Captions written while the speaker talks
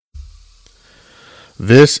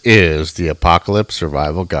This is the Apocalypse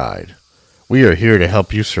Survival Guide. We are here to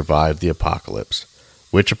help you survive the apocalypse.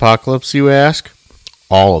 Which apocalypse, you ask?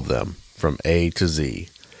 All of them, from A to Z.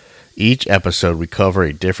 Each episode we cover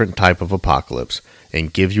a different type of apocalypse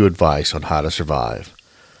and give you advice on how to survive.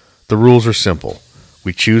 The rules are simple.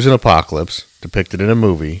 We choose an apocalypse, depicted in a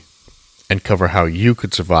movie, and cover how you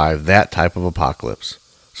could survive that type of apocalypse.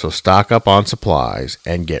 So stock up on supplies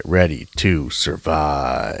and get ready to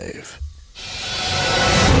survive.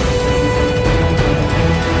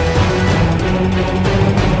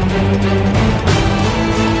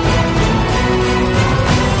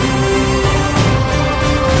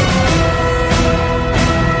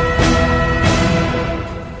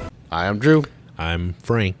 Hi, I'm Drew. I'm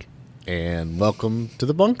Frank. And welcome to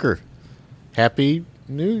the bunker. Happy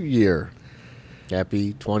New Year.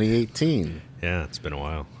 Happy 2018. Yeah, it's been a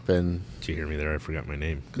while. Did you hear me there? I forgot my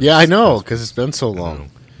name. Yeah, I know, because it's been so long.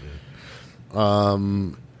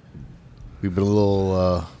 We've been a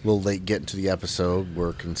little late getting to the episode,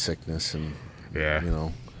 work and sickness and,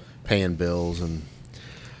 paying bills and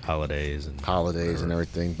holidays and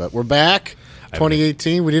everything. But we're back.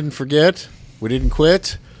 2018, we didn't forget. We didn't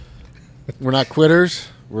quit. We're not quitters.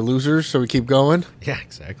 We're losers, so we keep going. Yeah,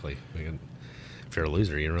 exactly. If you're a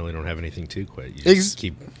loser, you really don't have anything to quit. You just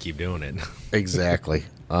keep doing it. Exactly.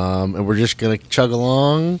 And we're just going to chug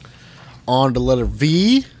along on to letter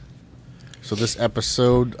V. So this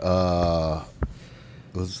episode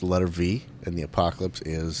was letter V, and the apocalypse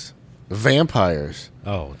is vampires.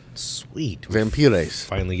 Oh, sweet. Vampires.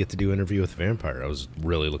 Finally get to do an interview with a vampire. I was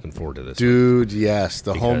really looking forward to this. Dude, yes.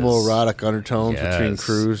 The homoerotic undertones between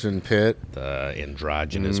Cruz and Pitt. The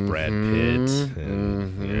androgynous Brad Pitt.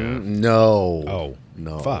 And, No. Oh,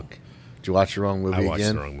 no. Fuck. Did you watch the wrong movie again? I watched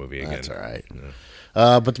the wrong movie again. That's all right.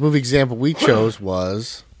 Yeah. But the movie example we chose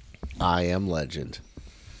was I Am Legend.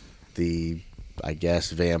 The, I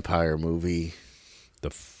guess, vampire movie. The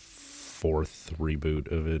fourth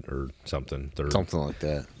reboot of it or something. Something like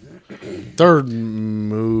that. Third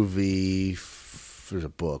movie. There's a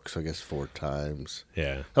book, so I guess 4 times.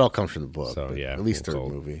 Yeah. It all comes from the book. So, yeah. At least third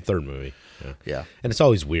movie. Third movie. Yeah. And it's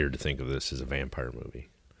always weird to think of this as a vampire movie.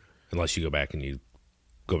 Unless you go back and you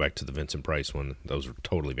go back to the Vincent Price one. Those were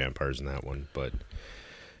totally vampires in that one. But,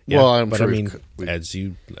 yeah. Well, I'm but sure I mean,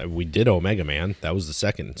 we did Omega Man. That was the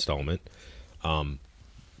second installment.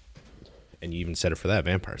 And you even said it for that,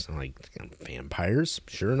 vampires. I'm like, vampires?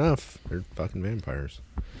 Sure enough, they're fucking vampires.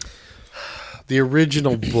 The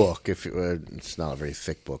original book, if it's not a very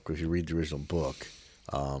thick book, if you read the original book,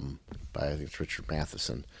 by I think it's Richard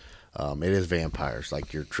Matheson, it is vampires,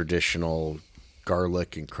 like your traditional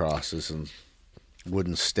garlic and crosses and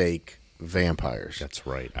wooden stake vampires. That's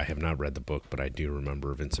right. I have not read the book, but I do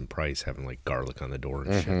remember Vincent Price having like garlic on the door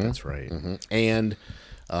and shit. That's right. Mm-hmm. And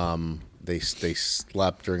they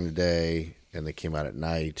slept during the day and they came out at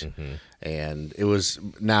night. Mm-hmm. And it was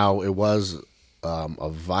a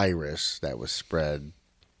virus that was spread.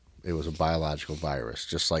 It was a biological virus,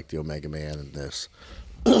 just like the Omega Man and this.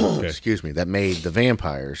 Okay. Excuse me, that made the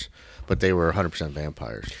vampires, but they were 100%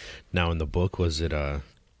 vampires. Now, in the book, was it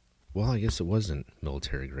well, I guess it wasn't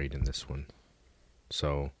military grade in this one.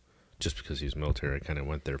 So, just because he was military, I kind of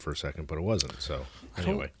went there for a second, but it wasn't. So,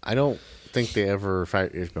 anyway. I don't think they ever,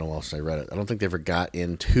 it's been a while since I read it, I don't think they ever got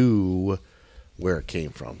into where it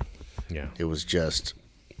came from. Yeah. It was just,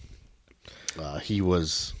 he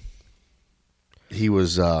was, I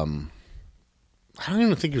don't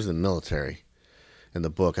even think he was in the military in the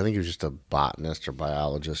book. I think he was just a botanist or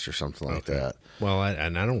biologist or something like that. Well, I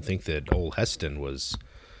don't think that old Heston was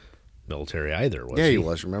military either, was he? Yeah, he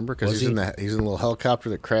was, remember? Because he's in a little helicopter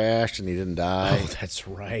that crashed and he didn't die. Oh, that's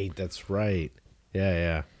right.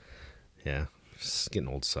 Yeah. Just getting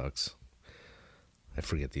old sucks. I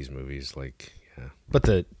forget these movies, But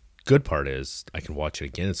the good part is I can watch it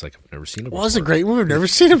again. It's like I've never seen it before. Well, it's a great movie. I've never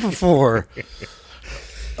seen it before.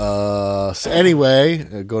 So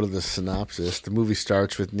anyway, go to the synopsis. The movie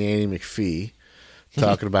starts with Nanny McPhee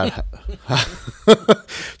talking about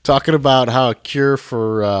how a cure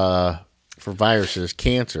for viruses,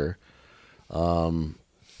 cancer,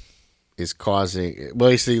 is causing. Well,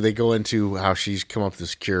 basically, they go into how she's come up with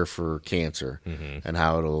this cure for cancer and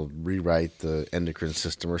how it'll rewrite the endocrine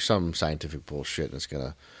system or some scientific bullshit, and it's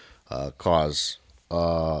gonna cause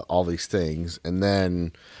all these things. And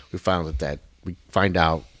then we find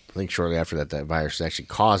out. I think shortly after that virus is actually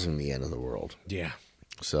causing the end of the world. Yeah.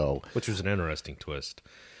 So, which was an interesting twist.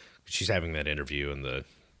 She's having that interview, and the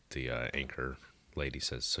anchor lady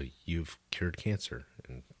says, "So you've cured cancer?"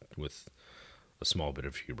 And with a small bit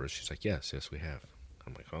of hubris, she's like, "Yes, we have."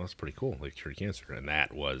 I'm like, "Oh, that's pretty cool. They cured cancer," and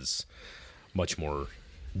that was much more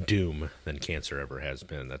doom than cancer ever has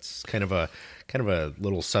been. That's kind of a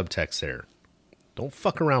little subtext there. Don't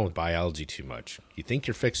fuck around with biology too much. You think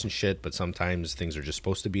you're fixing shit, but sometimes things are just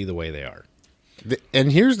supposed to be the way they are.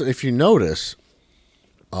 And if you notice,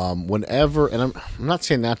 whenever, and I'm not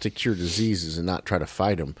saying not to cure diseases and not try to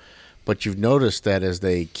fight them, but you've noticed that as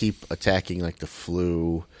they keep attacking like the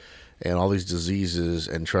flu and all these diseases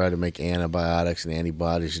and try to make antibiotics and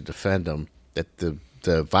antibodies to defend them, that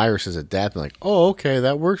the virus is adapting like, oh, okay,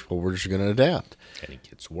 that works. Well, we're just going to adapt. And it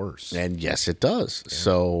gets worse. And yes, it does. Yeah.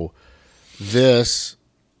 So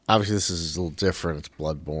obviously this is a little different. It's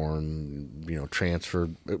bloodborne,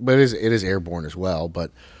 transferred, but it is airborne as well. But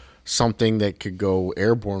something that could go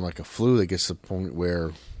airborne like a flu that gets to the point where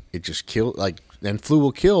it just kills, and flu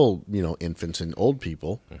will kill, infants and old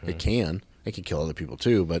people. Mm-hmm. It can kill other people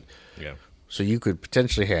too. But yeah. So you could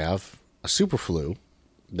potentially have a super flu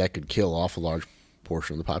that could kill off a large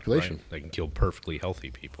portion of the population. Right. They can kill perfectly healthy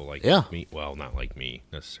people like me. Well, not like me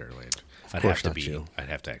necessarily. I'd have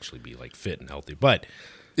to actually be like fit and healthy. But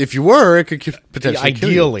if you were, it could potentially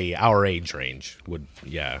ideally our age range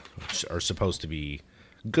are supposed to be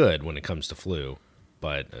good when it comes to flu.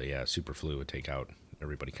 But super flu would take out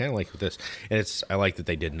everybody, kind of like with this. And I like that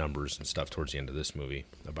they did numbers and stuff towards the end of this movie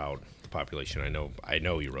about the population. I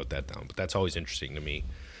know you wrote that down, but that's always interesting to me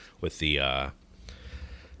with the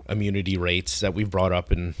immunity rates that we've brought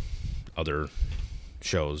up in other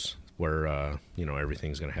shows where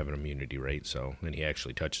everything's going to have an immunity rate. So, and he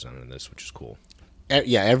actually touches on it in this, which is cool.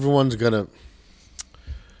 Yeah, everyone's gonna.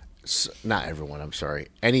 Not everyone. I'm sorry.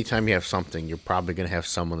 Anytime you have something, you're probably going to have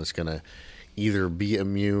someone that's going to either be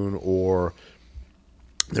immune or.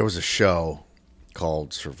 There was a show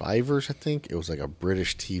called Survivors, I think. It was like a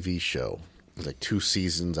British TV show. It was like 2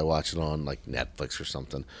 seasons. I watched it on like Netflix or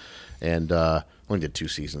something. And only did 2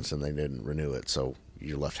 seasons and they didn't renew it, so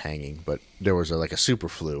you're left hanging. But there was like a super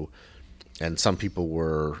flu, and some people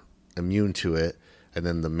were immune to it. And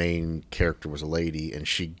then the main character was a lady, and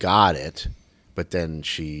she got it, but then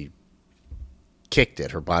she kicked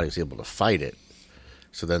it. Her body was able to fight it.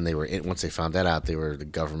 So then once they found that out, the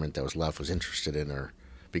government that was left was interested in her,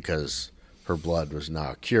 because her blood was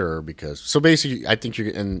now a cure. So basically, I think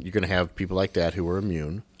you're going to have people like that who are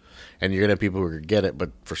immune, and you're going to have people who get it,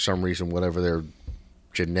 but for some reason, whatever their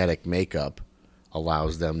genetic makeup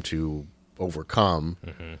allows them to overcome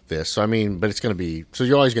this. So, but it's going to be, so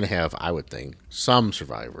you're always going to have, I would think, some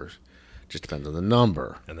survivors. Just depends on the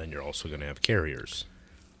number. And then you're also going to have carriers.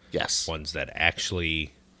 Yes. Ones that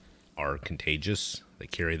actually are contagious. They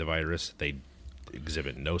carry the virus. They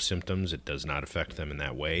exhibit no symptoms. It does not affect them in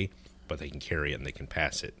that way, but they can carry it and they can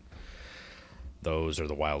pass it. Those are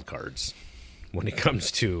the wild cards when it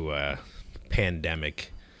comes to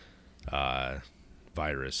pandemic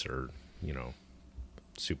virus or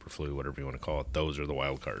super flu, whatever you want to call it. Those are the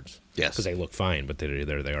wild cards. Yes, because they look fine, but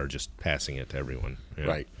they are just passing it to everyone. Yeah.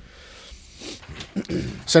 Right.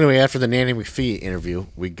 So anyway, after the Nanny McPhee interview,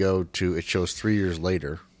 we go to, it shows 3 years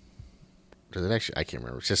later. Does it actually? I can't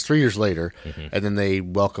remember. It says 3 years later, and then they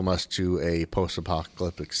welcome us to a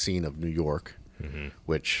post-apocalyptic scene of New York,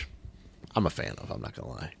 which I'm a fan of. I'm not gonna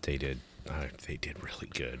lie. They did really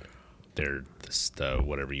good. They're the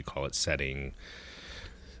whatever you call it setting.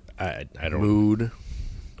 I don't mood.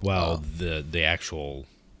 Well, the actual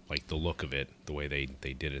the look of it, the way they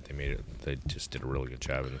did it, they just did a really good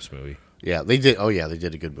job in this movie. Yeah, they did. Oh, yeah, they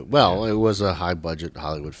did a good. Well, it was a high-budget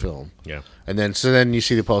Hollywood film. Yeah, and then you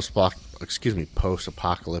see the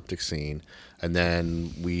post-apocalyptic scene, and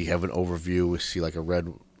then we have an overview. We see like a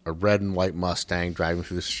red and white Mustang driving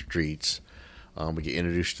through the streets. We get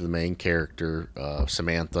introduced to the main character,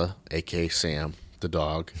 Samantha, aka Sam, the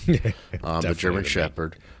dog, the German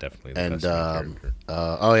Shepherd. Definitely, the and character.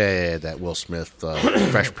 That Will Smith,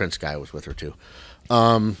 Fresh Prince guy was with her too.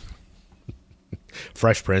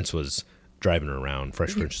 Fresh Prince was driving her around.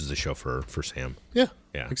 Fresh Prince is the show for Sam. Yeah,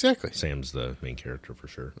 yeah, exactly. Sam's the main character for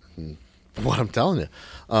sure. What I'm telling you.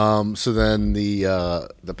 So then the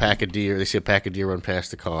pack of deer, they see a pack of deer run past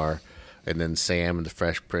the car, and then Sam and the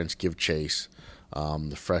Fresh Prince give chase.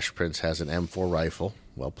 The Fresh Prince has an M4 rifle.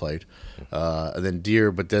 Well played. And then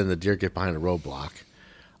the deer get behind a roadblock.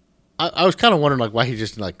 I was kind of wondering why he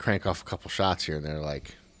just didn't crank off a couple shots here and there.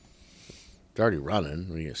 They're already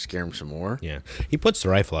running. Are you gonna scare him some more? Yeah, he puts the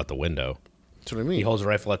rifle out the window. That's what I mean. He holds the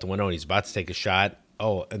rifle out the window and he's about to take a shot.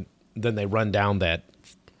 Oh, and then they run down that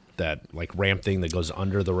ramp thing that goes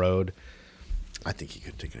under the road. I think he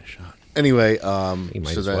could take a shot. Anyway, he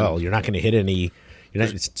might as well. You're not going to hit any.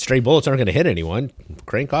 Stray bullets aren't going to hit anyone.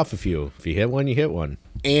 Crank off a few. If you hit one, you hit one.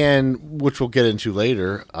 And which we'll get into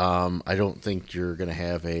later. I don't think you're going to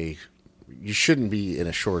have you shouldn't be in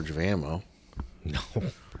a shortage of ammo. No.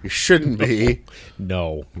 You shouldn't be.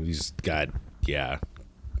 No, he's got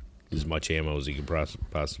as much ammo as he could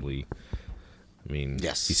possibly. I mean,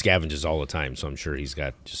 Yes. he scavenges all the time, so I'm sure he's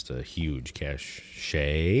got just a huge cache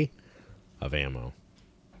of ammo.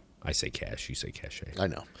 I say cache, you say cache. I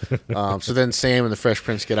know. So then Sam and the Fresh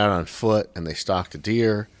Prince get out on foot, and they stalk the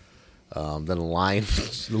deer. Then the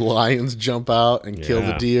lions jump out and kill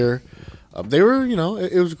the deer. They were,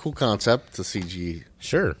 it was a cool concept, the CG.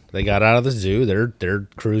 Sure. They got out of the zoo. They're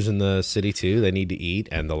cruising the city, too. They need to eat,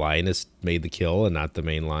 and the lioness made the kill and not the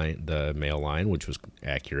male lion, which was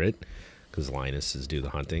accurate. Because lionesses do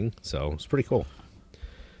the hunting, so it's pretty cool.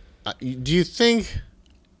 Do you think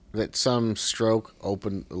that some stroke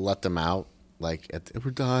let them out? Like,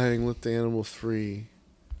 we're dying, let the animals free.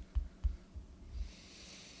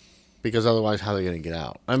 Because otherwise, how are they going to get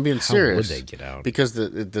out? I'm being serious. How would they get out? Because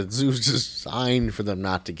the zoo's designed for them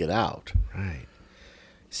not to get out. Right.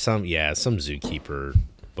 Some zookeeper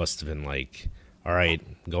must have been like, all right,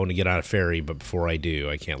 I'm going to get on a ferry, but before I do,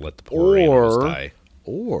 I can't let the poor animals die.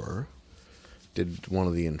 Or did one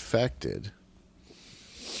of the infected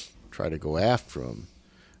try to go after him?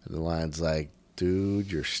 And the lion's like, dude,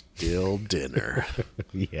 you're still dinner.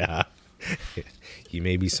 Yeah. You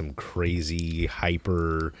may be some crazy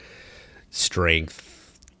hyper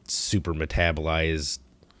strength, super metabolized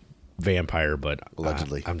vampire, but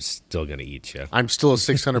allegedly, I'm still going to eat you. I'm still a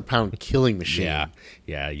 600-pound killing machine.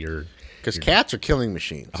 Yeah, because cats are killing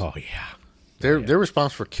machines. Oh, yeah. They're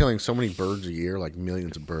responsible for killing so many birds a year, like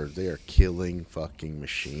millions of birds. They are killing fucking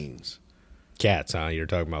machines. Cats, huh? You're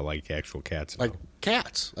talking about like actual cats now. Like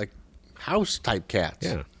cats, like house type cats.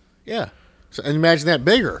 Yeah. So, and imagine that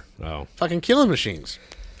bigger. Oh, fucking killing machines.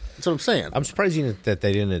 That's what I'm saying. I'm surprised that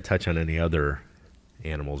they didn't touch on any other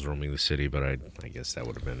animals roaming the city, but I guess that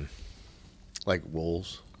would have been like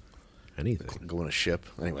wolves. Anything. Go on a ship.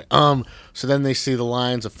 Anyway, so then they see the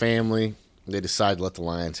lions, a family. They decide to let the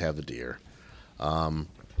lions have the deer.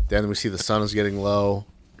 Then we see the sun is getting low,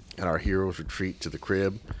 and our heroes retreat to the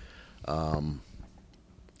crib.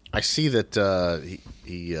 I see that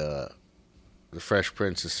the Fresh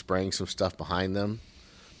Prince is spraying some stuff behind them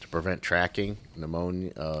to prevent tracking,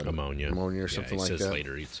 ammonia or something like that. He says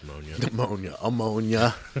later eats ammonia.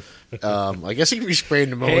 Ammonia. I guess he could be spraying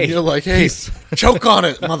pneumonia. Hey, choke on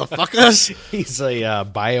it, motherfuckers. He's a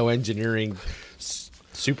bioengineering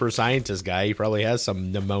super scientist guy. He probably has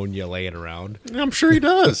some pneumonia laying around. I'm sure he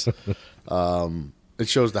does. It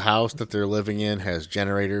shows the house that they're living in has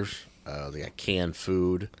generators. They got canned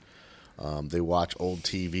food. They watch old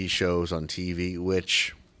TV shows on TV,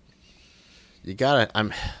 which you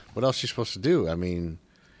gotta. What else are you supposed to do? I mean,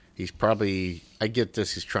 he's probably. I get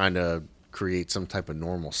this. He's trying to create some type of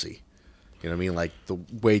normalcy. You know what I mean? Like the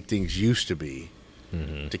way things used to be,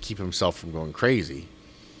 to keep himself from going crazy.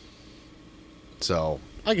 So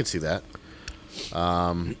I can see that.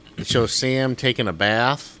 It shows Sam taking a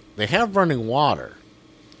bath. They have running water.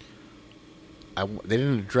 They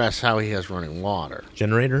didn't address how he has running water.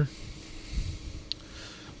 Generator?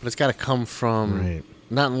 But it's got to come from... Right.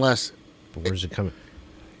 Not unless... But where's it coming?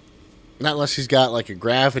 Not unless he's got like a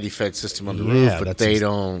gravity-fed system on the roof, but they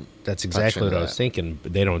don't... That's exactly what I was thinking.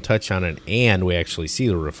 But they don't touch on it, and we actually see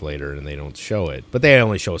the roof later, and they don't show it. But they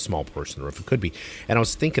only show a small portion of the roof. It could be. And I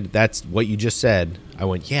was thinking that's what you just said. I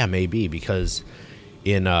went, yeah, maybe, because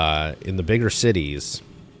in the bigger cities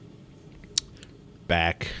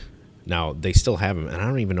back... Now, they still have them, and I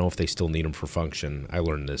don't even know if they still need them for function. I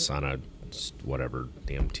learned this on a whatever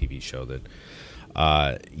damn TV show that...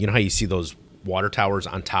 you know how you see those water towers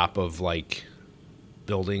on top of, like,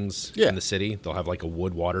 buildings in the city? They'll have, like, a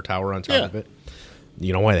wood water tower on top of it.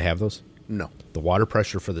 You know why they have those? No. The water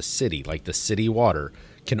pressure for the city, like the city water,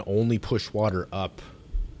 can only push water up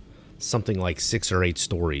something like 6 or 8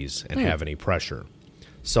 stories and have any pressure.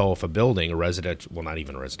 So if a building, a residential... Well, not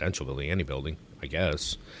even a residential building, any building, I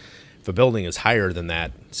guess... If a building is higher than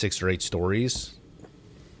that 6 or 8 stories,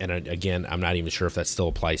 and again, I'm not even sure if that still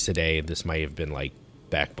applies today. This might have been like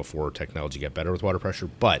back before technology got better with water pressure.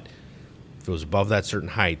 But if it was above that certain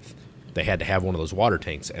height, they had to have one of those water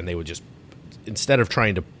tanks, and they would just, instead of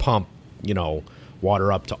trying to pump,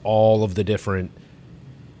 water up to all of the different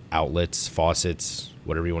outlets, faucets,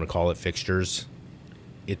 whatever you want to call it, fixtures,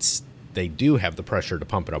 they do have the pressure to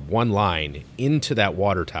pump it up one line into that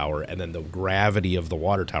water tower, and then the gravity of the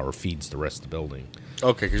water tower feeds the rest of the building.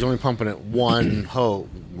 Okay, because you're only pumping it one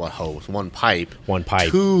one pipe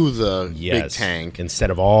to the big tank.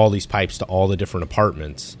 Instead of all these pipes to all the different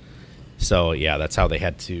apartments. So, yeah, that's how they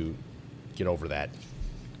had to get over that.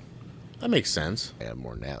 That makes sense. Yeah,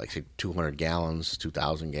 more than that, like say 200 gallons,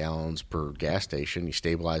 2,000 gallons per gas station. You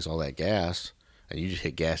stabilize all that gas, and you just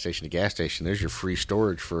hit gas station to gas station. There's your free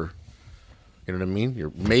storage for, you know what I mean?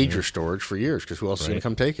 Your major storage for years, because who else is going to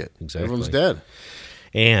come take it? Exactly. Everyone's dead.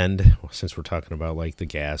 And since we're talking about like the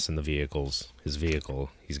gas and the vehicles, his vehicle,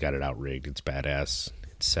 he's got it outrigged. It's badass.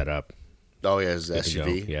 It's set up. Oh, yeah, his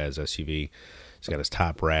SUV. Yeah, his SUV. He's got his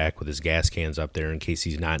top rack with his gas cans up there in case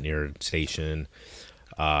he's not near a station.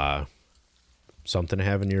 Something to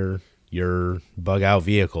have in your bug out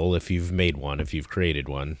vehicle if you've made one, if you've created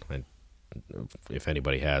one. And if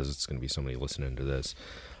anybody has, it's going to be somebody listening to this.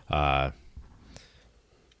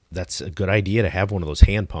 That's a good idea to have one of those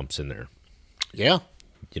hand pumps in there. Yeah.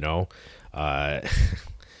 You know, I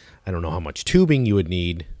don't know how much tubing you would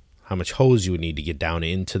need, how much hose you would need to get down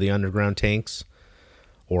into the underground tanks,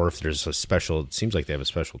 or if there's a special, it seems like they have a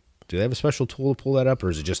special, do they have a special tool to pull that up, or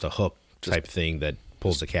is it just a hook type thing that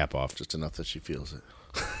pulls the cap off? Just enough that she feels it.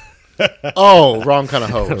 Oh, wrong kind of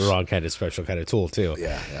hose. Wrong kind of special kind of tool, too.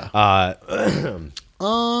 Yeah.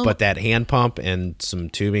 But that hand pump and some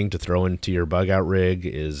tubing to throw into your bug out rig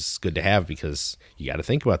is good to have, because you got to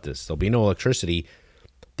think about this. There'll be no electricity.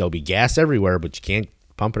 There'll be gas everywhere, but you can't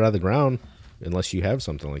pump it out of the ground unless you have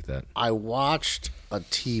something like that. I watched a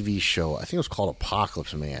TV show. I think it was called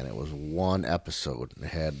Apocalypse Man. It was one episode. It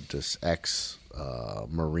had this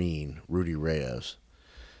ex-Marine, Rudy Reyes.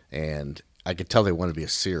 And I could tell they wanted to be a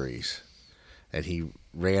series. And he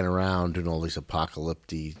ran around doing all these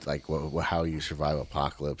apocalyptic, like how you survive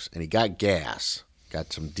apocalypse. And he got gas,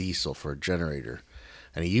 got some diesel for a generator.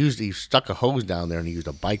 And he stuck a hose down there and he used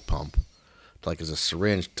a bike pump, like as a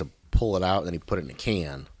syringe to pull it out. And then he put it in a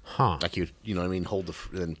can. Huh. Like you know what I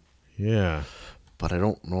mean? Yeah. But I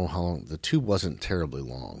don't know how long. The tube wasn't terribly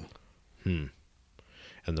long.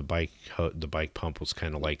 And the bike pump was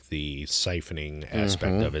kind of like the siphoning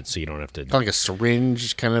aspect of it, so you don't have to. Kind of like a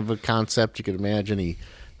syringe kind of a concept you could imagine. He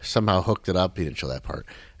somehow hooked it up. He didn't show that part.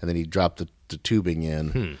 And then he dropped the tubing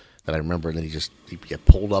in that I remember. And then he got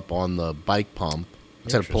pulled up on the bike pump.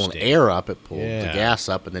 Instead of pulling air up, it pulled the gas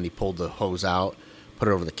up. And then he pulled the hose out, put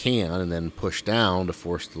it over the can, and then pushed down to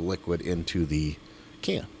force the liquid into the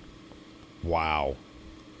can. Wow.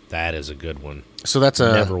 That is a good one. So that's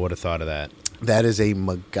never would have thought of that. That is a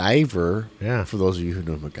MacGyver. Yeah. For those of you who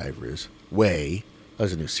know what MacGyver is, way. That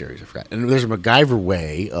was a new series. I forgot. And there's a MacGyver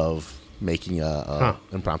way of making a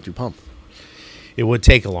impromptu pump. It would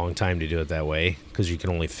take a long time to do it that way, because you can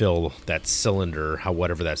only fill that cylinder,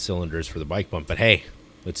 whatever that cylinder is for the bike pump. But hey,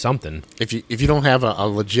 it's something. If you don't have a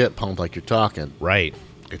legit pump like you're talking, right,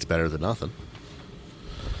 it's better than nothing.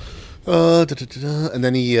 And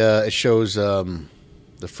then it shows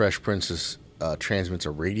the Fresh Prince transmits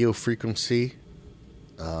a radio frequency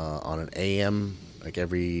on an AM like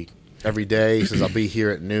every day. He says, "I'll be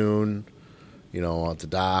here at noon, at the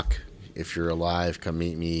dock. If you're alive, come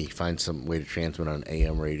meet me. Find some way to transmit on an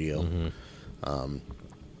AM radio."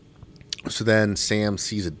 So then Sam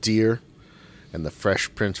sees a deer, and the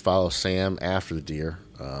Fresh Prince follows Sam after the deer.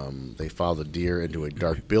 They follow the deer into a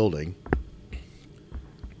dark building.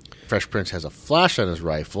 Fresh Prince has a flash on his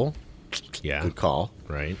rifle. Yeah. Good call.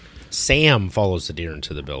 Right. Sam follows the deer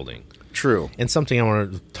into the building. True. And something I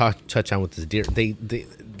want to touch on with this deer,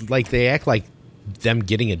 they act like them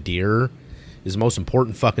getting a deer is the most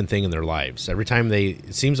important fucking thing in their lives. Every time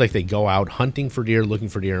it seems like they go out hunting for deer, looking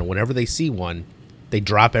for deer, and whenever they see one, they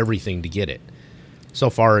drop everything to get it. So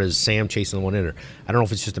far as Sam chasing the one in there, I don't know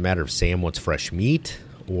if it's just a matter of Sam wants fresh meat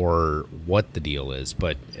or what the deal is,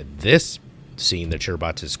 but this scene that you're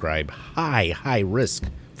about to describe, high risk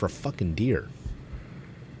for a fucking deer.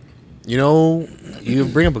 You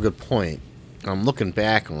bring up a good point. I'm looking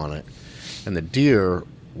back on it, and the deer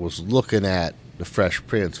was looking at the Fresh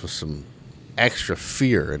Prince with some extra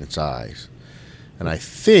fear in its eyes. And I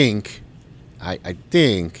think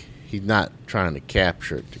he's not trying to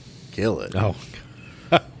capture it to kill it. Oh.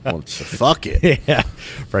 Wants to fuck it. Yeah.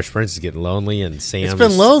 Fresh Prince is getting lonely, and Sam's... It's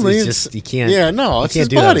been lonely. You can't... Yeah, no, it's his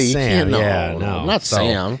buddy. Sam. No, not so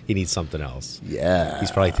Sam. He needs something else. Yeah. He's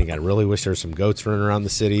probably thinking, I really wish there were some goats running around the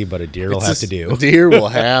city, but a deer will have to do. A deer will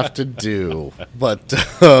have to do. But,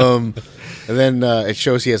 and then it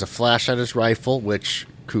shows he has a flash on his rifle, which,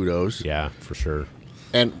 kudos. Yeah, for sure.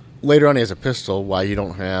 And later on he has a pistol. Why you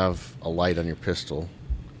don't have a light on your pistol?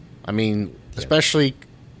 I mean, especially...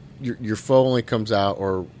 Your foe only comes out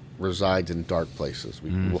or resides in dark places.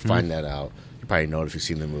 We'll find that out. You probably know it if you've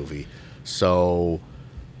seen the movie. So,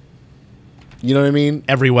 you know what I mean?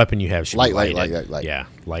 Every weapon you have should be light. Yeah,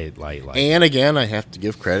 light. And again, I have to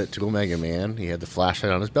give credit to Omega Man. He had the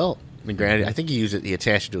flashlight on his belt. I mean, granted, I think he used it. He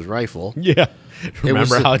attached it to his rifle. Yeah.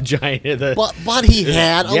 Remember how giant the... But he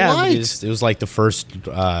had a light. It was like the first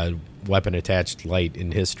weapon attached light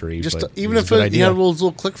in history. Just but even it was if a good you idea. have those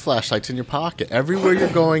little click flashlights in your pocket, everywhere you're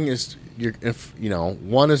going is if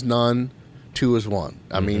one is none, two is one.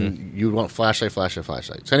 I mean, you want flashlight.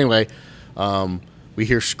 So anyway, we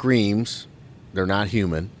hear screams. They're not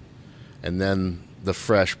human, and then the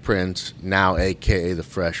Fresh Prince, now AKA the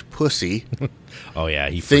Fresh Pussy, Oh yeah,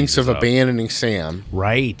 he thinks of freezes up. abandoning Sam.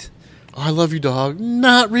 Right, Oh, I love you, dog.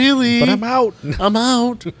 Not really, but I'm out. I'm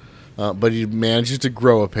out. But he manages to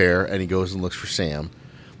grow a pair, and he goes and looks for Sam.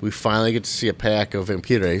 We finally get to see a pack of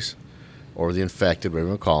vampires, or the infected, whatever you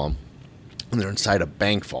want to call them, and they're inside a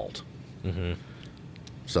bank vault. Mm-hmm.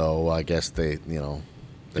 So I guess they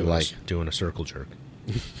like doing a circle jerk.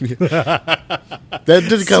 that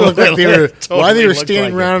did kind of look like they were why they were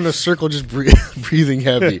standing around in a circle, just breathing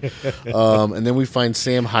heavy. And then we find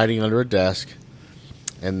Sam hiding under a desk,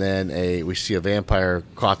 and then we see a vampire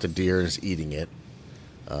caught the deer and is eating it.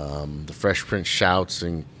 The Fresh Prince shouts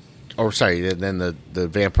and then the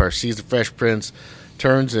vampire sees the Fresh Prince,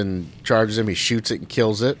 turns and charges him. He shoots it and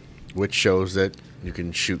kills it, which shows that you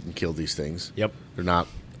can shoot and kill these things. Yep, they're not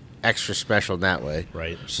extra special in that way.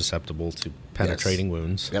 right, susceptible to penetrating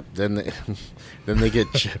wounds. Yep. Then they get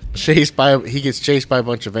chased by. He gets chased by a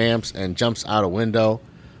bunch of vamps and jumps out a window.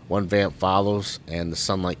 One vamp follows, and the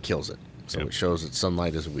sunlight kills it. So it shows that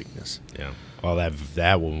sunlight is a weakness. Yeah. Well,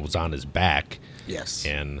 that one was on his back. Yes.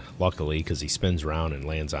 And luckily, because he spins around and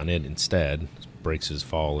lands on it instead, breaks his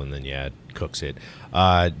fall, and then it cooks it.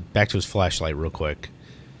 Back to his flashlight real quick.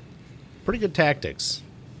 Pretty good tactics.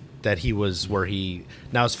 That he was where he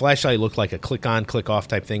now his flashlight looked like a click on, click off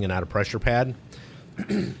type thing, and not a pressure pad.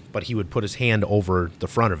 But he would put his hand over the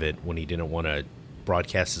front of it when he didn't want to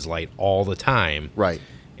broadcast his light all the time, Right.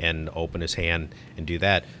 and open his hand and do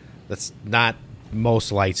that. That's not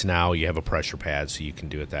most lights now. You have a pressure pad, so you can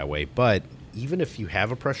do it that way. But even if you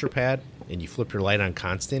have a pressure pad and you flip your light on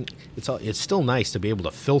constant, it's still nice to be able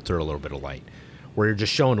to filter a little bit of light, where you're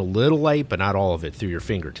just showing a little light, but not all of it through your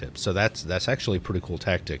fingertips. So that's actually a pretty cool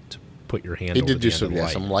tactic to put your hand He over did the do end of the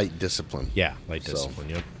light. some light discipline. Yeah, light discipline,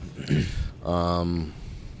 yep.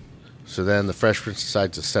 So then the Fresh Prince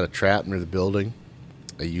decides to set a trap near the building.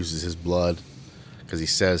 He uses his blood because he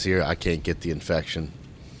says here, I can't get the infection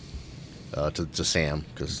to Sam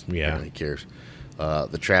because he cares.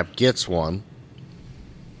 The trap gets one.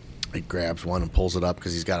 He grabs one and pulls it up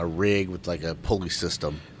because he's got a rig with like a pulley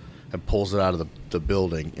system and pulls it out of the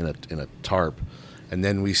building in a tarp. And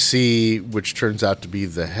then we see, which turns out to be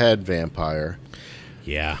the head vampire,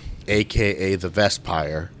 Yeah. a.k.a. the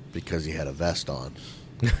Vestpire, because he had a vest on.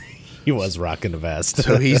 He was rocking the vest.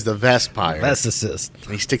 So he's the Vestpire. Vest assist.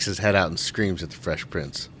 And he sticks his head out and screams at the Fresh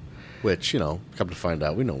Prince, which, come to find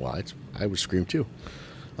out, we know why. I would scream too.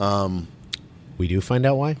 We do find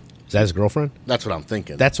out why? Is that his girlfriend? That's what I'm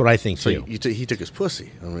thinking. That's what I think, so too. he took his pussy.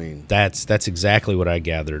 I mean, That's exactly what I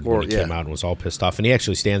gathered when he came yeah. out and was all pissed off. And he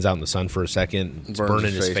actually stands out in the sun for a second. It's Burns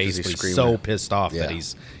burning his his face face, 'cause but he's he's screaming. so pissed off Yeah. that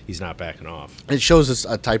he's not backing off. it shows us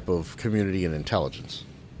a type of community and intelligence.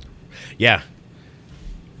 Yeah.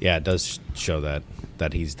 Yeah, it does show that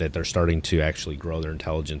they're starting to actually grow their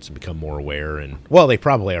intelligence and become more aware. And well, they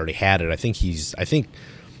probably already had it. I think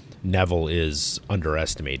Neville is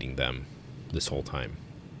underestimating them this whole time.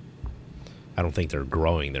 I don't think they're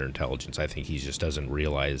growing their intelligence. I think he just doesn't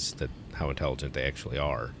realize how intelligent they actually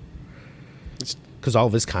are. Because all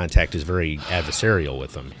of his contact is very adversarial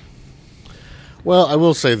with them. Well, I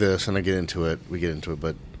will say this, and we get into it,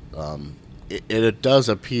 but it does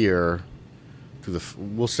appear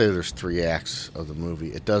we'll say there's 3 acts of the movie.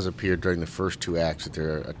 It does appear during the first 2 acts that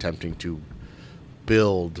they're attempting to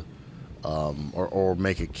build or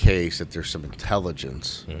make a case that there's some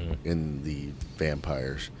intelligence in the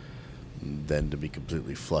vampires, than to be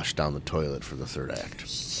completely flushed down the toilet for the 3rd act.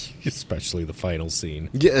 Especially the final scene.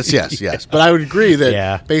 Yes. But I would agree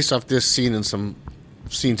that based off this scene and some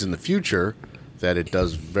scenes in the future, that it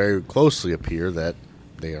does very closely appear that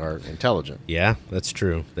they are intelligent. Yeah, that's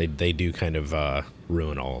true. They do kind of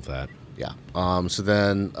ruin all of that. Yeah. So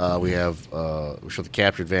then we show the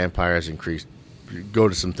captured vampire has increased. Go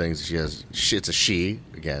to some things. It's a she,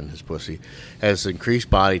 again, his pussy, has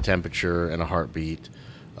increased body temperature and a heartbeat.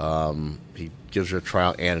 He gives her a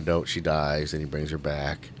trial antidote. She dies. Then he brings her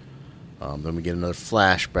back. Then we get another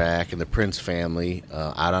flashback, and the Prince family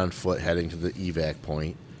out on foot heading to the evac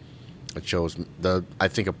point. It shows I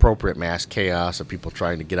think, appropriate mass chaos of people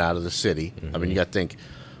trying to get out of the city. I mean, you got to think,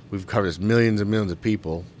 we've covered this millions and millions of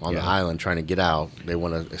people on the island trying to get out. They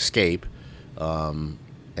want to escape.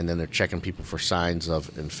 And then they're checking people for signs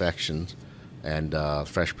of infections. And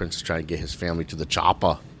Fresh Prince is trying to get his family to the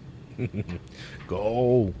chopper.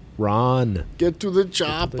 Go, Ron. Get to the Get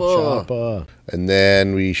chopper. to the chopper. And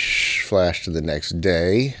then we flash to the next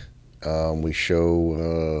day. We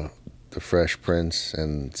show the Fresh Prince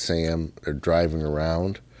and Sam. They're driving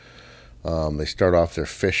around. They start off their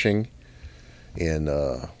fishing in,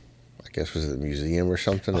 I guess, was it a museum or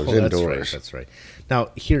something? It was indoors. That's right.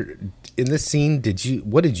 Now, here, in this scene,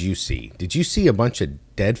 what did you see? Did you see a bunch of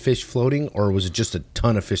dead fish floating, or was it just a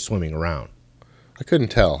ton of fish swimming around? I couldn't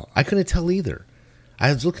tell. I couldn't tell either.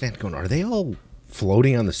 I was looking at it going, are they all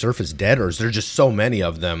floating on the surface dead, or is there just so many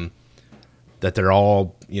of them that they're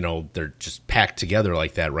all, they're just packed together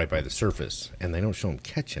like that right by the surface? And they don't show them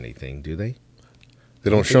catch anything, do they?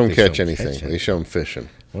 They don't show them catch anything. They show them fishing.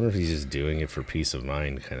 I wonder if he's just doing it for peace of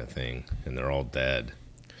mind kind of thing, and they're all dead.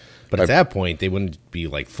 But at that point, they wouldn't be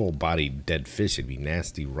like full-bodied dead fish. It'd be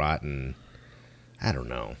nasty, rotten, I don't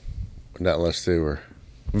know. Not unless they were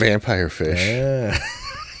vampire fish.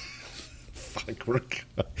 Fuck,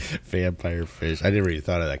 vampire fish. I never even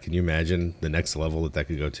thought of that. Can you imagine the next level that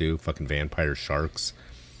could go to? Fucking vampire sharks.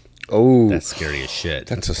 Oh, that's scary as shit.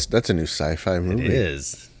 That's a new sci-fi movie. It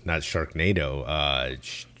is. Not Sharknado.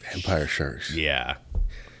 Vampire sharks. Yeah.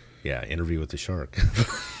 Interview with the Shark.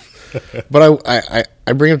 But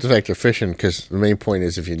I bring up the fact they're fishing because the main point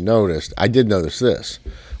is, if you noticed, I did notice this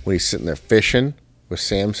when he's sitting there fishing with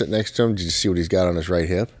Sam sitting next to him. Did you see what he's got on his right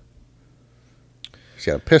hip? He's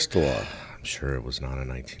got a pistol on. I'm sure it was not a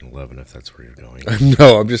 1911 if that's where you're going.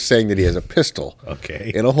 No, I'm just saying that he has a pistol.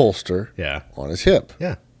 Okay. In a holster. Yeah. On his hip.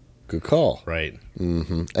 Yeah. Good call. Right.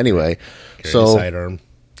 Mm-hmm. Anyway, carry a sidearm.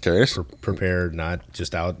 Prepared, not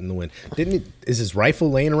just out in the wind. Is his rifle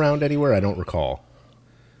laying around anywhere? I don't recall.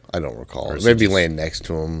 Maybe laying next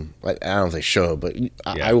to him. I don't know if they show, but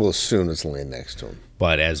I will assume it's laying next to him.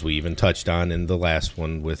 But as we even touched on in the last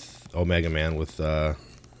one with Omega Man with the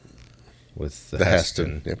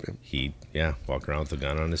Heston, yep. He walked around with a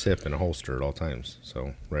gun on his hip in a holster at all times.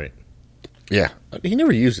 So right. Yeah, he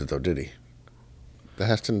never used it though, did he? The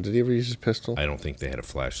Heston, did he ever use his pistol? I don't think they had a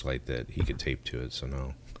flashlight that he could tape to it, so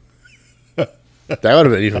no. That would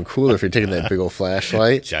have been even cooler if you're taking that big old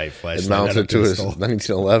flashlight, giant flashlight, and mounted it to his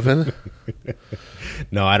 1911.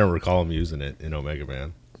 No, I don't recall him using it in Omega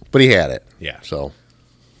Man, but he had it. Yeah. So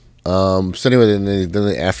anyway,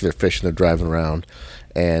 then after they're fishing, they're driving around,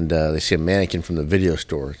 and they see a mannequin from the video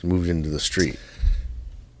store moved into the street.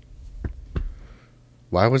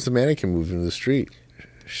 Why was the mannequin moved into the street?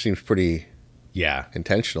 She seems pretty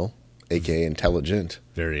intentional, aka intelligent.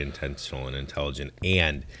 Very intentional and intelligent.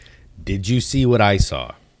 And did you see what I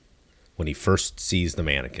saw when he first sees the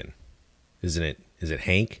mannequin? Is it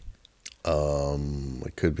Hank?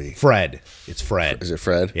 It could be Fred. It's Fred. Is it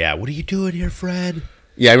Fred? Yeah. What are you doing here, Fred?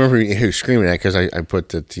 Yeah, I remember he was screaming at because I put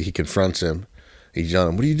that he confronts him. He's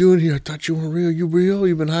yelling, "What are you doing here? I thought you weren't real. You real?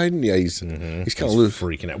 You've been hiding." Yeah, he's kind of loose,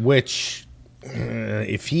 freaking out. Which,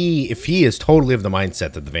 if he is totally of the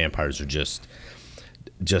mindset that the vampires are just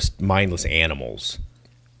mindless animals,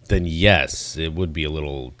 then yes, it would be a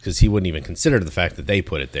little, because he wouldn't even consider the fact that they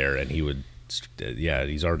put it there, and he would,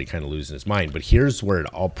 he's already kind of losing his mind. But here's where it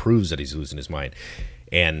all proves that he's losing his mind.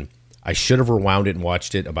 And I should have rewound it and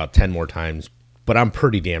watched it about 10 more times, but I'm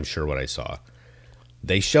pretty damn sure what I saw.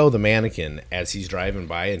 They show the mannequin as he's driving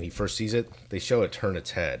by and he first sees it. They show it turn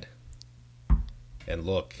its head and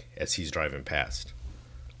look as he's driving past.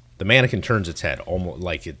 The mannequin turns its head almost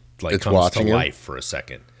like it's comes to life for a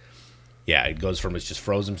second. Yeah, it goes from its just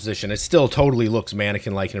frozen position. It still totally looks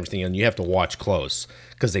mannequin-like and everything, and you have to watch close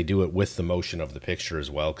because they do it with the motion of the picture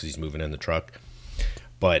as well because he's moving in the truck.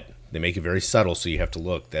 But they make it very subtle, so you have to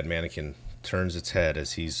look. That mannequin turns its head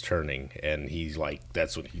as he's turning, and he's like,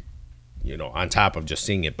 that's what he, on top of just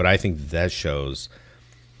seeing it. But I think that shows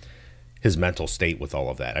his mental state with all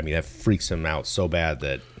of that. I mean, that freaks him out so bad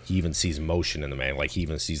that he even sees motion in the man, like he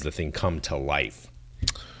even sees the thing come to life.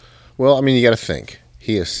 Well, I mean, you got to think.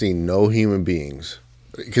 He has seen no human beings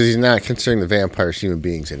because he's not considering the vampires human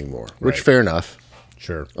beings anymore, which fair enough.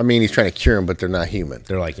 Sure. I mean, he's trying to cure them, but they're not human.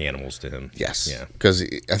 They're like animals to him. Yes. Yeah. Because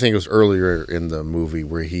I think it was earlier in the movie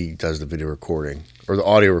where he does the video recording or the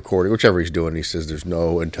audio recording, whichever he's doing. He says there's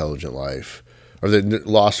no intelligent life or the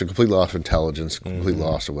complete loss of intelligence, complete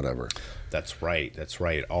loss or whatever. That's right.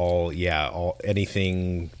 All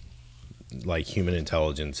anything like human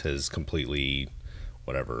intelligence has completely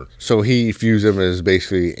whatever. So he views them as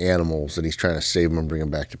basically animals and he's trying to save them and bring them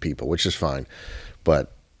back to people, which is fine.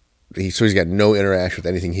 But he's got no interaction with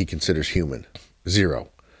anything he considers human. Zero.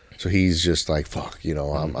 So he's just like, fuck,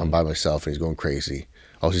 I'm by myself and he's going crazy.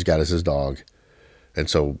 All he's got is his dog. And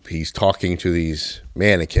so he's talking to these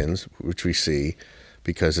mannequins, which we see,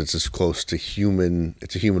 because it's as close to human.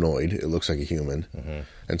 It's a humanoid. It looks like a human,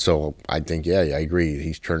 and so I think, I agree.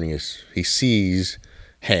 He sees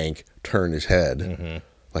Hank turn his head,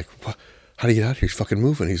 like, what? How do you get out here? He's fucking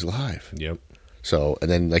moving. He's alive. Yep. So, and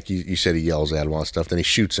then like you said, he yells at him all that stuff. Then he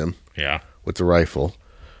shoots him. Yeah. With the rifle.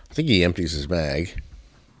 I think he empties his mag.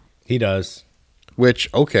 He does.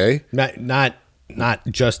 Which, okay. Not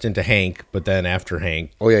just into Hank, but then after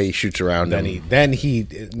Hank. Oh yeah, he shoots around him.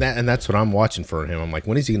 And that's what I'm watching for him. I'm like,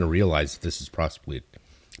 when is he going to realize that this is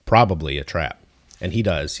probably a trap? And he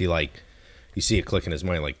does. He you see it click in his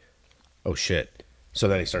mind, like, oh shit. So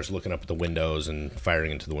then he starts looking up at the windows and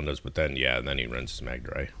firing into the windows, but then then he runs his mag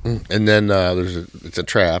dry. And then it's a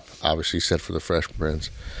trap, obviously set for the Fresh Prince.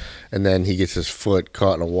 And then he gets his foot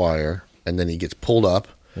caught in a wire, and then he gets pulled up,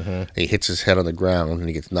 and he hits his head on the ground, and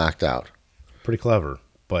he gets knocked out. Pretty clever,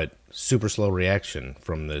 but super slow reaction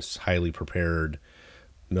from this highly prepared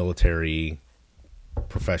military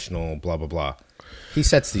professional, blah, blah, blah. He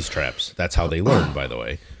sets these traps. That's how they learn, by the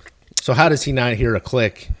way. So how does he not hear a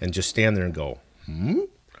click and just stand there and go,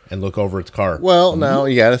 and look over at the car? Well, now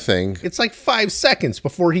you got to think. It's like 5 seconds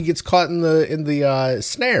before he gets caught in the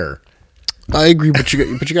snare. I agree, but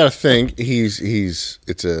you got to think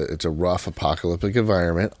it's a rough apocalyptic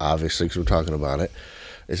environment, obviously, because we're talking about it.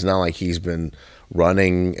 It's not like he's been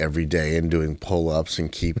running every day and doing pull-ups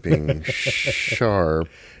and keeping sharp.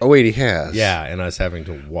 Oh wait, he has. Yeah, and us having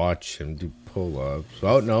to watch him do pull-ups.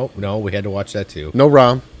 Oh no, we had to watch that too. No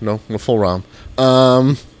ROM, no full ROM.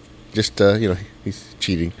 Just he's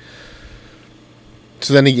cheating.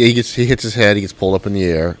 So then he hits his head. He gets pulled up in the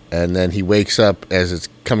air, and then he wakes up as it's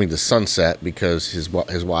coming to sunset because his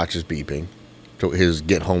watch is beeping, to his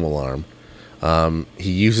get home alarm.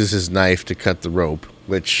 He uses his knife to cut the rope,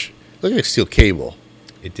 which looked like steel cable.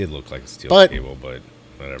 It did look like steel cable, but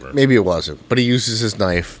whatever. Maybe it wasn't. But he uses his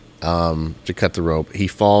knife to cut the rope. He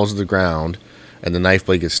falls to the ground, and the knife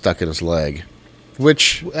blade gets stuck in his leg.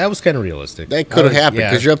 Which that was kind of realistic. That could have happened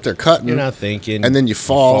because you're up there cutting. You're not thinking, and then you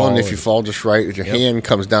fall, and if you fall just right, your hand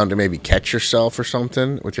comes down to maybe catch yourself or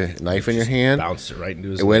something with your knife in your hand. Bounced it right into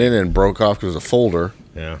his. It went in and broke off because it was a folder.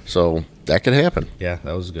 Yeah. So that could happen. Yeah,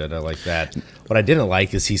 that was good. I like that. What I didn't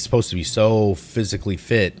like is he's supposed to be so physically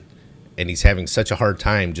fit, and he's having such a hard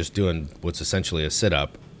time just doing what's essentially a sit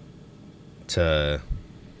up to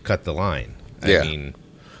cut the line. I mean,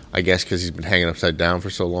 I guess because he's been hanging upside down for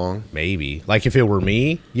so long. Maybe. Like if it were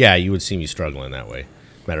me, you would see me struggling that way.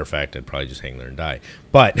 Matter of fact, I'd probably just hang there and die.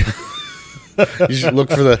 But you should look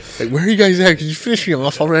for where are you guys at? Could you finish me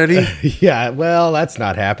off already? Yeah, well, that's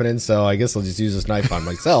not happening, so I guess I'll just use this knife on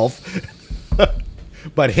myself.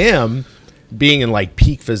 But him being in like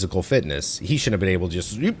peak physical fitness, he shouldn't have been able to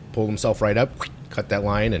just pull himself right up, cut that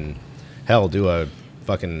line, and hell, do a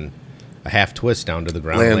half twist down to the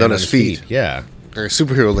ground. Land on his feet. Yeah. Like a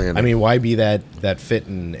superhero landing. I mean, why be that fit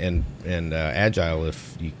and agile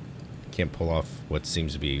if you can't pull off what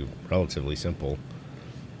seems to be relatively simple?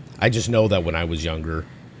 I just know that when I was younger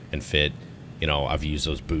and fit, I've used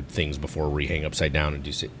those boot things before where you hang upside down and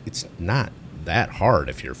do sit. It's not that hard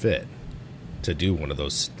if you're fit to do one of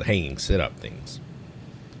those hanging sit-up things.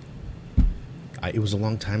 It was a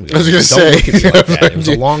long time ago. I was going to say. It was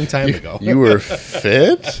a long time ago. You were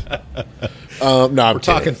fit? No, we're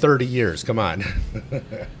talking 30 years. Come on.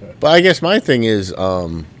 But I guess my thing is,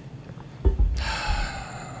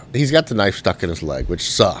 he's got the knife stuck in his leg, which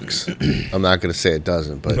sucks. I'm not going to say it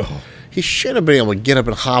doesn't, but he should have been able to get up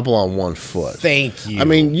and hobble on one foot. Thank you. I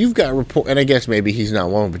mean, you've got and I guess maybe he's not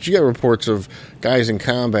one, but you got reports of guys in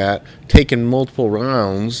combat taking multiple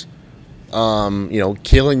rounds.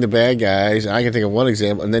 Killing the bad guys. I can think of one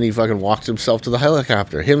example, and then he fucking walks himself to the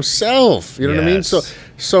helicopter himself. You know what I mean?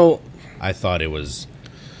 So I thought it was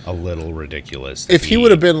a little ridiculous. If he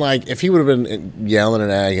would have been yelling in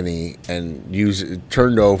agony and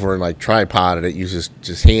turned over and like tripoded it, used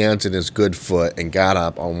his hands and his good foot and got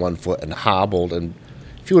up on one foot and hobbled, and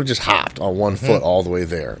if he would have just hopped on one foot all the way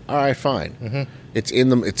there, all right, fine. It's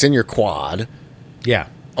in your quad. Yeah.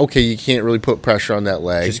 Okay, you can't really put pressure on that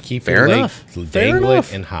leg. Just keep your leg, dangle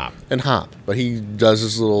it, and hop. But he does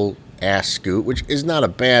his little ass scoot, which is not a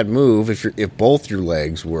bad move if both your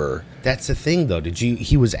legs were. That's the thing, though.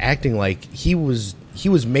 He was acting like he was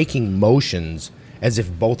making motions as if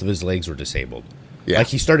both of his legs were disabled. Yeah. Like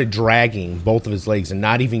he started dragging both of his legs and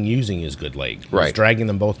not even using his good leg. He was dragging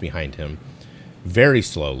them both behind him very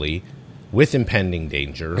slowly. With impending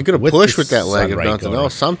danger. He could have pushed with that leg if nothing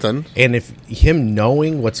else, something. And if him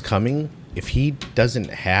knowing what's coming, if he doesn't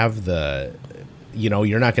have the,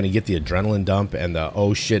 you're not going to get the adrenaline dump and the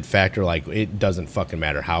oh shit factor. Like, it doesn't fucking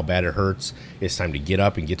matter how bad it hurts. It's time to get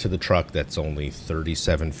up and get to the truck that's only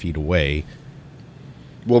 37 feet away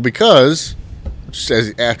Well, because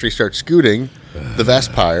after he starts scooting, the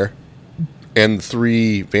Vespire and the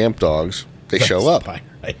 3 vamp dogs, they show up. I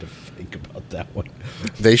had to think about that one.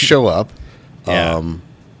 They show up, Yeah.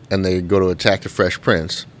 and they go to attack the Fresh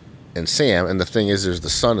Prince and Sam. And the thing is, the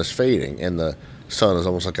sun is fading, and the sun is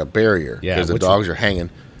almost like a barrier because the dogs are hanging.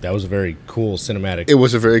 That was a very cool cinematic. It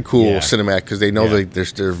was a very cool cinematic because they know Yeah.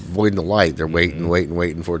 they're avoiding the light. They're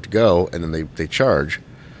waiting for it to go, and then they charge.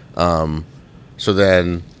 So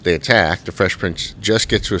then they attack. The Fresh Prince just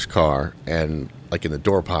gets to his car, and like in the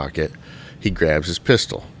door pocket, he grabs his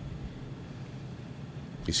pistol.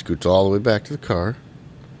 He scoots all the way back to the car,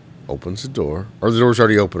 opens the door, or the door's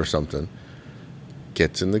already open or something,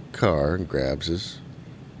 gets in the car and grabs his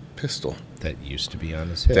pistol. That used to be on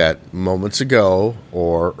his hip. That moments ago,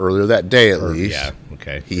 or earlier that day at least, Yeah,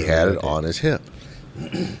 okay. he had it on his hip.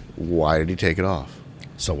 Why did he take it off?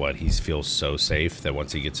 So what? He feels so safe that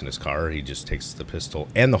once he gets in his car, he just takes the pistol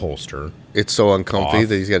and the holster. It's so uncomfy Off.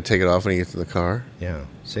 that he's got to take it off when he gets in the car. Yeah.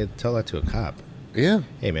 Tell that to a cop. Yeah.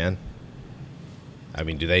 Hey, man. I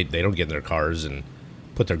mean, they don't get in their cars and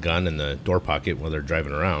put their gun in the door pocket while they're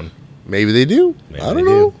driving around? Maybe they do. Maybe I they don't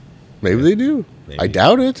know. do. Maybe they do. Maybe. I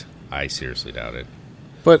doubt it. I seriously doubt it.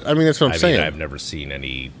 But, I mean, that's what I'm saying. I've never seen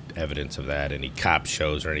any evidence of that, any cop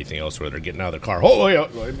shows or anything else where they're getting out of their car. Oh, yeah,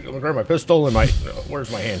 let me grab my pistol and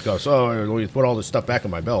where's my handcuffs? Oh, let me put all this stuff back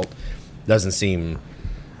in my belt. Doesn't seem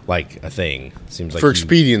like a thing. Seems like For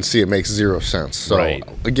expediency, it makes 0 sense. So, Right.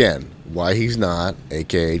 again, why he's not,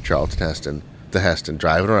 a.k.a. Charlton Heston, the Heston,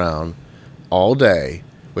 driving around all day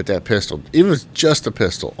with that pistol, even if it's just a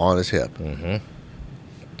pistol on his hip. Mm-hmm.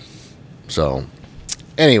 So,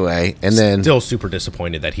 anyway, and then... Still super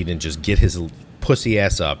disappointed that he didn't just get his pussy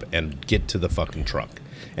ass up and get to the fucking truck.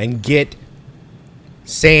 And get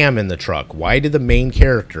Sam in the truck. Why did the main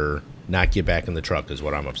character not get back in the truck is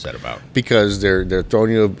what I'm upset about. Because they're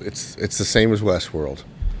throwing you... It's the same as Westworld.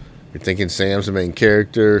 You're thinking Sam's the main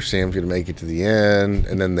character, Sam's going to make it to the end,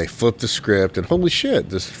 and then they flip the script, and holy shit,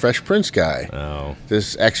 this Fresh Prince guy,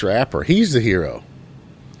 this ex-rapper, he's the hero.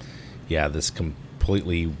 Yeah, this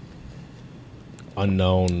completely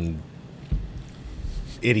unknown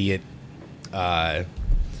idiot actor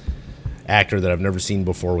that I've never seen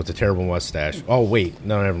before with a terrible mustache. Oh, wait.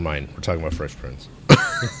 No, never mind. We're talking about Fresh Prince.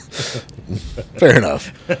 Fair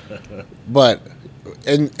enough. But,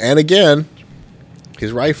 and again...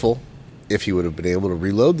 His rifle, if he would have been able to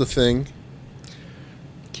reload the thing.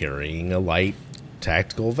 Carrying a light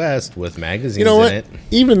tactical vest with magazines you know what? in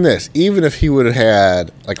it. Even if he would have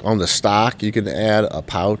had, like on the stock, you can add a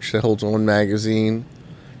pouch that holds one magazine.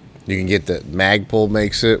 You can get the Magpul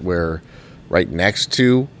makes it where right next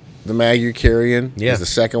to the mag you're carrying is the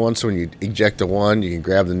second one. So when you eject the one, you can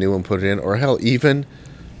grab the new one, put it in. Or hell, even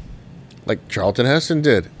like Charlton Heston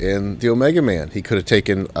did in the Omega Man. He could have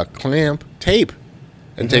taken a clamp tape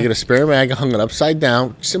and taken a spare mag, hung it upside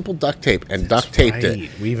down, simple duct tape, and duct taped it.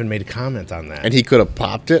 We even made a comment on that. And he could have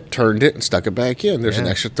popped it, turned it, and stuck it back in. There's an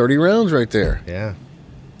extra 30 rounds right there. Yeah.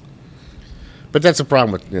 But that's a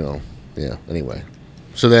problem with, anyway.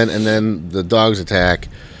 So then the dogs attack.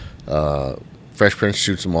 Fresh Prince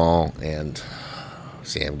shoots them all, and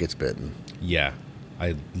Sam gets bitten. Yeah.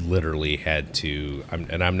 I literally had to,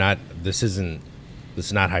 this is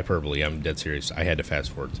not hyperbole. I'm dead serious. I had to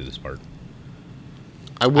fast forward through this part.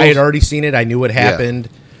 I had already seen it. I knew what happened.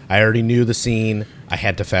 Yeah. I already knew the scene. I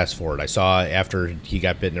had to fast forward. I saw after he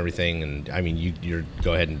got bit and everything, and I mean, you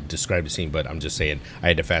go ahead and describe the scene, but I'm just saying I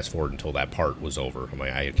had to fast forward until that part was over. I'm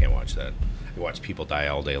like, I can't watch that. I watch people die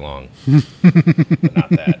all day long, but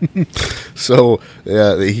not that. So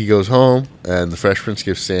he goes home, and the Fresh Prince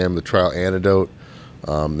gives Sam the trial antidote.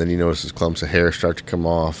 Then he notices clumps of hair start to come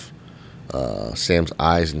off. Sam's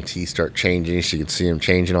eyes and teeth start changing. So you can see him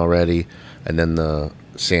changing already, and then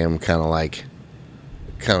Sam kind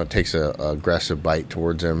of takes a aggressive bite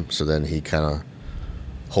towards him. So then he kind of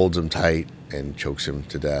holds him tight and chokes him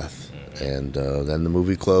to death. And then the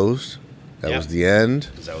movie closed. That was the end.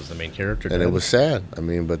 Because that was the main character. And it was sad. I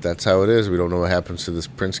mean, but that's how it is. We don't know what happens to this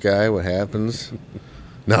Prince guy. What happens?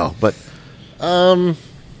 No, but I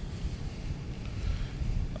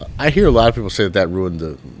hear a lot of people say that ruined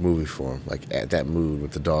the movie for him. Like at that mood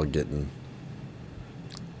with the dog getting.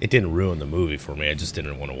 It didn't ruin the movie for me. I just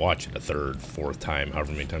didn't want to watch it a third, fourth time,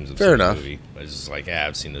 however many times I've seen the movie. I was just like,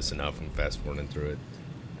 I've seen this enough. I'm fast forwarding through it.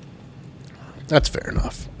 That's fair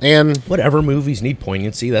enough. And whatever, movies need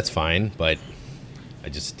poignancy, that's fine, but I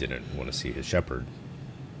just didn't want to see his shepherd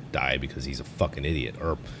die because he's a fucking idiot,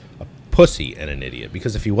 or a pussy and an idiot.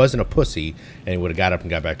 Because if he wasn't a pussy and he would have got up and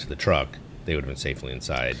got back to the truck, they would have been safely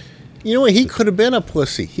inside. You know what? He could have been a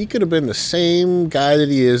pussy. He could have been the same guy that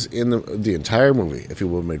he is in the entire movie if he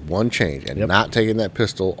would have made one change and not taken that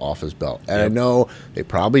pistol off his belt. And I know they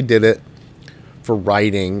probably did it for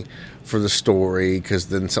writing, for the story, because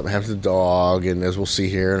then something happens to the dog, and as we'll see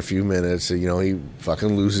here in a few minutes, he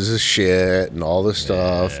fucking loses his shit and all this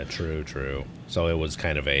stuff. Yeah, true. So it was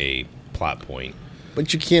kind of a plot point.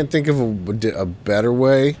 But you can't think of a better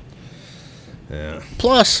way. Yeah.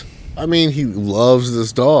 Plus, I mean, he loves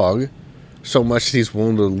this dog so much that he's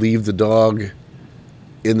willing to leave the dog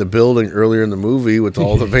in the building earlier in the movie with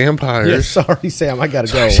all the vampires. Yeah, sorry, Sam, I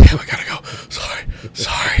gotta go. Sam, I gotta go.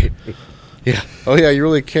 Sorry. Yeah. Oh, yeah, you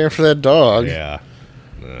really care for that dog. Yeah.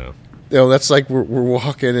 No. That's like we're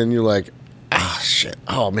walking and you're like, shit.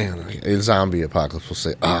 Oh, man. A zombie apocalypse will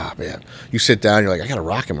say, man. You sit down, you're like, I got a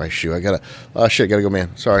rock in my shoe. Shit, I gotta go,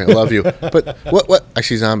 man. Sorry, I love you. But what? I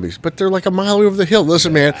see zombies. But they're like a mile away over the hill.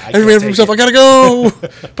 Listen, man. Every man for himself, I gotta go.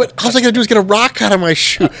 But all I gotta do is get a rock out of my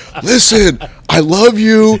shoe. Listen, I love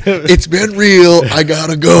you. It's been real. I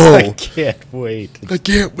gotta go. I can't wait. I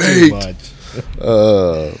can't wait. Too much.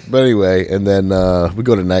 But anyway, and then we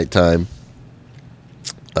go to nighttime.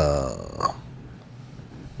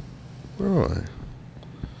 Where am I?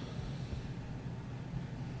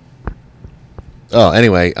 Oh,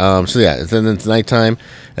 anyway, so yeah, then it's nighttime,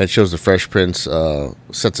 and it shows the Fresh Prince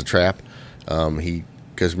sets a trap.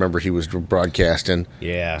 Because remember, he was broadcasting.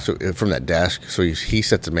 Yeah. So from that desk, so he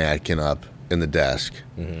sets a mannequin up in the desk,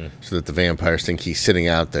 so that the vampires think he's sitting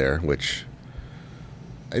out there. Which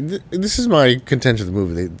this is my contention of the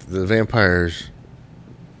movie. The vampires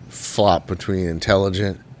flop between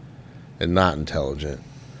intelligent and not intelligent.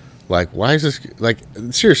 Like, why is this... Like,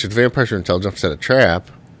 seriously, if vampires are intelligent, set a trap,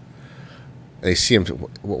 and they see him...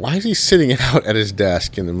 Why is he sitting out at his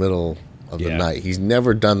desk in the middle of the night? He's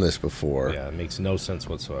never done this before. Yeah, it makes no sense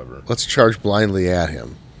whatsoever. Let's charge blindly at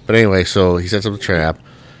him. But anyway, so he sets up the trap,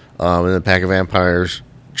 and then a pack of vampires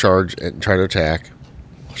charge and try to attack,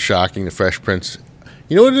 shocking the Fresh Prince.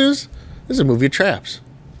 You know what it is? This is a movie of traps.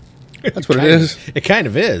 That's what it is. It kind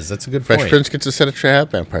of is. That's a good Fresh point. Prince gets to set a trap.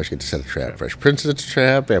 Vampires get to set a trap. Fresh Prince gets a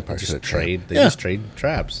trap. Vampires set a trap. They just trade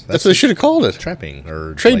traps. That's what they should have called it. Trapping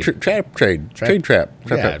or Trade trap.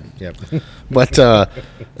 Yeah. But but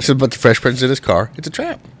the Fresh Prince in his car. It's a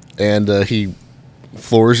trap, and he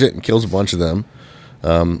floors it and kills a bunch of them.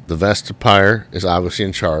 The Vampire is obviously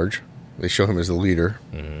in charge. They show him as the leader,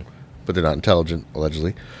 but they're not intelligent,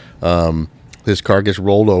 allegedly. His car gets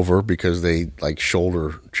rolled over because they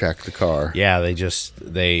shoulder check the car. Yeah,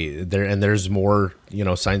 there's more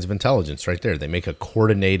signs of intelligence right there. They make a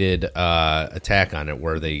coordinated attack on it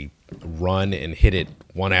where they run and hit it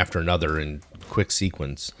one after another in quick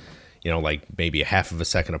sequence. Like maybe a half of a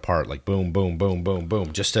second apart, like boom, boom, boom, boom,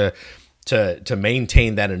 boom, just to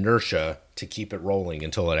maintain that inertia to keep it rolling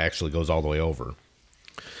until it actually goes all the way over.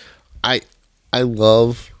 I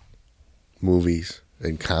love movies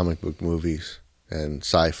and comic book movies and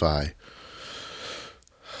sci-fi.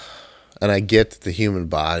 And I get the human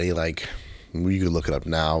body, we could look it up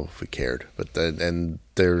now if we cared. But and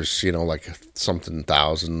there's, something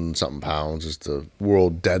pounds is the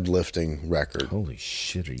world deadlifting record. Holy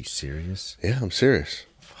shit, are you serious? Yeah, I'm serious.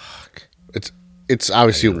 Fuck. It's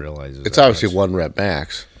obviously one rep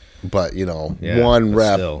max. But, one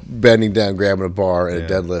rep still. Bending down, grabbing a bar and a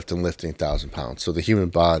deadlift and lifting 1,000 pounds. So the human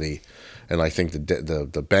body... And I think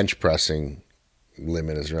the bench pressing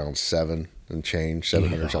limit is around 7 and change,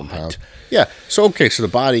 700 something pounds. Yeah. So the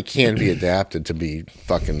body can be adapted to be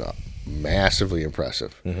fucking massively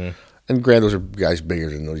impressive. Mm-hmm. And granted, those are guys bigger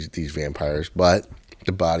than these vampires, but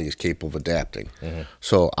the body is capable of adapting. Mm-hmm.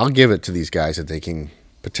 So I'll give it to these guys that they can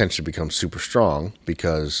potentially become super strong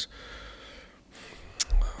because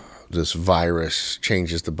this virus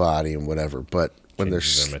changes the body and whatever. But when they're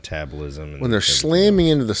their metabolism, when they're slamming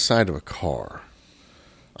into the side of a car,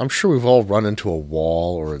 I'm sure we've all run into a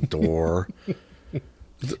wall or a door.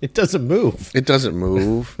 It doesn't move. It doesn't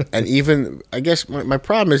move. And even, I guess my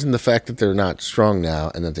problem isn't the fact that they're not strong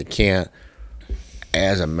now and that they can't,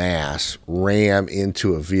 as a mass, ram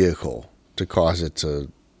into a vehicle to cause it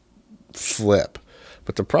to flip.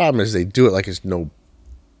 But the problem is they do it like it's no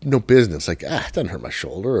business. Like, it doesn't hurt my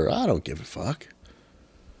shoulder, or I don't give a fuck.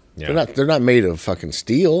 Yeah. They're not made of fucking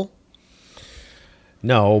steel.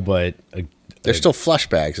 No, but they're still flesh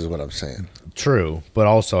bags, is what I'm saying. True, but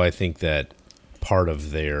also I think that part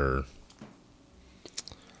of their,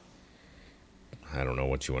 I don't know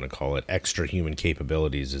what you want to call it, extra human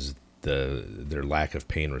capabilities is their lack of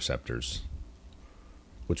pain receptors,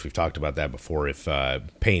 which we've talked about that before. If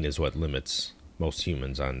pain is what limits most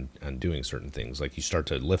humans on doing certain things, like you start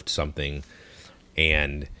to lift something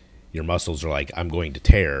and your muscles are like, I'm going to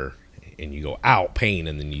tear, and you go, ow, pain,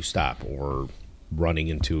 and then you stop. Or running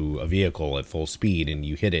into a vehicle at full speed and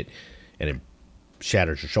you hit it and it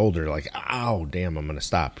shatters your shoulder, like, ow, damn, I'm going to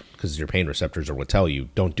stop, because your pain receptors are what tell you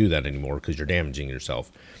don't do that anymore because you're damaging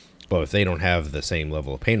yourself. But if they don't have the same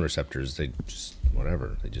level of pain receptors, they just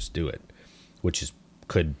whatever, they just do it, which is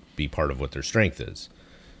could be part of what their strength is.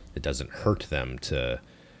 It doesn't hurt them to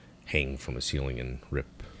hang from a ceiling and rip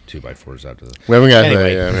 2x4s out of the. We haven't got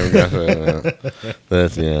anyway. that. Yeah, we haven't got that.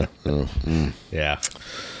 That's yeah.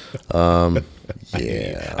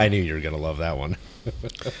 Yeah. I knew you were gonna love that one.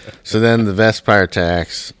 So then the Vampire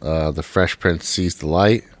attacks. The Fresh Prince sees the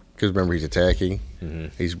light, because remember, he's attacking. Mm-hmm.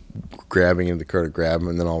 He's grabbing in the car to grab him,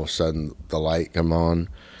 and then all of a sudden the light come on,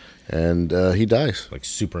 and he dies. Like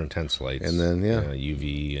super intense lights. And then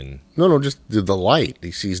UV and no, just the light.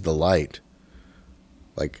 He sees the light,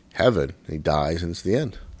 like heaven. He dies, and it's the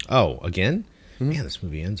end. Oh, again? Mm-hmm. Man, this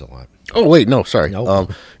movie ends a lot. Oh wait, no, sorry.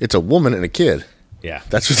 Nope. It's a woman and a kid. Yeah,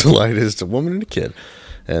 that's what the light is. It's a woman and a kid,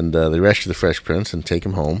 and they rescue the Fresh Prince and take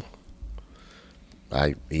him home.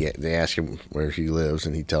 They ask him where he lives,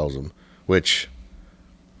 and he tells them, which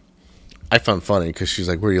I found funny, because she's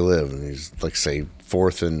like, "Where do you live?" And he's like, "Say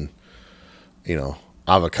 4th and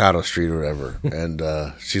Avocado Street or whatever." And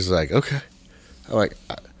she's like, "Okay." I'm like,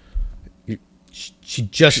 she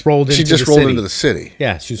just rolled into into the city.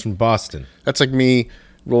 Yeah, she's from Boston. That's like me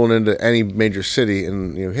rolling into any major city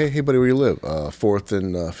and, hey buddy, where you live? 4th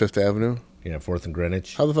and 5th Avenue. Yeah, 4th and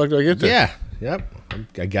Greenwich. How the fuck do I get there? Yeah, yep,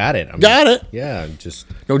 I got it. Got it. Yeah, I'm just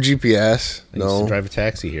no GPS. I used to drive a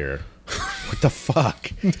taxi here. What the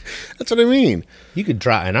fuck? That's what I mean. You could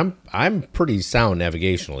drive, and I'm pretty sound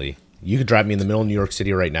navigationally. You could drive me in the middle of New York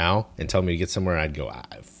City right now and tell me to get somewhere, I'd go,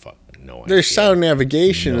 fuck, no idea. There's sound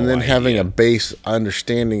navigation, and then idea. having a base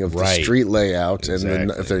understanding of the street layouts, and then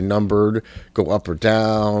if they're numbered, go up or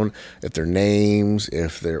down, if they're names,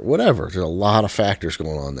 if they're whatever. There's a lot of factors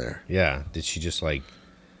going on there. Yeah. Did she just like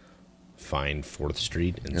find 4th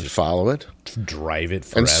Street and just follow it? Drive it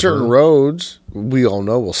forever? And certain roads, we all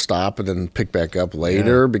know, will stop and then pick back up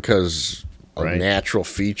later because a natural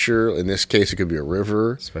feature. In this case, it could be a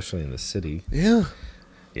river. Especially in the city. Yeah.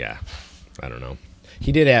 Yeah. I don't know.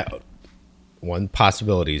 He did have one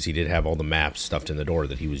possibility is he did have all the maps stuffed in the door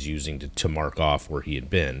that he was using to mark off where he had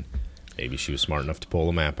been. Maybe she was smart enough to pull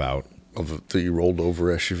a map out. Of the rolled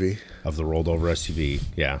over SUV? Of the rolled over SUV,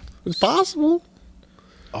 yeah. It's possible.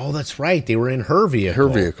 Oh, that's right. They were in her vehicle.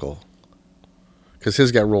 Her vehicle. Because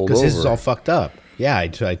his got rolled over. Because his is all fucked up. Yeah, I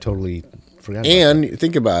totally forgot about and that.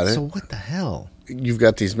 Think about it. So what the hell? You've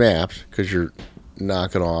got these maps because you're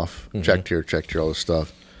knocking off, checked here, all this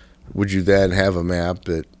stuff. Would you then have a map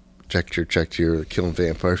that checked here, killing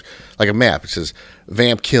vampires? Like a map. It says,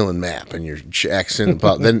 vamp killing map, and you're accent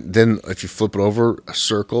about. then if you flip it over, a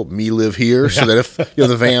circle, me live here, so that if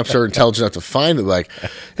the vamps are intelligent enough to find it, like,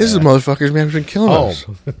 this is a motherfucker's map has been killing us.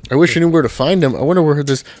 I wish I knew where to find him. I wonder where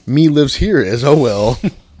this me lives here is. Oh, well.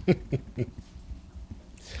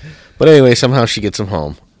 But anyway, somehow she gets him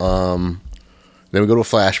home. Then we go to a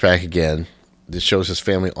flashback again. This shows his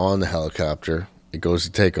family on the helicopter. It goes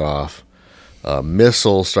to take off.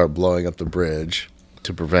 Missiles start blowing up the bridge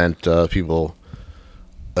to prevent people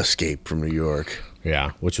escape from New York.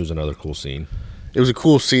 Yeah, which was another cool scene. It was a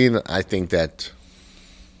cool scene. I think that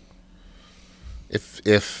if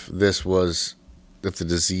the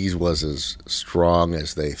disease was as strong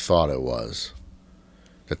as they thought it was,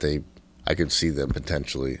 I could see them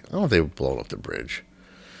potentially. I don't know if they would blow up the bridge.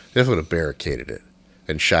 They definitely would have barricaded it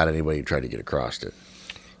and shot anybody who tried to get across it.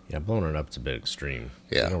 Yeah, blowing it up is a bit extreme.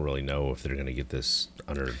 Yeah. I don't really know if they're going to get this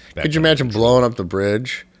under. Could you imagine blowing up the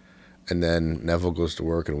bridge, and then Neville goes to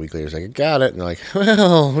work, and a week later he's like, I got it. And they're like,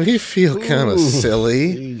 well, we feel kind of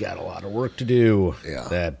silly. You got a lot of work to do. Yeah.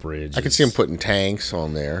 That bridge. I could see him putting tanks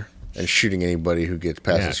on there and shooting anybody who gets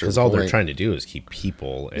past a certain point. Because all they're trying to do is keep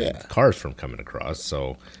people and cars from coming across.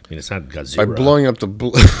 So, I mean, it's not Godzilla. By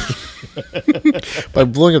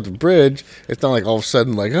blowing up the bridge, it's not like all of a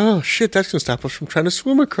sudden like, oh shit, that's gonna stop us from trying to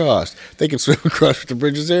swim across. They can swim across if the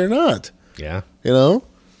bridge is there or not. Yeah.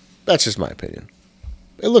 That's just my opinion.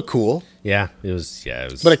 It looked cool. Yeah, it was.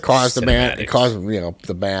 But it caused the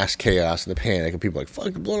mass chaos and the panic, and people like, fuck,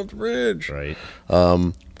 they're blowing up the bridge. Right.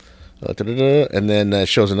 And then it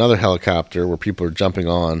shows another helicopter where people are jumping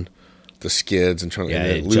on the skids and trying to.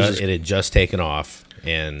 It had just taken off,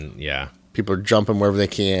 and people are jumping wherever they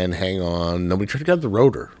can, hang on. Nobody tried to grab the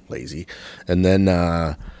rotor, lazy. And then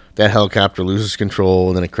that helicopter loses control,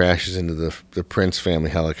 and then it crashes into the Prince family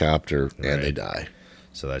helicopter, and they die.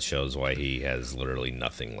 So that shows why he has literally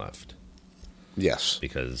nothing left. Yes.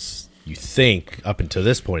 Because you think up until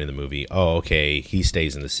this point in the movie, oh, okay, he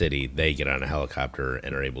stays in the city. They get on a helicopter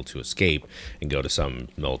and are able to escape and go to some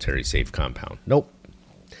military safe compound. Nope.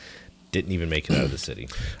 Didn't even make it out of the city.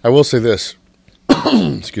 I will say this.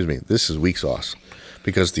 Excuse me. This is weak sauce.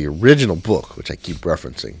 Because the original book, which I keep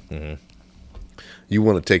referencing, you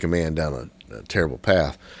want to take a man down a terrible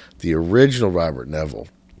path. The original Robert Neville,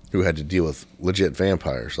 who had to deal with legit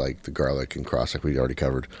vampires like the garlic and cross, like we already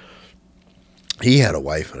covered, he had a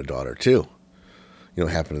wife and a daughter too. You know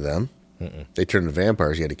what happened to them? They turned into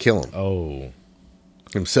vampires. He had to kill them. Oh.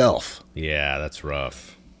 Himself. Yeah, that's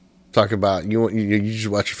rough. Talk about you just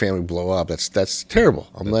watch your family blow up. That's terrible.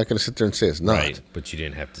 I'm not going to sit there and say it's not. Right, but you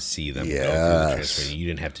didn't have to see them go through the transfer. You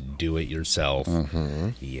didn't have to do it yourself.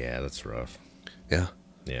 Yeah, that's rough. Yeah.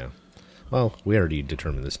 Yeah. Well, we already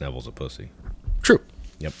determined this Neville's a pussy. True.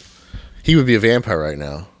 Yep. He would be a vampire right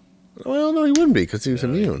now. Well, no, he wouldn't be because he was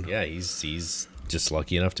immune. Yeah, he's just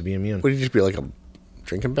lucky enough to be immune. Would he just be like a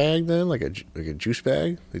drinking bag then, like a juice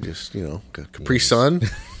bag? They just Capri Sun.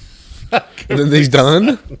 And then he's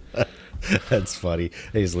done. That's funny.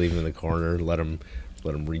 They just leave him in the corner, let him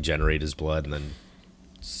regenerate his blood, and then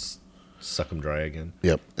suck him dry again.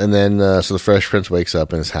 Yep. And then so the Fresh Prince wakes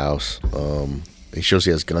up in his house. He shows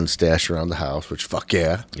he has guns stashed around the house, which fuck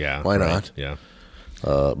yeah. Yeah. Why not? Yeah.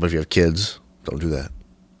 But if you have kids, don't do that.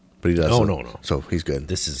 But he does. No. So he's good.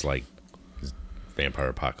 This is like vampire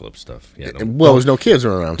apocalypse stuff. Yeah. There's no kids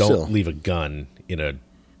around. Don't leave a gun in a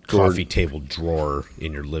coffee table drawer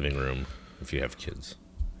in your living room if you have kids.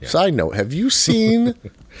 Yeah. Side note, have you seen,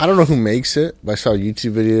 I don't know who makes it, but I saw a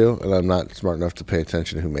YouTube video, and I'm not smart enough to pay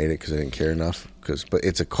attention to who made it because I didn't care enough, but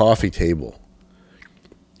it's a coffee table.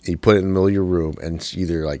 You put it in the middle of your room, and it's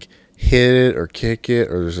either like hit it or kick it,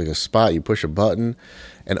 or there's like a spot, you push a button,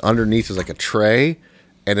 and underneath is like a tray,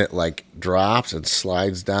 and it like drops and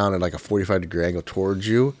slides down at like a 45-degree angle towards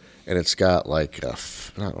you. And it's got like I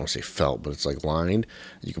don't want to say felt, but it's like lined.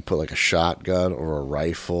 You can put like a shotgun or a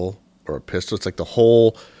rifle or a pistol. It's like the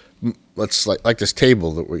whole. Let's like this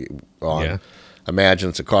table that we're on. Yeah. Imagine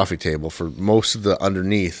it's a coffee table for most of the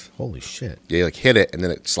underneath. Holy shit! Yeah, you like hit it and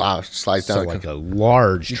then it slides down. So like a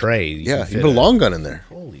large tray. You put a long gun in there.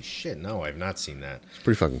 Holy shit! No, I've not seen that. It's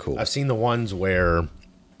pretty fucking cool. I've seen the ones where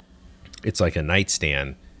it's like a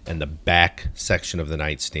nightstand and the back section of the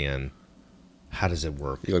nightstand. How does it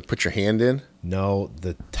work? You like put your hand in? No,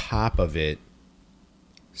 the top of it.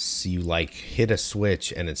 So you like hit a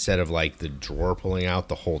switch, and instead of like the drawer pulling out,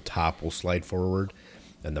 the whole top will slide forward,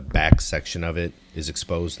 and the back section of it is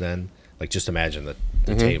exposed. Then, like, just imagine the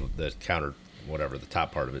table, the counter, whatever, the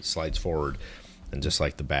top part of it slides forward, and just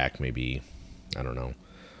like the back, maybe, I don't know,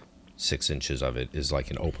 6 inches of it is like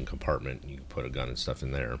an open compartment. You can put a gun and stuff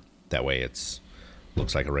in there. That way,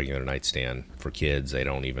 looks like a regular nightstand for kids. They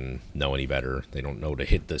don't even know any better. They don't know to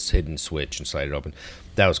hit this hidden switch and slide it open.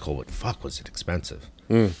 That was cool, but fuck, was it expensive?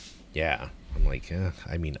 Yeah. I'm like,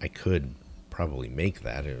 I mean, I could probably make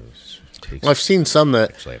that. I've seen some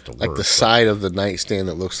that, have to work, like the side of the nightstand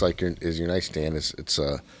that looks like your nightstand.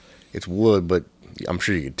 It's wood, but I'm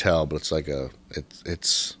sure you could tell. But it's like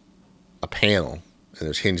it's a panel, and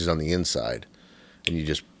there's hinges on the inside. And you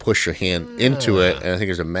just push your hand into it, and I think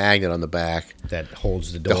there's a magnet on the back that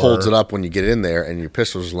holds the door. That holds it up when you get in there, and your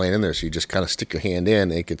pistol's laying in there. So you just kind of stick your hand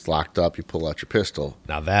in, and it gets locked up. You pull out your pistol.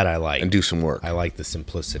 Now that I like. And do some work. I like the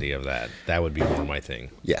simplicity of that. That would be more my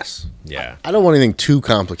thing. Yes. Yeah. I don't want anything too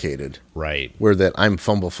complicated. Right. Where that I'm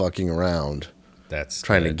fumble fucking around. That's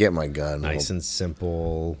trying to get my gun. Nice and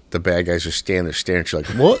simple. The bad guys are standing there staring at you like,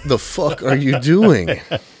 what the fuck are you doing?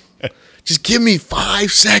 Just give me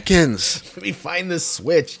 5 seconds. Let me find this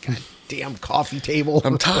switch. God damn coffee table.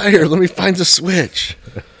 I'm tired. Let me find the switch.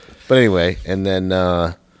 But anyway, and then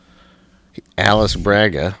Alice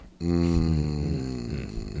Braga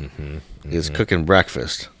is cooking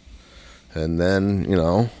breakfast. And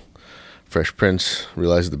then, Fresh Prince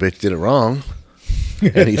realizes the bitch did it wrong.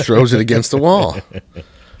 And he throws it against the wall.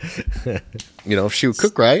 If she would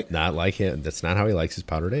cook right. Not like him. That's not how he likes his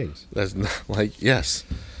powdered eggs. That's not yes.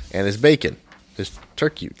 And his bacon. His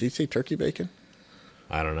turkey. Did you say turkey bacon?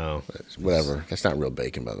 I don't know. Whatever. That's not real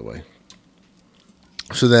bacon, by the way.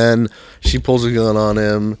 So then she pulls a gun on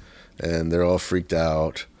him, and they're all freaked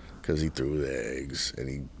out because he threw the eggs, and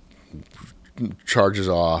he charges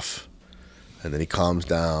off, and then he calms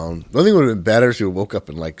down. The only thing would have been better if he woke up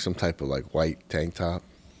in like some type of like white tank top.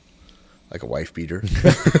 Like a wife beater.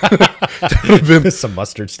 Some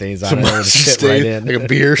mustard stains on it. Right in. Like a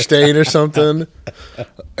beer stain or something.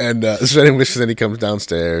 And so anyway, then he comes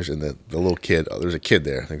downstairs, and the little kid, there's a kid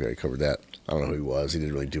there. I think I already covered that. I don't know who he was. He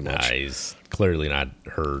didn't really do much. He's clearly not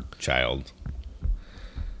her child.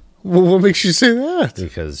 Well, what makes you say that?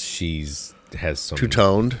 Because has some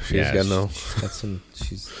Two-toned. She's got no. She's got some.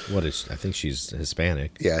 I think she's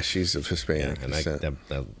Hispanic. Yeah, she's of Hispanic And descent.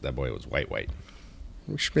 that boy was white.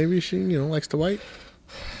 Maybe she, likes the white.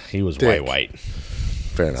 He was Dick. white.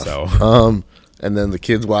 Fair enough. So, and then the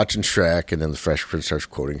kid's watching Shrek, and then the Fresh Prince starts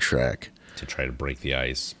quoting Shrek. to try to break the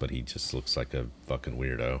ice, but he just looks like a fucking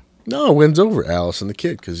weirdo. No, wins over Alice and the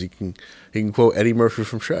kid because he can quote Eddie Murphy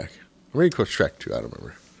from Shrek. Or he quotes Shrek too. I don't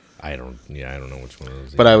remember. I don't know which one of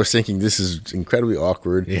those. But I was thinking this is incredibly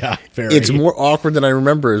awkward. Yeah, very. It's more awkward than I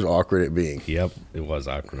remember as awkward it being. Yep, it was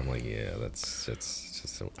awkward. I'm like, yeah, it's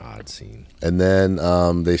just an odd scene. And then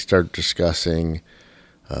they start discussing.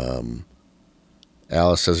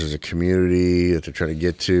 Alice says there's a community that they're trying to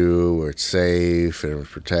get to where it's safe and it's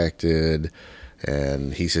protected.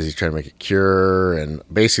 And he says he's trying to make a cure. And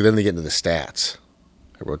basically, then they get into the stats.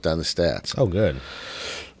 I wrote down the stats. Oh, good.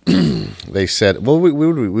 They said, well,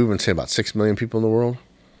 we've been saying about 6 million people in the world.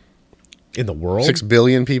 In the world? 6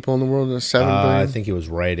 billion people in the world? 7 billion? I think it was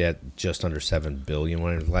right at just under 7 billion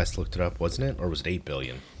when I last looked it up, wasn't it? Or was it 8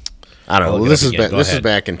 billion? I don't know. Well, this is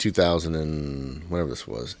back in 2000 and whatever this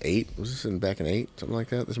was. 8? Was this back in 8? Something like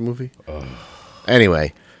that, this movie?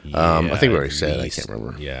 Anyway, I think we already said it. I can't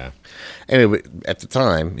remember. Yeah. Anyway, at the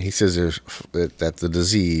time, he says that the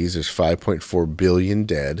disease, there's 5.4 billion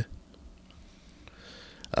dead.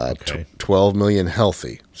 Okay. 12 million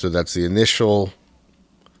healthy. So that's the initial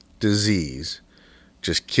disease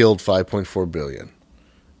just killed 5.4 billion.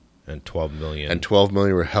 And 12 million. And 12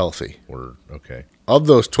 million were healthy. Okay. Of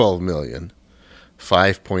those 12 million,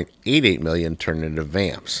 5.88 million turned into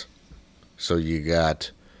vamps. So you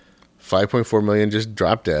got 5.4 million just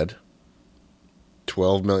dropped dead.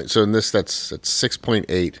 12 million. So in this, that's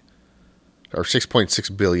 6.8 or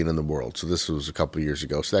 6.6 billion in the world. So this was a couple of years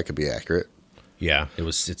ago. So that could be accurate. Yeah,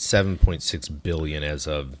 it's 7.6 billion as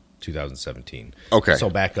of 2017. Okay. So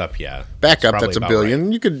back up, yeah. Back up, that's a billion.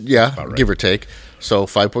 Right. You could, right. give or take. So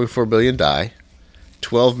 5.4 billion die.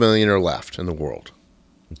 12 million are left in the world.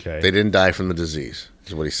 Okay. They didn't die from the disease,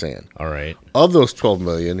 is what he's saying. All right. Of those 12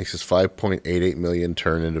 million, he says 5.88 million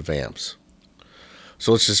turn into vamps.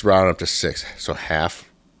 So let's just round up to 6. So half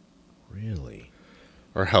Really?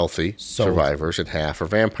 are healthy survivors and half are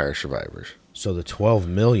vampire survivors. So the 12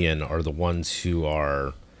 million are the ones who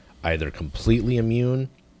are either completely immune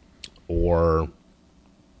or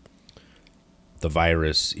the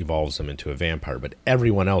virus evolves them into a vampire, but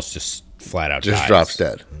everyone else just flat out Just dies. drops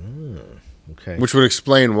dead. Okay. Which would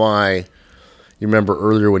explain why, you remember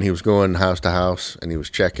earlier when he was going house to house and he was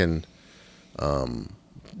checking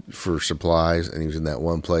for supplies and he was in that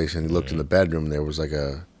one place and he looked in the bedroom and there was like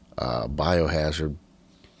a biohazard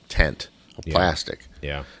tent of plastic.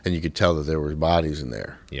 Yeah. And you could tell that there were bodies in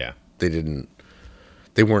there. Yeah.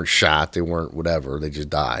 They weren't shot, they weren't whatever, they just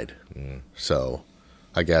died. So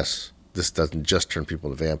I guess this doesn't just turn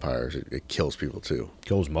people into vampires, it kills people too.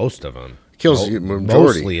 Kills most of them. Kills the majority.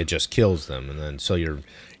 Mostly it just kills them. And then so your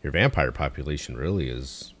vampire population really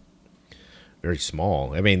is very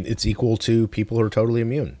small. I mean, it's equal to people who are totally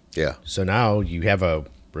immune. Yeah. So now you have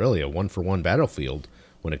really a one-for-one battlefield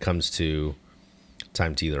when it comes to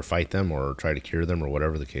time to either fight them or try to cure them or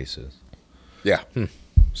whatever the case is. Yeah.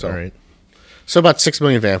 So, All right. So about 6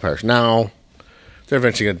 million vampires. Now, they're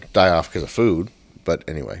eventually going to die off because of food. But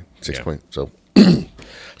anyway, 6 point. So,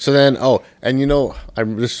 so then,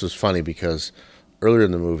 this was funny because earlier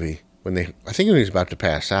in the movie, I think when he was about to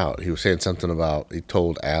pass out, he was saying something about, he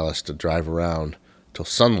told Alice to drive around till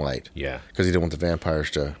sunlight. Yeah. Because he didn't want the vampires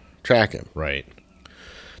to track him. Right.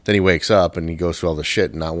 Then he wakes up and he goes through all the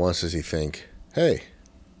shit, and not once does he think, hey.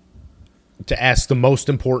 To ask the most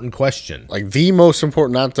important question. Like the most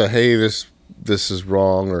important, not the, hey, this is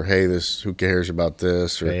wrong, or hey, who cares about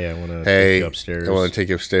this, or hey, I want to take you upstairs. I want to take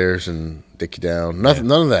you upstairs and dick you down. Nothing,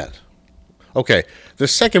 none of that. Okay, the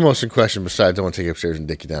second most important question, besides I want to take you upstairs and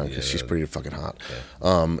dick you down because she's pretty fucking hot,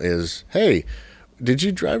 is, hey, did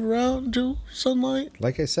you drive around till sunlight?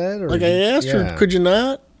 Like I said, or like I asked her, could you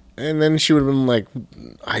not? And then she would have been like,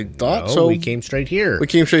 I thought so. We came straight here.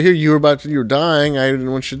 You were dying. I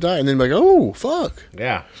didn't want you to die. And then like, oh, fuck.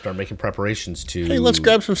 Yeah. Start making preparations to. Hey, let's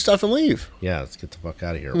grab some stuff and leave. Yeah, let's get the fuck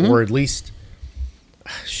out of here. Or at least,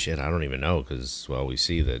 shit, I don't even know because, we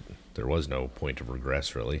see that there was no point of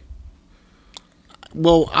regress, really.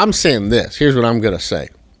 Well, I'm saying this. Here's what I'm going to say.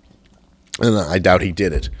 And I doubt he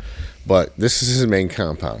did it. But this is his main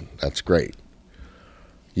compound. That's great.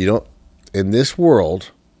 In this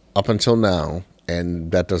world, up until now,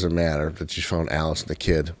 and that doesn't matter, that you found Alice and the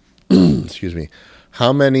kid, excuse me,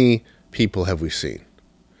 how many people have we seen?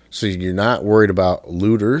 So you're not worried about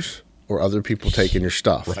looters or other people taking your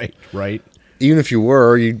stuff. Right. even if you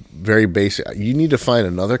were, you very basic. You need to find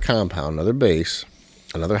another compound, another base,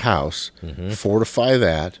 another house, fortify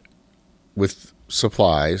that with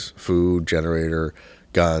supplies, food, generator,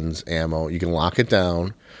 guns, ammo. You can lock it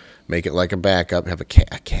down, make it like a backup, have a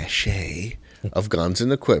cache of guns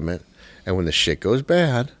and equipment, and when the shit goes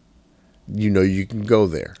bad, you know you can go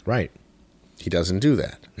there. Right. He doesn't do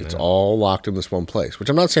that. It's all locked in this one place, which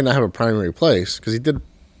I'm not saying I have a primary place, because he did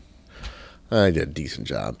a decent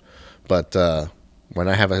job. But when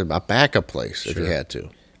I have a backup place, if you had to.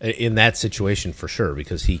 In that situation, for sure,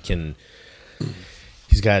 because he's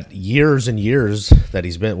got years and years that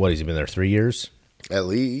he's been there 3 years? At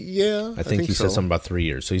least, yeah. I think he said something about 3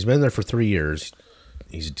 years. So he's been there for 3 years.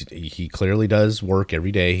 He clearly does work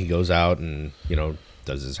every day. He goes out and,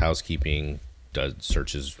 does his housekeeping,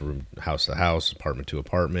 searches room, house to house, apartment to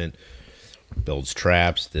apartment, builds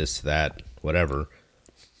traps, this, that, whatever.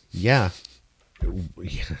 Yeah,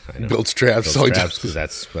 I know. Builds traps because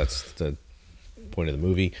that's the point of the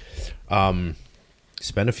movie.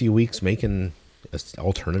 Spend a few weeks making an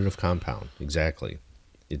alternative compound. Exactly.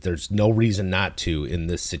 There's no reason not to in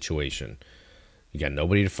this situation. You got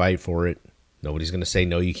nobody to fight for it. Nobody's going to say,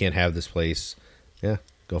 no, you can't have this place. Yeah,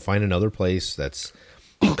 go find another place that's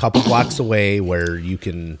a couple blocks away where you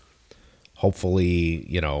can hopefully,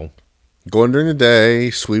 go in during the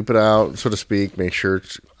day, sweep it out, so to speak, make sure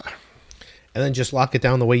it's... And then just lock it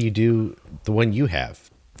down the way you do the one you have.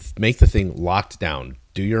 Make the thing locked down.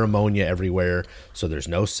 Do your ammonia everywhere so there's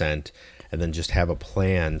no scent, and then just have a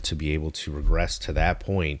plan to be able to regress to that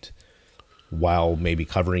point while maybe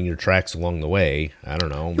covering your tracks along the way. I don't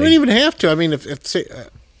know. You don't even have to. I mean, if say,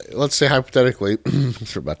 let's say hypothetically,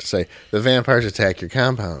 what we're about to say, the vampires attack your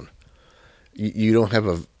compound. You don't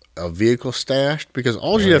have a vehicle stashed, because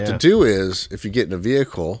all you have to do is, if you get in a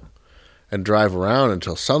vehicle and drive around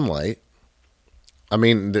until sunlight, I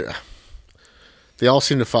mean, they all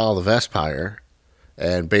seem to follow the Vespire,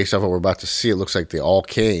 and based off what we're about to see, it looks like they all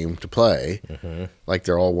came to play. Like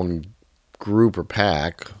they're all one group or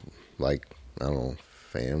pack, like, I don't know,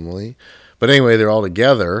 family. But anyway, they're all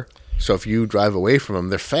together, so if you drive away from them,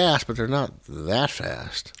 they're fast, but they're not that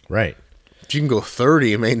fast. Right. If you can go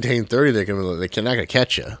 30 and maintain 30, they're not going to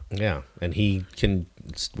catch you. Yeah, and he can,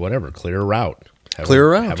 clear a route.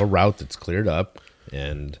 Have a route that's cleared up,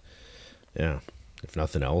 and, yeah. If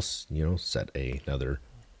nothing else, set another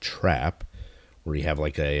trap where you have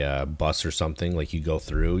like a bus or something. Like you go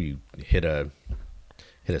through, you hit a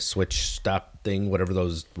switch stop thing, whatever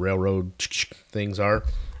those railroad things are,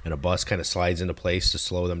 and a bus kind of slides into place to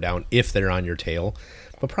slow them down if they're on your tail.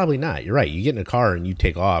 But probably not. You're right. You get in a car and you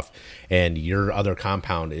take off, and your other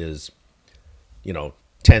compound is,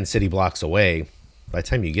 10 city blocks away. By the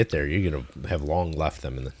time you get there, you're going to have long left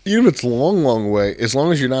them. Even if it's long way, as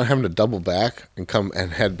long as you're not having to double back and come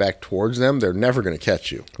and head back towards them, they're never going to catch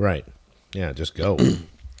you. Right. Yeah, just go.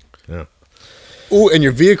 Yeah. Oh, and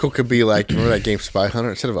your vehicle could be like, remember that game Spy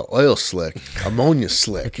Hunter? Instead of an oil slick, ammonia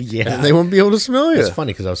slick. Yeah. And they won't be able to smell you. It's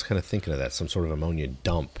funny because I was kind of thinking of that, some sort of ammonia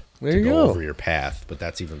dump there to you go go over your path, but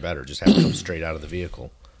that's even better. Just have it come straight out of the vehicle.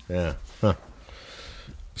 Yeah. Huh.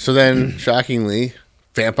 So then, shockingly,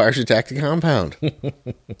 vampires attack the compound.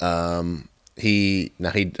 He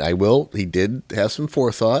did have some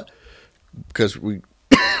forethought, because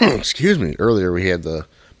earlier we had the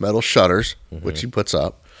metal shutters, which he puts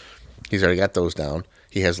up. He's already got those down.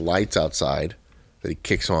 He has lights outside that he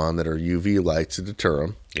kicks on that are UV lights to deter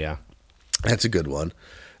him. Yeah. That's a good one.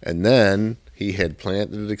 And then he had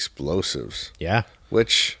planted explosives. Yeah.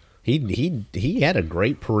 Which he had a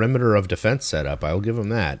great perimeter of defense set up. I'll give him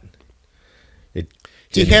that.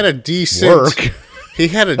 He had a decent work. He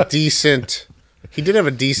did have a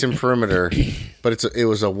decent perimeter, but it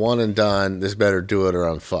was a one and done. This better do it or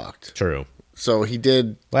I'm fucked. True. So he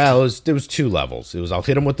did. Well, there was two levels. It was, I'll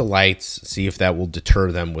hit them with the lights, see if that will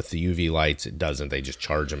deter them with the UV lights. It doesn't. They just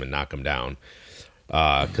charge them and knock them down.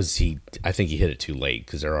 Because I think he hit it too late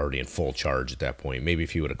because they're already in full charge at that point. Maybe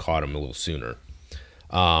if he would have caught him a little sooner.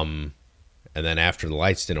 And then after the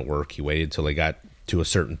lights didn't work, he waited till they got to a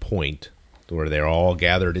certain point where they're all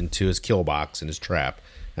gathered into his kill box and his trap,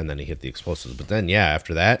 and then he hit the explosives. But then,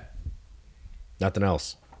 after that, nothing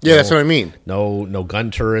else. Yeah, that's what I mean. No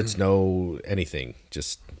gun turrets, no anything.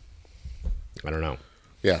 Just, I don't know.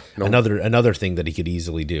 Yeah. No. Another thing that he could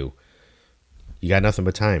easily do. You got nothing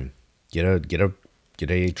but time. Get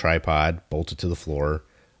a tripod, bolt it to the floor,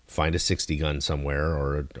 find a 60 gun somewhere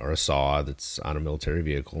or a saw that's on a military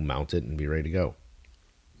vehicle, mount it, and be ready to go.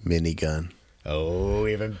 Minigun. Oh,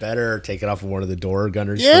 even better. Take it off of one of the door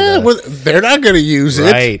gunners. Yeah, they're not going to use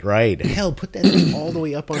it. Right. Hell, put that thing all the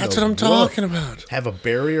way up on That's the what I'm roof. talking about. Have a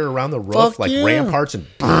barrier around the roof, ramparts, and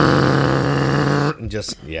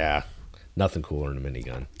nothing cooler than a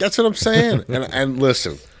minigun. That's what I'm saying. and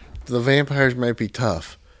listen, the vampires might be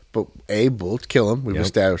tough, but A, bullets kill them. We've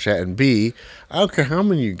established that. And B, I don't care how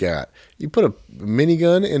many you got. You put a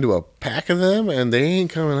minigun into a pack of them, and they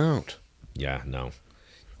ain't coming out. Yeah, no.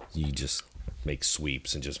 You just make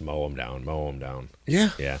sweeps and just mow them down.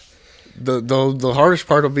 Yeah. Yeah. The hardest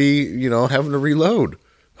part will be, having to reload.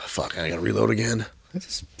 Fuck, I gotta reload again. I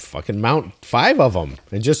just fucking mount 5 of them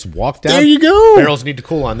and just walk down. There you go. Barrels need to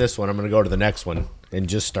cool on this one. I'm going to go to the next one and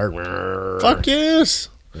just start. Fuck yes.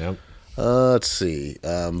 Yep. Let's see.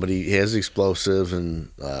 But he has explosives and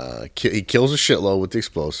he kills a shitload with the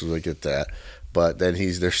explosives. I get that. But then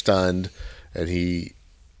they're stunned and he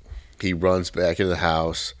runs back into the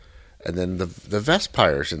house. And then the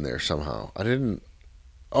Vespire's in there somehow. He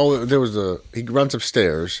runs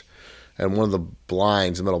upstairs and one of the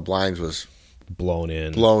metal blinds was blown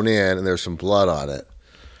in, and there's some blood on it.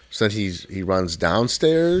 So then he runs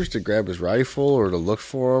downstairs to grab his rifle or to look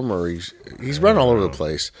for him, or he's running all over the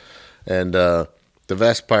place. And the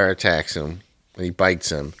Vespire attacks him, and he bites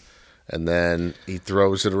him, and then he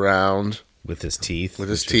throws it around with his teeth.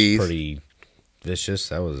 Pretty vicious.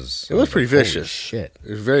 It was pretty vicious. Shit.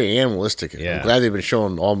 It was very animalistic. Yeah. I'm glad they've been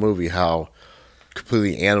showing all movie how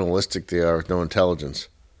completely animalistic they are with no intelligence.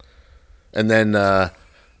 And then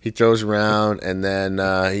he throws around, and then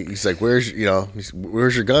he's like, "Where's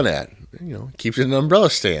your gun at?" Keeps it in an umbrella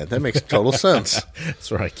stand. That makes total sense. That's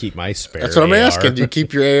where I keep my spare. That's what I'm AR. asking. Do you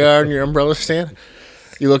keep your AR in your umbrella stand?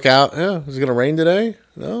 You look out. Oh, is it gonna rain today?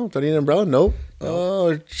 No. Do I need an umbrella? Nope.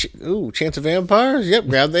 Oh, chance of vampires? Yep.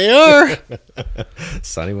 Grab the AR.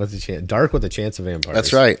 Sunny with a chance. Dark with a chance of vampires.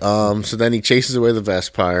 That's right. So then he chases away the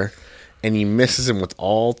Vespire, and he misses him with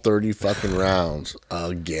all 30 fucking rounds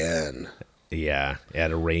again. Yeah,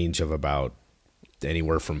 at a range of about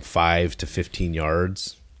anywhere from 5 to 15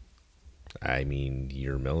 yards. I mean,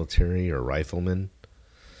 you're military or rifleman.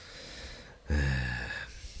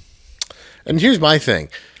 And here's my thing.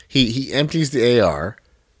 He empties the AR.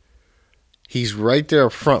 He's right there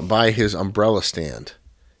up front by his umbrella stand.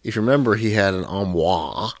 If you remember, he had an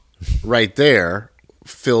armoire right there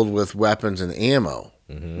filled with weapons and ammo.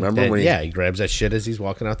 Mm-hmm. Remember when he grabs that shit as he's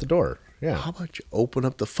walking out the door. Yeah. How about you open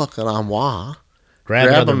up the fucking armoire, grab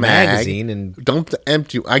another magazine, and dump the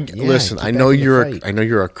empty. Listen. I know you're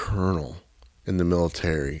a colonel in the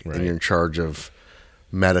military, right, and you're in charge of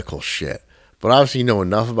medical shit. But obviously, you know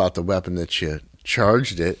enough about the weapon that you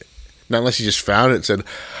charged it. Not unless you just found it and said,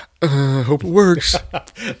 "Hope it works."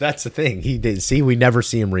 That's the thing. He did. See, we never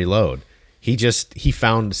see him reload. He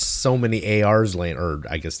found so many ARs laying, or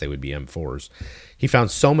I guess they would be M4s. He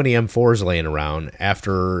found so many M4s laying around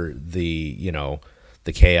after the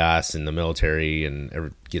chaos in the military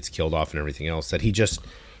and gets killed off and everything else that he just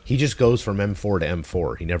goes from M4 to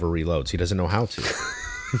M4. He never reloads. He doesn't know how to.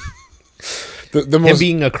 Him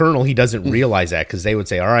being a colonel, he doesn't realize that because they would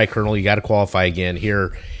say, "All right, Colonel, you got to qualify again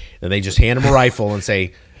here," and they just hand him a rifle and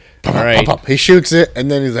say, "All right." He shoots it, and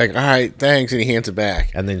then he's like, "All right, thanks," and he hands it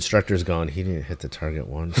back. And the instructor's gone, "He didn't hit the target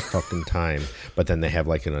one fucking time." But then they have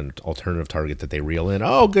like an alternative target that they reel in.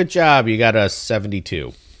 "Oh, good job. You got a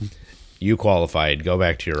 72. You qualified. Go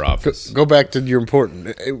back to your office. Go back to your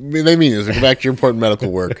important." They mean is go back to your important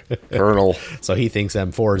medical work, Colonel. So he thinks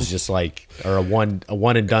M4 is just like a one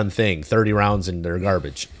and done thing. 30 rounds and they're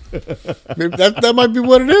garbage. That might be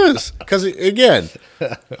what it is. Because again,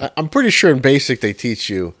 I'm pretty sure in basic they teach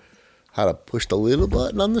you how to push the little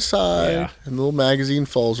button on the side, and the little magazine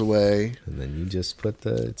falls away. And then you just put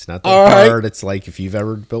it's not that hard. It's like if you've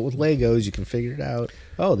ever built with Legos, you can figure it out.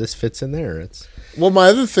 Oh, this fits in there. Well, my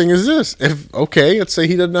other thing is this. Let's say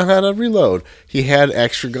he doesn't know how to reload. He had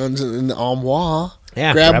extra guns in the armoire.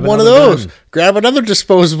 Yeah, grab one of those. Gun. Grab another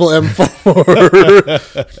disposable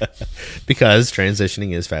M4. Because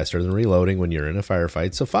transitioning is faster than reloading when you're in a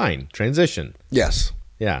firefight. So fine, transition. Yes.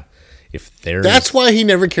 Yeah. That's why he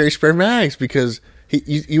never carries spare mags, because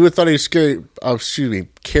you would have thought he was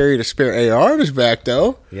carried a spare AR in his back,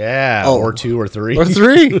 though. Yeah, or 2 or 3. Or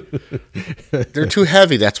 3. They're too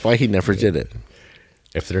heavy. That's why he never did it.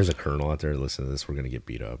 If there's a colonel out there listening to this, we're going to get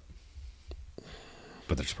beat up.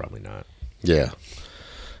 But there's probably not. Yeah.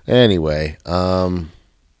 Anyway, where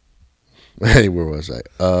was I?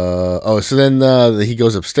 So then he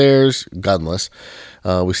goes upstairs, gunless.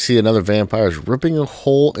 We see another vampire is ripping a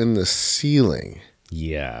hole in the ceiling.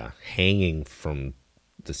 Yeah, hanging from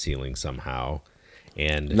the ceiling somehow.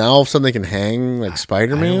 And now all of a sudden they can hang like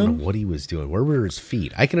Spider-Man? I don't know what he was doing. Where were his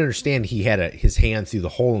feet? I can understand he had his hand through the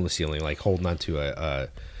hole in the ceiling, like holding onto a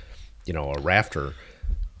rafter.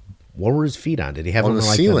 What were his feet on? Did he have them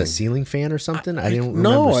like on a ceiling fan or something? I didn't remember.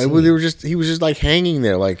 No, he was just like hanging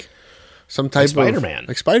there, like some type Spider-Man.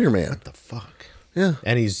 Like Spider-Man. What the fuck? Yeah.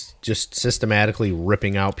 And he's just systematically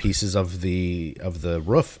ripping out pieces of the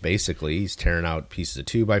roof, basically. He's tearing out pieces of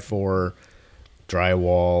 2x4,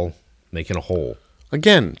 drywall, making a hole.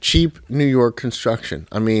 Again, cheap New York construction.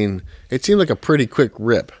 I mean, it seemed like a pretty quick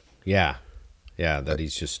rip. Yeah. Yeah, that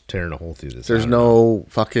he's just tearing a hole through this. There's no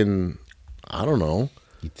fucking, I don't know.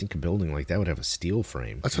 You'd think a building like that would have a steel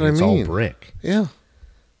frame. That's what I mean. It's all brick. Yeah.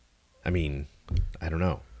 I mean, I don't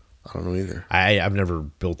know. I don't know either. I've never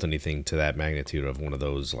built anything to that magnitude of one of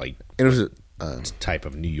those, like, and it was type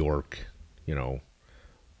of New York,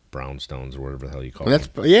 brownstones or whatever the hell you call them.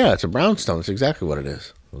 Yeah, it's a brownstone. It's exactly what it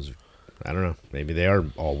is. Those, I don't know. Maybe they are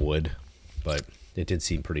all wood, but it did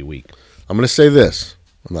seem pretty weak. I'm going to say this.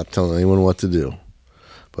 I'm not telling anyone what to do.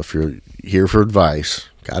 But if you're here for advice,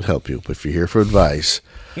 God help you, but if you're here for advice,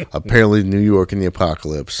 apparently New York in the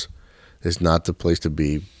apocalypse is not the place to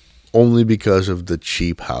be, only because of the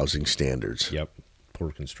cheap housing standards. Yep.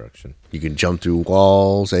 Poor construction. You can jump through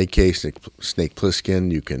walls, AK, Snake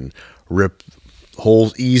Plissken. You can rip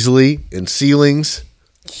holes easily in ceilings.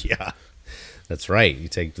 Yeah. That's right.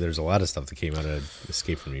 There's a lot of stuff that came out of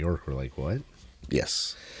Escape from New York. We're like, what?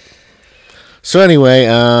 Yes. So anyway,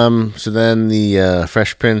 so then the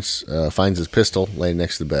Fresh Prince finds his pistol laying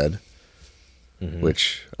next to the bed,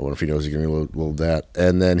 which I wonder if he knows he's going to load that.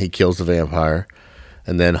 And then he kills the vampire,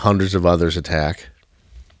 and then hundreds of others attack.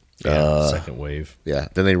 Yeah, second wave. Yeah.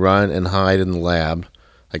 Then they run and hide in the lab.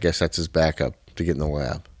 I guess that's his backup to get in the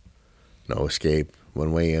lab. No escape.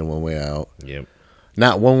 One way in, one way out. Yep.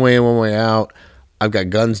 Not one way in, one way out. I've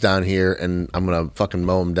got guns down here, and I'm going to fucking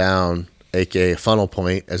mow them down. A.K.A. funnel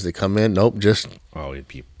point as they come in. Nope, just... Oh, it'd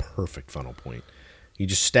be a perfect funnel point. You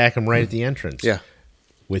just stack them right at the entrance. Yeah.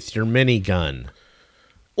 With your minigun.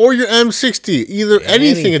 Or your M60. Either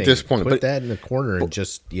anything at this point. Put that in the corner and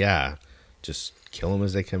just kill them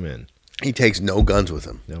as they come in. He takes no guns with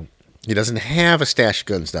him. No. He doesn't have a stash of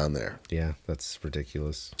guns down there. Yeah, that's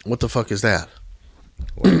ridiculous. What the fuck is that?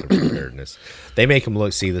 Lack of preparedness. They make him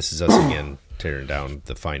look... See, this is us again tearing down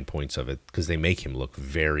the fine points of it, because they make him look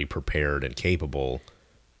very prepared and capable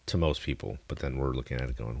to most people, but then we're looking at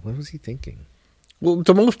it going, what was he thinking? Well,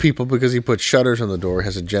 to most people, because he puts shutters on the door,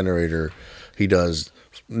 has a generator, he does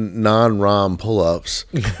non-ROM pull-ups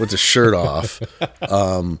with his shirt off,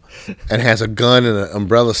 and has a gun and an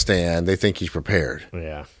umbrella stand, they think he's prepared.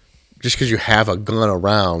 Yeah. Just because you have a gun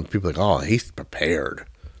around, people are like, oh, he's prepared.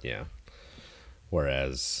 Yeah.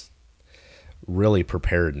 Whereas, really,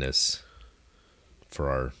 preparedness... For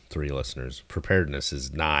our 3 listeners, preparedness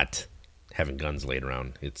is not having guns laid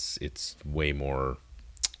around. It's way more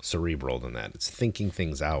cerebral than that. It's thinking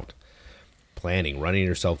things out, planning, running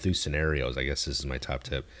yourself through scenarios. I guess this is my top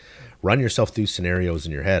tip. Run yourself through scenarios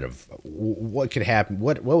in your head of what could happen.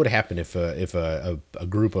 What would happen if a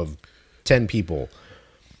group of 10 people,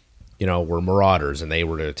 were marauders and they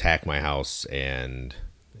were to attack my house and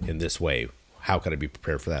in this way. How could I be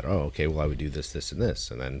prepared for that? Oh, okay, well, I would do this, this, and this,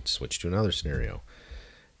 and then switch to another scenario.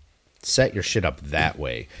 Set your shit up that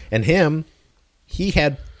way. And he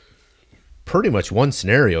had pretty much one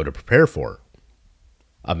scenario to prepare for.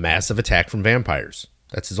 A massive attack from vampires.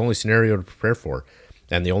 That's his only scenario to prepare for.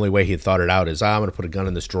 And the only way he had thought it out is, I'm going to put a gun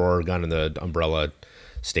in this drawer, a gun in the umbrella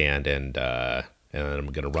stand, and I'm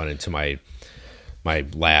going to run into my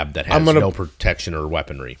lab that has no protection or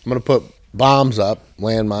weaponry. I'm going to put bombs up,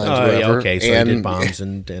 landmines, whatever. Yeah, okay, so he did bombs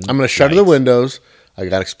and I'm going to shutter the windows. I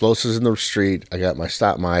got explosives in the street. I got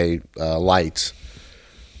my lights.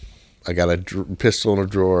 I got a pistol in a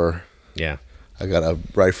drawer. Yeah. I got a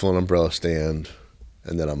rifle and umbrella stand,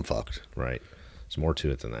 and then I'm fucked. Right. There's more to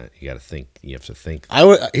it than that. You got to think. You have to think.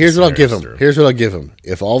 Here's what I'll give him. Here's what I'll give him.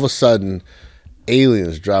 If all of a sudden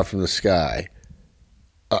aliens drop from the sky,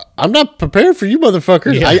 I'm not prepared for you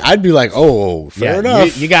motherfuckers. Yeah. I'd be like, oh, fair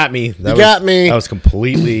enough. You got me. You got me. That was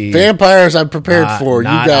completely... Vampires I'm prepared for.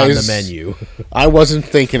 Not you guys... on the menu. I wasn't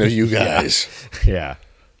thinking of you guys. Yeah.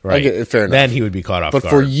 Right. Fair enough. Then he would be caught off guard. But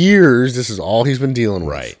for years, this is all he's been dealing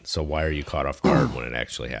with. Right. So why are you caught off guard when it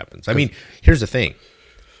actually happens? I mean, here's the thing.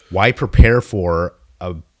 Why prepare for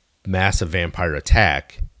a massive vampire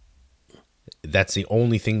attack? That's the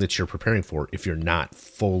only thing that you're preparing for if you're not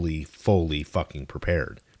fully fucking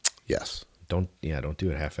prepared. Yes. Don't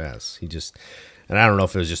do it half-ass. And I don't know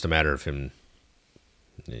if it was just a matter of him,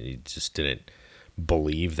 he just didn't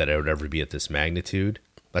believe that it would ever be at this magnitude.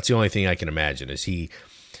 That's the only thing I can imagine is he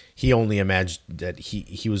only imagined that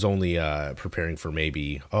he was only preparing for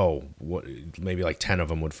maybe like 10 of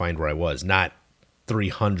them would find where I was, not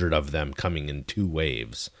 300 of them coming in 2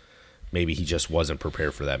 waves. Maybe he just wasn't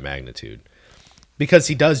prepared for that magnitude. Because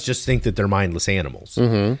he does just think that they're mindless animals.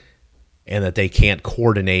 Mm-hmm. and that they can't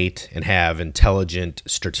coordinate and have intelligent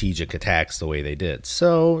strategic attacks the way they did.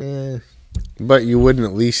 So, But you wouldn't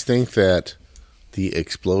at least think that the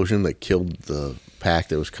explosion that killed the pack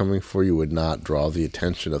that was coming for you would not draw the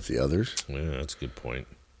attention of the others? yeah, that's a good point.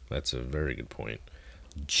 That's a very good point.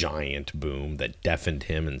 Giant boom that deafened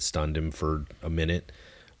him and stunned him for a minute.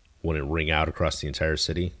 Wouldn't ring out across the entire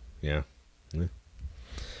city. Yeah.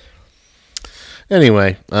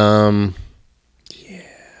 Anyway,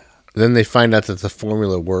 Then they find out that the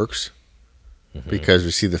formula works because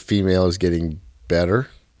we see the female is getting better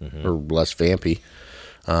or less vampy.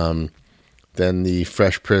 Then the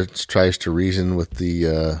Fresh Prince tries to reason with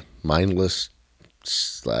the mindless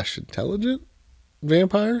 / intelligent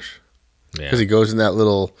vampires because he goes in that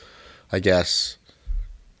little, I guess,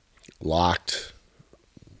 locked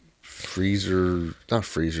freezer, not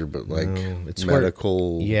freezer, but like it's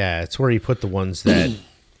medical. It's where he put the ones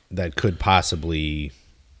that could possibly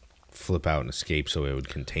flip out and escape, so it would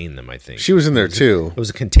contain them. I think She was in there too. It was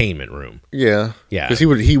a containment room. Yeah, Yeah. because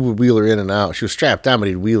he would wheel her in and out. She was strapped down, but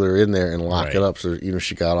he'd wheel her in there and lock it up. So even if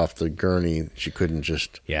she got off the gurney, she couldn't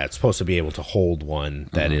just. Yeah, it's supposed to be able to hold one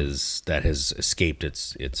that that has escaped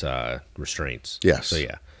its restraints. Yes. So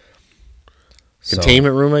yeah.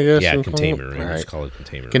 Containment room, I guess. Yeah, containment room. Right. Just call it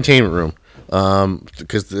containment room. Containment room.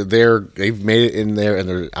 Because they've made it in there and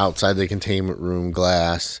they're outside the containment room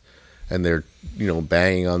glass, and they're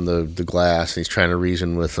banging on the glass. And he's trying to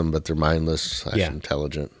reason with them, but they're mindless /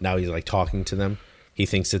 intelligent. Now he's like talking to them. He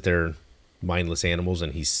thinks that they're mindless animals,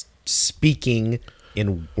 and he's speaking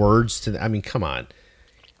in words to them. I mean, come on.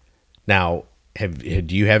 Now,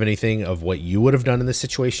 do you have anything of what you would have done in this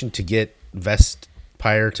situation to get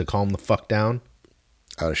Vespire to calm the fuck down?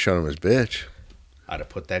 I would have shown him his bitch. I'd have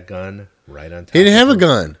put that gun right on top. He didn't have a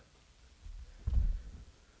gun.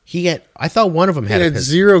 I thought one of them had He a had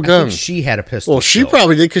pistol. zero I guns. think she had a pistol. Well, she still.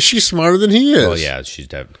 probably did because she's smarter than he is. Well, yeah, she's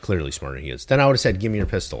clearly smarter than he is. Then I would have said, "Give me your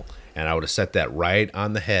pistol," and I would have set that right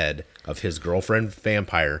on the head of his girlfriend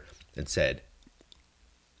vampire and said,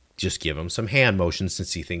 "Just give him some hand motions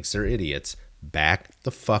since he thinks they're idiots. Back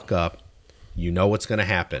the fuck up. You know what's going to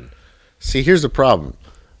happen." See, here's the problem.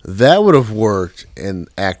 That would have worked in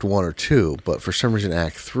Act 1 or 2, but for some reason,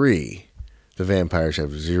 Act 3, the vampires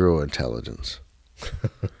have zero intelligence.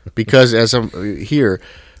 Because as I'm here,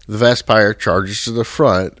 the Vespire charges to the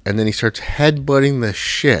front, and then he starts headbutting the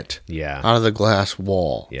shit out of the glass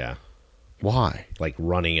wall. Yeah. Why? Like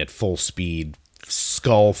running at full speed,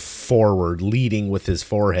 skull forward, leading with his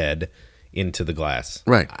forehead into the glass.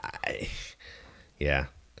 Right. Yeah.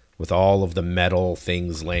 With all of the metal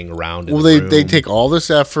things laying around in Well, the room. they take all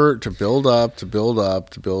this effort to build up,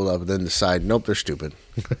 and then decide, nope, they're stupid.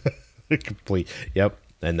 Complete. Yep.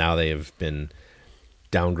 And now they have been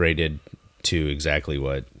downgraded to exactly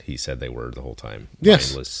what he said they were the whole time. Yes.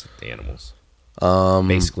 Mindless animals.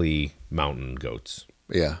 Basically mountain goats.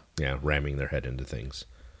 Yeah. Yeah, ramming their head into things.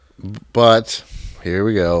 But here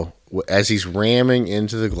we go. As he's ramming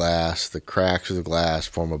into the glass, the cracks of the glass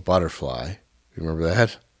form a butterfly. You remember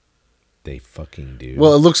that? They fucking do.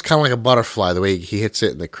 Well, it looks kind of like a butterfly the way he hits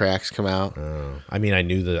it and the cracks come out. I mean, I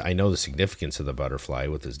know the significance of the butterfly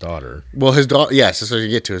with his daughter. Well, his daughter, yes, that's what you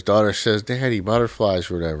get to. His daughter says, "Daddy,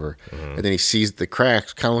 butterflies," or whatever. And then he sees the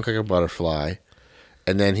cracks kind of look like a butterfly.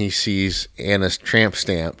 And then he sees Anna's tramp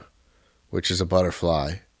stamp, which is a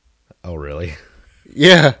butterfly. Oh, really?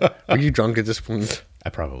 Yeah. Were you drunk at this point? I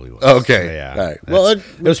probably was. Okay. Yeah. All right. Well, it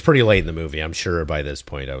was pretty late in the movie. I'm sure by this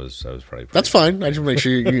point I was probably. That's fine. I just want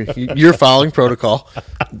to make sure you're following protocol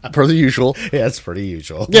per the usual. Yeah, it's pretty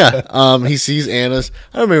usual. Yeah. He sees Anna's.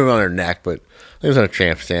 I don't remember on her neck, but it was on a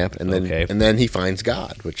tramp stamp, and then he finds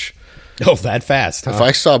God. Which, that fast? Huh? If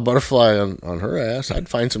I saw a butterfly on her ass, I'd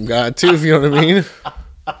find some God too. If you know what I mean.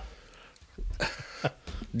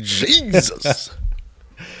 Jesus.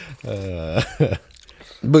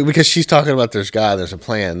 But because she's talking about there's God, there's a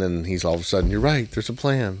plan, then he's all of a sudden, you're right, there's a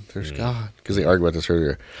plan, there's God. Because they argue about this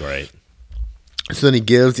earlier. Right. So then he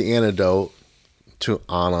gives the antidote to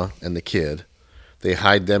Anna and the kid. They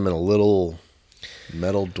hide them in a little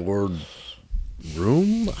metal doored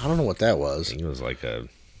room. I don't know what that was. I think it was like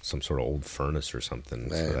some sort of old furnace or something. Man.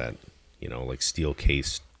 So that, like steel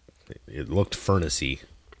case. It looked furnace-y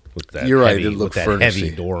with that. You're right, heavy, it looked with that furnace-y.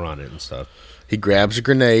 heavy door on it and stuff. He grabs a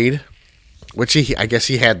grenade, which I guess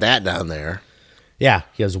he had that down there. Yeah,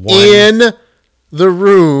 he has one in the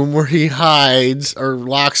room where he hides or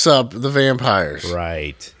locks up the vampires.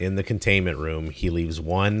 Right. In the containment room, he leaves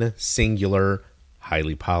one singular,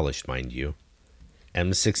 highly polished, mind you,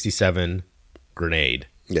 M67 grenade.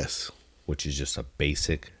 Yes. Which is just a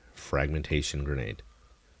basic fragmentation grenade.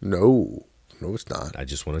 No. No, it's not. I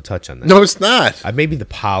just want to touch on that. No, it's not. Maybe the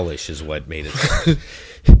polish is what made it.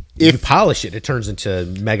 If you polish it, it turns into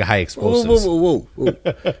mega high explosives. Whoa.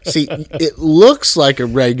 See, it looks like a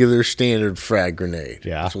regular standard frag grenade.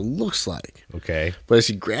 Yeah. That's what it looks like. Okay. But as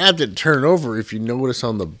he grabbed it and turned it over, if you notice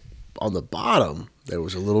on the bottom, there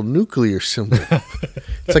was a little nuclear symbol.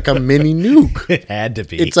 It's like a mini nuke. It had to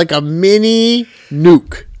be. It's like a mini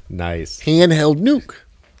nuke. Nice. Handheld nuke.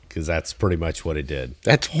 Because that's pretty much what it did.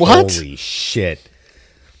 That's what? Holy shit.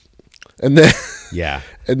 And then... Yeah.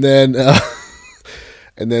 And then...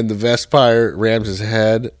 And then the Vespire rams his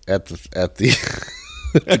head at the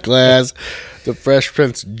the glass. The Fresh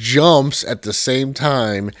Prince jumps at the same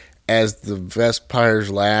time as the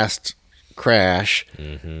Vespire's last crash,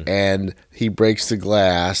 and he breaks the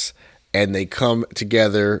glass, and they come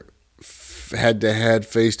together head to head,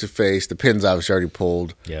 face to face. The pin's obviously already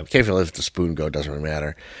pulled. Yep. Can't even let the spoon go. Doesn't really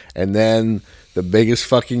matter. And then the biggest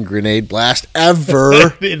fucking grenade blast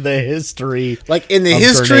ever in the history. Like in the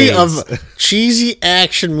history grenades. of cheesy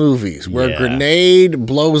action movies where Yeah. a grenade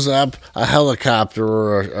blows up a helicopter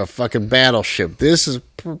or a fucking battleship. This is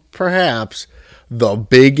perhaps the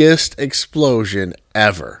biggest explosion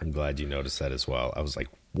ever. I'm glad you noticed that as well. I was like,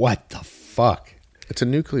 what the fuck? It's a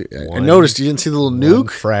nuclear. I noticed you didn't see the little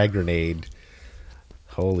nuke? Frag grenade.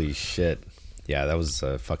 Holy shit. Yeah, that was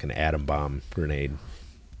a fucking atom bomb grenade.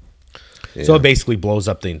 Yeah. So it basically blows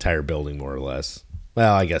up the entire building, more or less.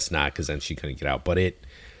 Well, I guess not, because then she couldn't get out. But it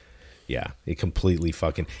completely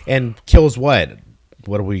fucking... And kills what?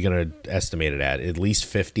 What are we going to estimate it at least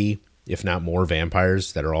 50, if not more,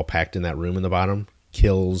 vampires that are all packed in that room in the bottom.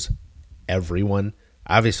 Kills everyone.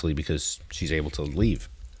 Obviously, because she's able to leave.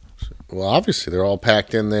 Well, obviously, they're all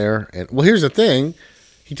packed in there. And well, here's the thing.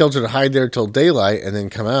 He tells her to hide there till daylight and then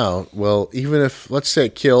come out. Well, even if, let's say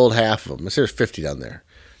it killed half of them. Let's say there's 50 down there.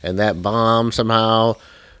 And that bomb somehow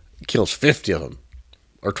kills 50 of them.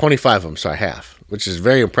 Or 25 of them, sorry, half. Which is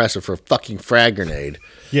very impressive for a fucking frag grenade.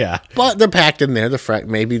 Yeah. But they're packed in there.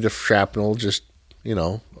 Maybe the shrapnel just,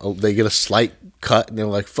 they get a slight cut and they're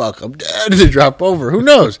like, fuck, I'm dead. And they drop over. Who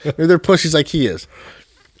knows? Maybe they're pussies like he is.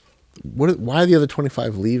 Why are the other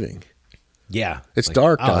 25 leaving? Yeah. It's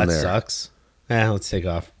dark down there. That sucks. Let's take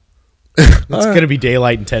off. It's going to be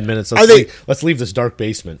daylight in 10 minutes. Let's leave this dark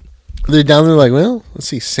basement. They're down there like, well, let's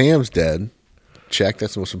see. Sam's dead. Check.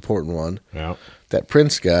 That's the most important one. Yeah. That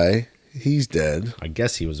Prince guy, he's dead. I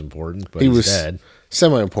guess he was important, but he's dead.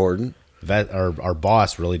 Semi-important. Our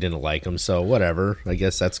boss really didn't like him, so whatever. I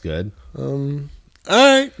guess that's good. All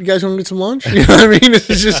right. You guys want to get some lunch? You know what I mean? It's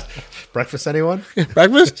just... Breakfast, anyone?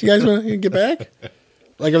 Breakfast? You guys want to get back?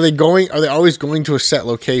 Like, are they always going to a set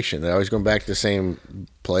location? They're always going back to the same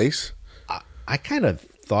place? I kind of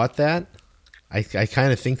thought that. I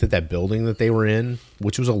kind of think that building that they were in,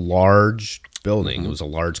 which was a large building, it was a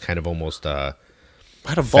large kind of almost had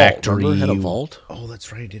a vault. factory. Remember? Had a vault. Oh,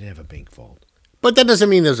 that's right. It did have a bank vault. But that doesn't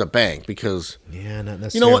mean there's a bank because... Yeah, not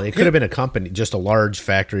necessarily. You know what? It could have been a company, just a large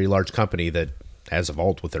factory, large company that has a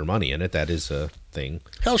vault with their money in it. That is a thing.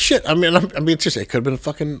 Hell, shit. I mean, it's just, it could have been a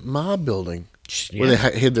fucking mob building where they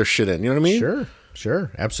hid their shit in. You know what I mean?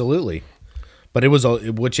 Sure. Absolutely. But it was,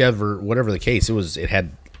 whatever the case, it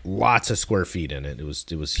had lots of square feet in it.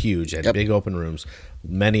 It was huge. It had big open rooms.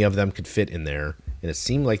 Many of them could fit in there. And it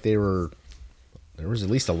seemed like there was at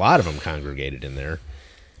least a lot of them congregated in there.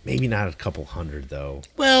 Maybe not a couple hundred, though.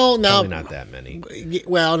 Well, now... Probably not that many.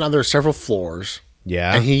 Well, now there are several floors.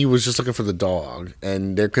 Yeah. And he was just looking for the dog.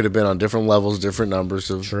 And there could have been on different levels, different numbers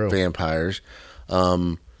of vampires.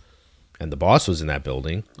 And the boss was in that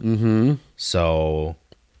building. Mm-hmm. So,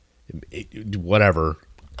 whatever.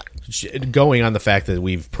 Going on the fact that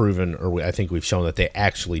we've proven, or I think we've shown that they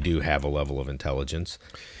actually do have a level of intelligence,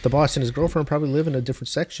 the boss and his girlfriend probably live in a different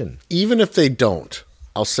section. Even if they don't,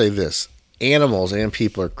 I'll say this. Animals and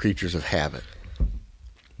people are creatures of habit.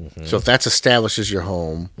 Mm-hmm. So if that's established as your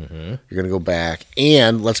home, you're going to go back.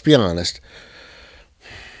 And let's be honest,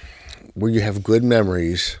 where you have good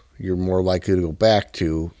memories, you're more likely to go back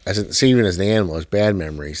to, even as an animal, as bad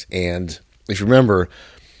memories. And if you remember,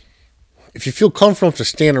 if you feel comfortable to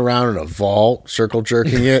stand around in a vault, circle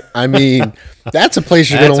jerking it, I mean, that's a place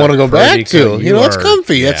you're going to want to go back to. It's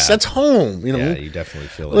comfy. Yeah. That's home. Yeah, you definitely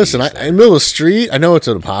feel it. Listen, in the middle of the street, I know it's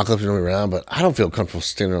an apocalypse going around, but I don't feel comfortable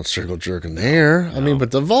standing around circle jerking there. No. I mean,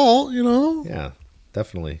 but the vault, Yeah,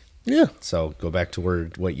 definitely. Yeah. So go back to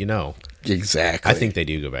what you know. Exactly. I think they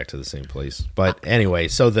do go back to the same place. But anyway,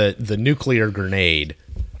 so the nuclear grenade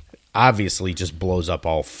obviously just blows up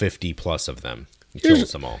all 50 plus of them. It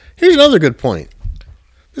kills them all. Here's another good point.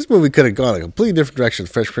 This movie could have gone a completely different direction if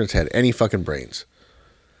the Fresh Prince had any fucking brains.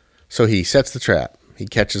 So he sets the trap. He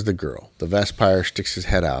catches the girl. The Vespire sticks his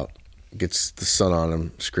head out. gets the sun on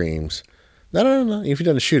him, screams. No. If he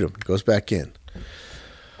doesn't shoot him, goes back in.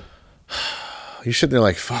 You're sitting there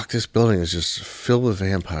like, fuck, this building is just filled with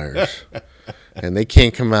vampires. And they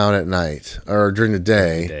can't come out at night or during the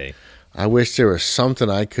day. I wish there was something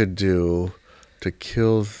I could do to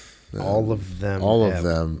kill them. All of them.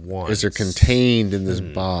 Once. Because they're contained in this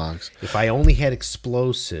box. If I only had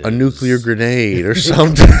explosives. A nuclear grenade or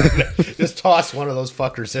something. Just toss one of those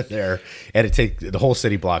fuckers in there and it take the whole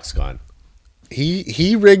city block's gone.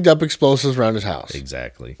 He rigged up explosives around his house.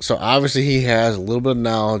 Exactly. So obviously he has a little bit of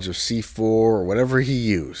knowledge of C4 or whatever he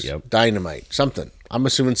used. Yep. Dynamite, something. I'm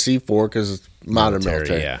assuming C4 because it's modern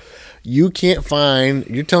military. Yeah. You can't find,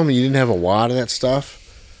 you're telling me you didn't have a wad of that stuff?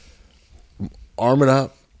 Arm it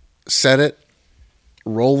up, set it,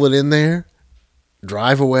 roll it in there,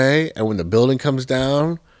 drive away, and when the building comes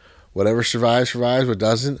down, whatever survives, what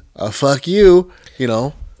doesn't, fuck you,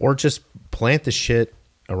 Or just plant the shit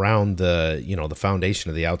around the foundation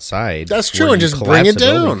of the outside. That's true, and just bring it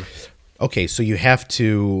down. Okay, so you have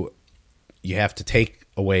to take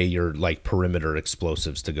away your perimeter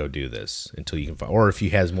explosives to go do this until you can find, or if he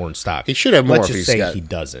has more in stock. He should have more. Let's just say he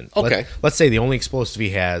doesn't. Okay. Let's say the only explosive he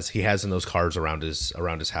has in those cars around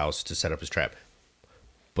his house to set up his trap.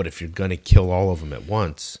 But if you're gonna kill all of them at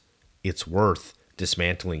once, it's worth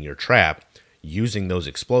dismantling your trap, using those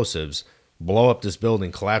explosives, blow up this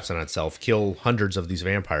building, collapse on itself, kill hundreds of these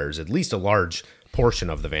vampires, at least a large portion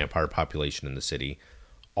of the vampire population in the city,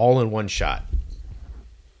 all in one shot.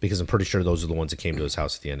 Because I'm pretty sure those are the ones that came to his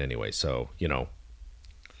house at the end anyway. So,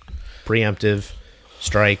 preemptive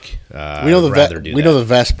strike. We know the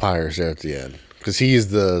Vespires there at the end because he's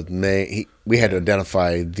the main. We had to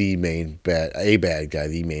identify the main bad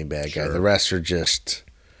guy. The rest are just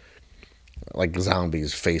like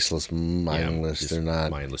zombies, faceless, mindless. They're not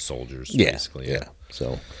mindless soldiers. Yeah, basically. Yeah.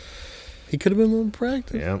 So he could have been more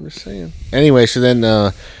proactive. Yeah, I'm just saying. Anyway, so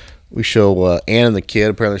then we show Anne and the kid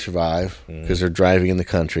apparently survive because they're driving in the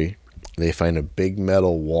country. They find a big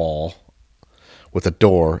metal wall with a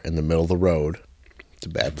door in the middle of the road. It's a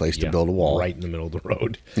bad place to build a wall. Right in the middle of the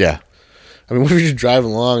road. Yeah. I mean, what if you're just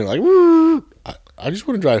driving along and like, I just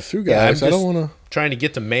want to drive through, guys. I don't want to. Trying to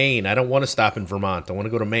get to Maine. I don't want to stop in Vermont. I want to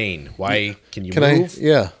go to Maine. Why? Can you move?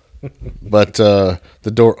 Yeah. But the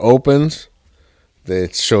door opens. They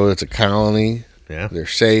show it's a colony. Yeah. They're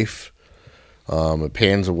safe. It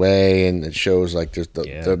pans away and it shows like there's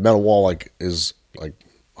the metal wall is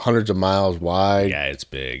hundreds of miles wide. Yeah, it's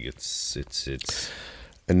big. It's.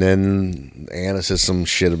 And then Anna says some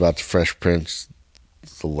shit about the Fresh Prince,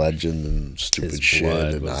 the legend, and stupid his shit.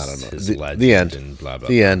 blood And I don't know. was The end. And blah, blah,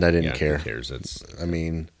 the blah. end. I didn't care. Who cares? I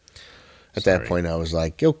mean, at that point, I was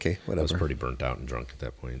like, okay, whatever. I was pretty burnt out and drunk at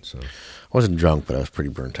that point. So I wasn't drunk, but I was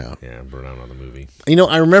pretty burnt out. yeah, burnt out on the movie.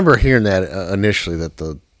 I remember hearing that initially that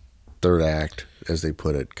the third act, as they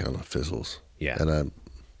put it, kind of fizzles. Yeah.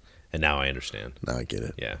 And now I understand. now I get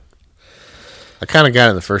it. Yeah. I kind of got it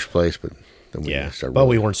in the first place, but then we started. But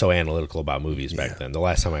we weren't so analytical about movies back then. The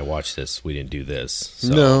last time I watched this, we didn't do this.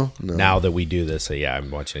 So No. Now that we do this, I'm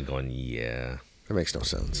watching it going, that makes no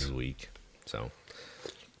sense. is weak. So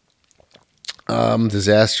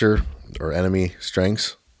Disaster or enemy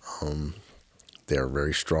strengths. They are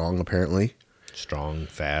very strong, apparently. strong,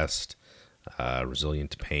 fast,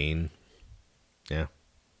 resilient to pain. Yeah.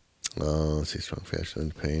 Let's see, strong, fast,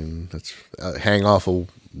 and pain. That's hang off a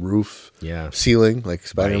roof, ceiling, like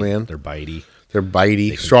Spider-Man. They're bitey. They're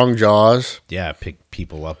bitey. Strong jaws. Yeah, pick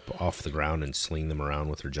people up off the ground and sling them around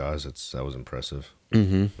with their jaws. That was impressive.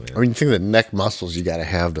 Mm-hmm. Yeah. I mean, you think of the neck muscles you got to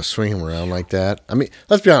have to swing him around like that. I mean,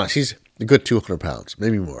 let's be honest. He's a good 200 pounds,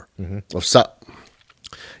 maybe more. Mm-hmm.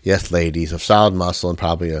 Yes, ladies, of solid muscle and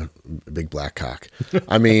probably a big black cock.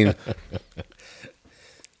 I mean,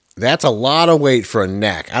 that's a lot of weight for a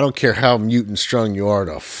neck. I don't care how mutant strong you are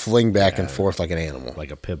to fling back and forth like an animal.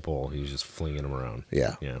 Like a pit bull. He was just flinging them around.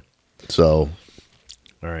 Yeah. Yeah. So.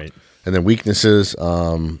 All right. And then weaknesses,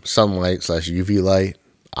 sunlight/UV light,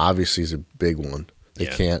 obviously is a big one. They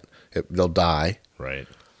can't, they'll die. Right.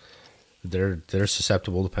 They're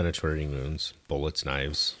susceptible to penetrating wounds, bullets,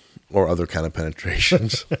 knives. Or other kind of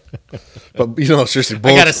penetrations. But, seriously, bullets.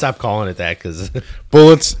 I got to stop calling it that because.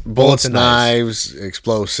 bullets, knives,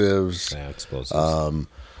 explosives. Yeah, explosives. I'm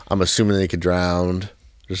assuming they could drown,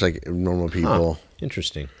 just like normal people. Huh.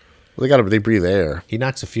 Interesting. Well, they breathe air. He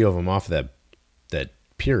knocks a few of them off that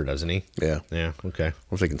pier, doesn't he? Yeah. Yeah, okay.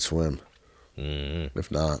 What if they can swim? Mm-hmm. If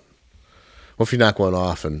not. What if you knock one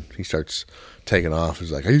off and he starts taking off?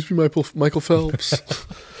 He's like, I used to be Michael Phelps.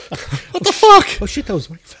 What the fuck? Oh, shit, that was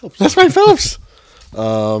Mike Phelps. That's Mike Phelps.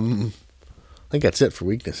 I think that's it for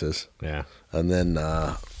weaknesses. Yeah. And then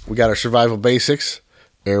we got our survival basics.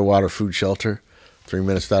 Air, water, food, shelter. 3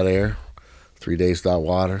 minutes without air. 3 days without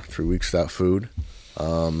water. 3 weeks without food.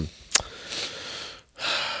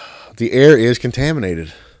 The air is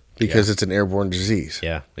contaminated because it's an airborne disease.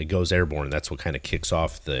 Yeah, it goes airborne. That's what kind of kicks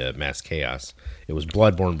off the mass chaos. It was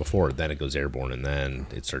bloodborne before, then it goes airborne, and then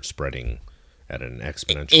it starts spreading at an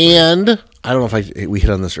exponential rate. And I don't know if we hit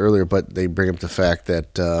on this earlier, but they bring up the fact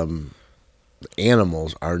that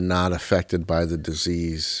animals are not affected by the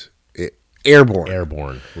disease. Airborne.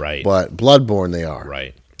 Airborne, right. But bloodborne they are.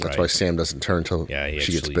 Right. That's why Sam doesn't turn until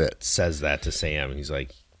she gets bit. Says that to Sam. He's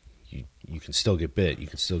like, you can still get bit. You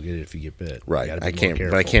can still get it if you get bit. Right. I can't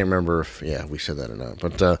remember if we said that or not.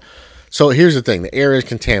 But so here's the thing: the air is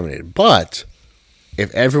contaminated. But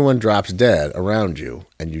if everyone drops dead around you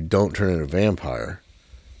and you don't turn into a vampire,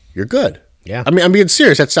 you're good. Yeah. I mean, I'm being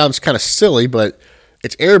serious. That sounds kind of silly, but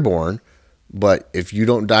it's airborne. But if you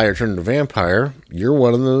don't die or turn into a vampire, you're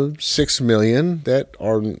one of the 6 million that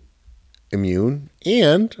are immune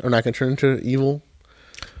and are not going to turn into an evil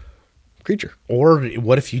creature. Or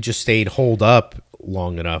what if you just stayed holed up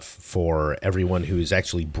long enough for everyone who's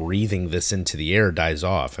actually breathing this into the air dies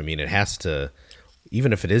off? I mean, it has to,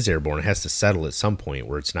 even if it is airborne, it has to settle at some point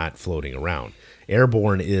where it's not floating around.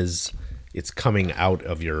 Airborne is, it's coming out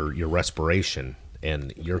of your respiration,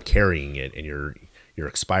 and you're carrying it, and you're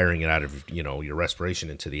expiring it out of your respiration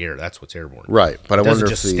into the air. That's what's airborne. Right, but it I wonder doesn't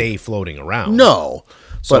just stay floating around. No.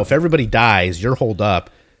 So if everybody dies, you're holed up.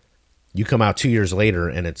 You come out 2 years later,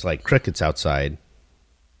 and it's like crickets outside.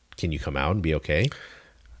 Can you come out and be okay?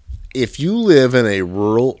 If you live in a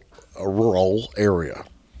rural area,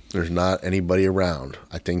 there's not anybody around,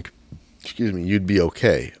 I think, you'd be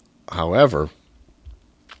okay. However,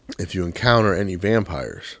 if you encounter any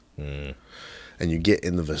vampires and you get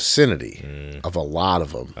in the vicinity of a lot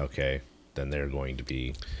of them, okay, then they're going to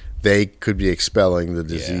be... They could be expelling the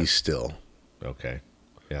disease still. Okay.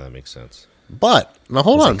 Yeah, that makes sense. But, now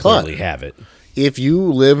hold on, clearly have it. If you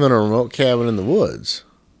live in a remote cabin in the woods,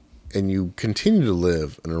 and you continue to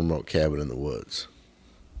live in a remote cabin in the woods,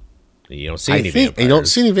 you don't see any vampires. You don't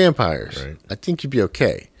see any vampires. Right. I think you'd be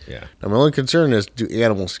okay. Yeah. Now, my only concern is, do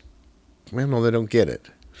animals... Well, no, they don't get it,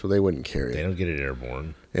 so they wouldn't carry it. They don't get it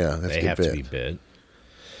airborne. Yeah, they have to be bit.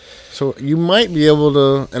 So you might be able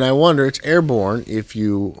to... And I wonder, it's airborne if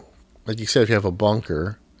you... Like you said, if you have a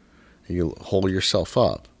bunker, and you hole yourself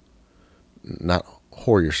up. Not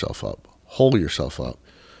whore yourself up. Hole yourself up.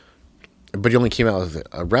 But you only came out with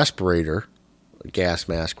a respirator, a gas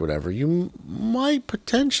mask, whatever. You might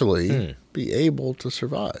potentially be able to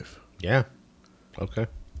survive. Yeah. Okay.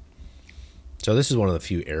 So this is one of the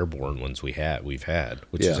few airborne ones we've had,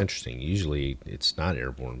 which is interesting. Usually it's not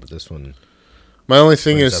airborne, but this one... My only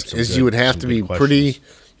thing is you would have to be pretty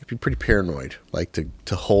paranoid, like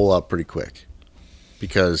to hole up pretty quick.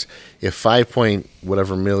 Because if 5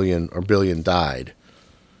 whatever million or billion died,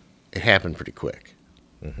 it happened pretty quick.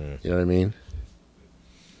 Mm-hmm. You know what I mean?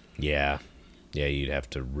 Yeah. Yeah, you'd have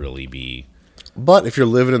to really be... But if you're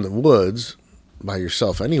living in the woods by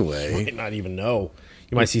yourself anyway... You might not even know.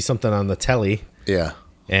 You might see something on the telly. Yeah.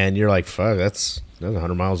 And you're like, fuck, that's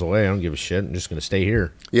 100 miles away. I don't give a shit. I'm just going to stay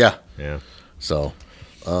here. Yeah. Yeah. So,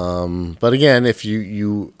 but again, if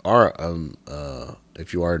you are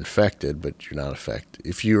infected, but you're not affected,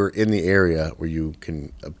 if you're in the area where you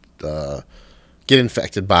can get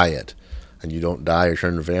infected by it, and you don't die or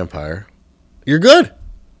turn into a vampire, you're good.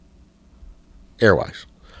 Air-wise.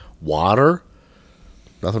 Water,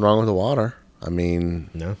 nothing wrong with the water. I mean...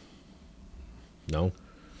 No.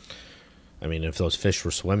 I mean, if those fish were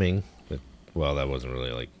swimming, well, that wasn't really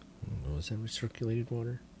like... Was that recirculated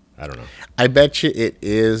water? I don't know. I bet you it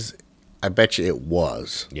is. I bet you it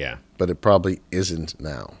was. Yeah. But it probably isn't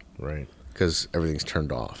now. Right. Because everything's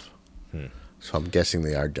turned off. So I'm guessing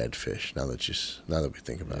they are dead fish now that we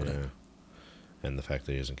think about it. And the fact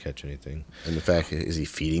that he doesn't catch anything. And the fact, is he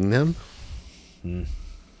feeding them? I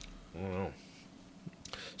don't know.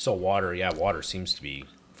 So water seems to be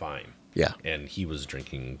fine. Yeah. And he was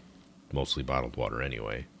drinking mostly bottled water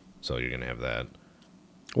anyway. So you're going to have that.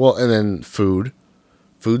 Well, and then food.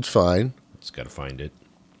 Food's fine. It's got to find it.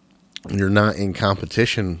 You're not in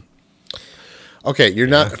competition. Okay, you're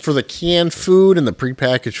not... For the canned food and the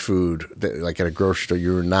prepackaged food, like at a grocery store,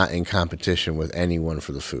 you're not in competition with anyone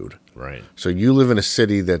for the food. Right. So you live in a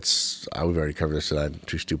city that's... We've already covered this, and I'm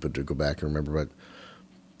too stupid to go back and remember, but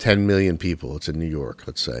 10 million people. It's in New York,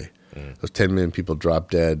 let's say. Those 10 million people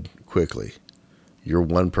drop dead quickly. You're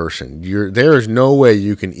one person. There is no way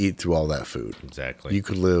you can eat through all that food. Exactly. You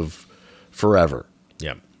could live forever.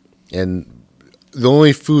 Yep. And the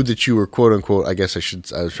only food that you were, quote unquote, I'm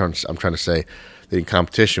trying to say, that in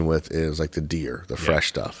competition with is like the deer, the fresh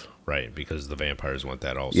stuff. right, because the vampires want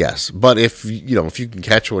that also. Yes, but if you can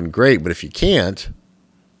catch one, great. But if you can't,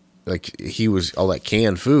 like he was all that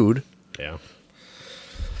canned food. Yeah.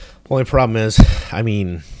 Only problem is, I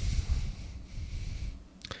mean,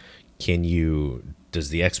 does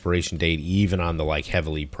the expiration date, even on the like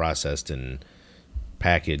heavily processed and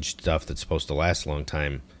packaged stuff that's supposed to last a long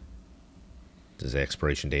time, does the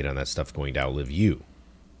expiration date on that stuff going to outlive you?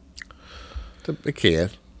 It can.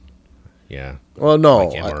 Yeah. Well, no.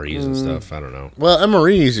 Like MREs and stuff. I don't know. Well,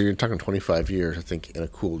 MREs, you're talking 25 years, I think, in a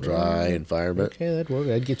cool, dry environment. Okay, that'd work.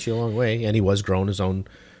 That'd get you a long way. And he was growing his own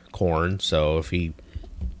corn, so if he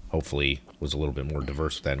hopefully was a little bit more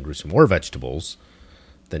diverse with that and grew some more vegetables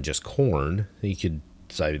than just corn, he could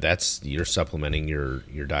decide you're supplementing your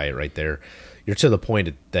diet right there. You're to the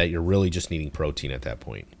point that you're really just needing protein at that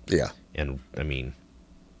point. Yeah. And, I mean,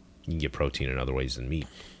 you can get protein in other ways than meat.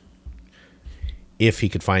 If he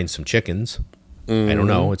could find some chickens, I don't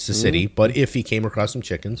know, it's the city, but if he came across some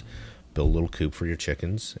chickens, build a little coop for your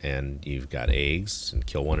chickens, and you've got eggs, and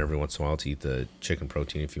kill one every once in a while to eat the chicken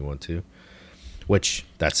protein if you want to, which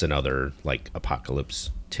that's another, like,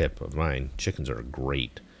 apocalypse tip of mine. Chickens are a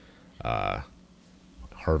great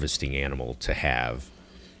harvesting animal to have.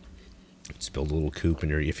 Just build a little coop,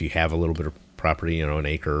 and if you have a little bit of property, an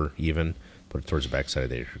acre even, put it towards the backside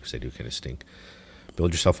of the acre because they do kind of stink.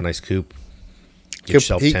 Build yourself a nice coop. Get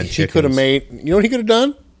yourself 10 chickens. He could have made, you know what he could have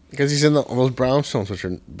done? Because he's in those brownstones, which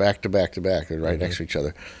are back to back to back. They're right next to each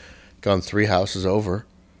other. Gone 3 houses over.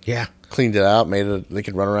 Yeah. Cleaned it out, they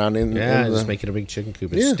could run around in. Yeah, just make it a big chicken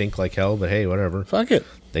coop. It stink like hell, but hey, whatever. Fuck it.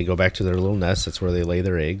 They go back to their little nest. That's where they lay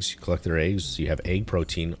their eggs. You collect their eggs. You have egg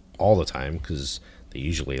protein all the time because they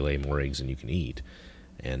usually lay more eggs than you can eat.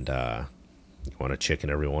 And you want a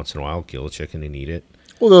chicken every once in a while, kill a chicken and eat it.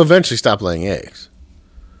 Well, they'll eventually stop laying eggs.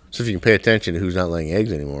 So if you can pay attention to who's not laying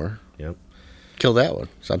eggs anymore, kill that one.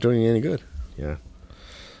 It's not doing you any good. Yeah.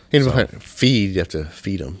 You have to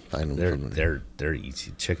feed them. Find them. They're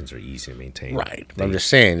easy. Chickens are easy to maintain. Right. But I'm just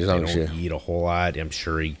saying, they don't eat a whole lot. I'm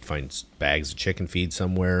sure he finds bags of chicken feed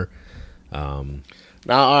somewhere. Now,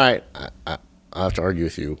 all right, I have to argue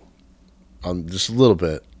with you on just a little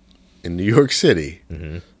bit. In New York City,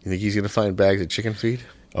 you think he's going to find bags of chicken feed?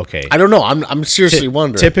 Okay. I don't know. I'm seriously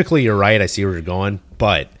wondering. Typically, you're right. I see where you're going,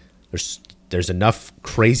 but there's enough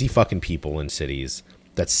crazy fucking people in cities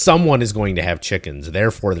that someone is going to have chickens.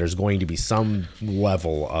 Therefore, there's going to be some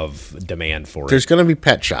level of demand for it. There's going to be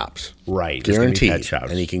pet shops. Right. Guaranteed. Pet shops.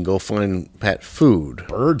 And he can go find pet food.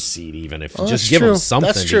 Bird seed, even, if you just give him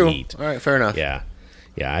something to eat. All right, fair enough. Yeah.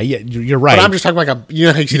 Yeah, you're right. But I'm just talking like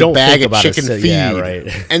you see a bag of chicken feed. Yeah,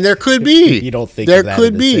 right. And there could be. You don't think there of that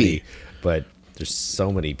could in the be. City, but there's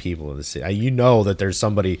so many people in the city. You know that there's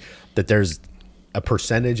a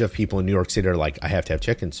percentage of people in New York City that are like, I have to have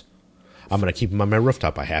chickens. I'm going to keep them on my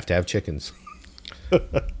rooftop. I have to have chickens.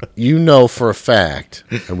 You know for a fact,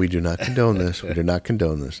 and we do not condone this,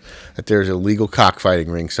 that there's a legal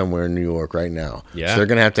cockfighting ring somewhere in New York right now. Yeah. So they're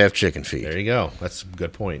going to have chicken feed. There you go. That's a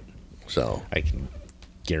good point. So I can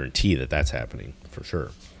guarantee that that's happening for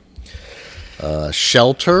sure.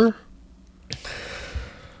 Shelter.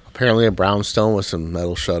 Apparently a brownstone with some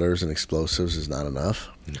metal shutters and explosives is not enough.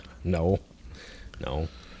 No.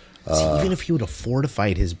 See, even if he would have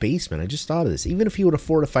fortified his basement, I just thought of this. Even if he would have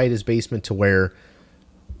fortified his basement to where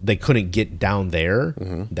they couldn't get down there,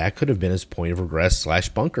 that could have been his point of regress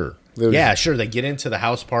 / bunker. Yeah, sure. They get into the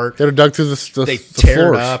house part. They'd have dug through they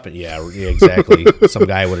tear it up, and yeah, exactly. Some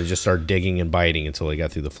guy would have just started digging and biting until they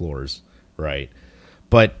got through the floors, right?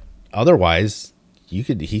 But otherwise, he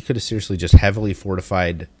could have seriously just heavily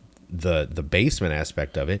fortified the basement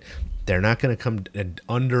aspect of it. They're not going to come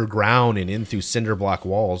underground and in through cinder block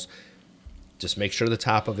walls. Just make sure the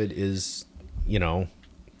top of it is,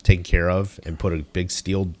 taken care of, and put a big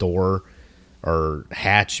steel door or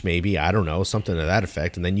hatch, maybe, I don't know, something to that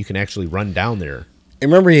effect, and then you can actually run down there. I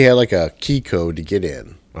remember he had like a key code to get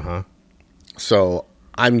in. So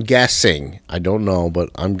I'm guessing, I don't know, but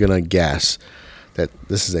I'm gonna guess that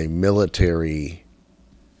this is the military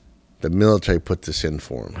put this in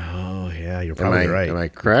for him. Oh yeah, you're probably right. Am I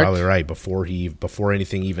correct? You're probably right. Before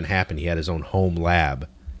anything even happened, he had his own home lab.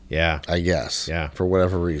 Yeah, I guess. Yeah, for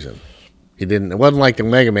whatever reason, he didn't. It wasn't like the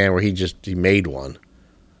Mega Man where he made one.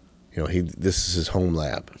 This is his home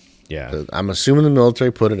lab. Yeah. So I'm assuming the military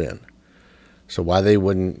put it in. So why they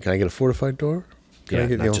wouldn't? Can I get a fortified door?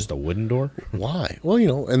 Not just a wooden door. Why? Well,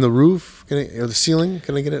 and the roof, the ceiling.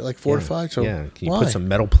 Can I get it like fortified? Yeah. Can you put some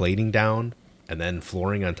metal plating down and then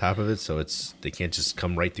flooring on top of it, so they can't just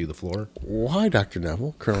come right through the floor. Why, Dr.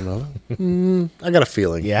 Neville? Colonel Neville? I got a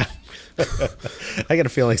feeling. Yeah. I got a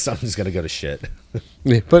feeling something's going to go to shit.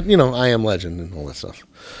 Yeah, but, I am Legend and all that stuff.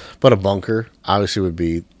 But a bunker, obviously, would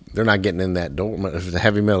be, they're not getting in that door. If it's a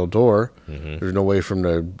heavy metal door, there's no way for them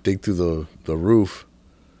to dig through the roof.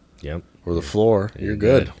 Yep. Or the floor. You're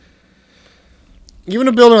good. Even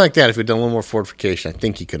a building like that, if you'd done a little more fortification, I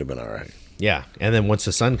think you could have been all right. Yeah, and then once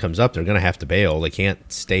the sun comes up, they're going to have to bail. They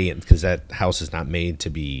can't stay in, because that house is not made to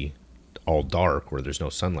be all dark where there's no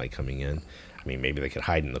sunlight coming in. I mean, maybe they could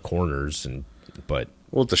hide in the corners, but...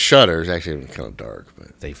 Well, the shutters actually kind of dark.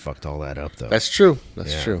 But they fucked all that up, though. That's true.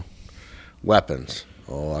 That's true. Weapons.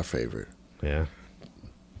 Oh, our favorite. Yeah.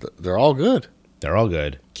 They're all good. They're all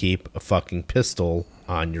good. Keep a fucking pistol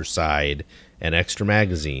on your side and extra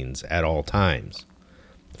magazines at all times.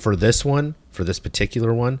 For this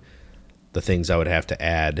particular one, the things I would have to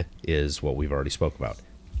add is what we've already spoke about.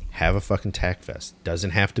 Have a fucking tack vest.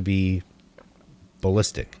 Doesn't have to be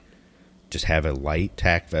ballistic. Just have a light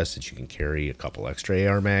tack vest that you can carry a couple extra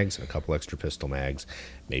AR mags and a couple extra pistol mags,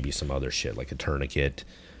 maybe some other shit like a tourniquet,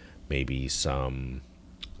 maybe some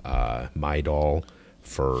Midol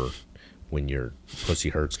for when your pussy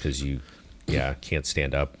hurts because you can't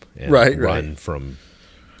stand up and run from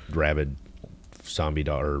rabid zombie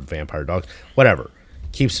dog or vampire dogs. Whatever.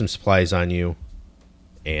 Keep some supplies on you,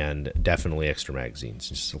 and definitely extra magazines.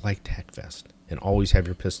 Just a light tack vest, and always have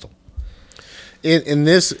your pistol. In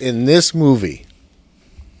this movie,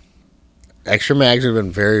 extra mags have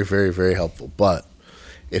been very, very, very helpful. But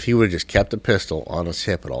if he would have just kept a pistol on his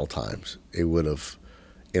hip at all times, it would have,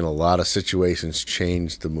 in a lot of situations,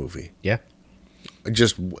 changed the movie. Yeah,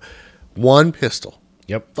 just one pistol.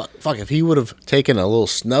 Yep. Fuck. If he would have taken a little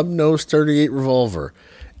snub-nosed .38 revolver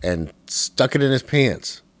and stuck it in his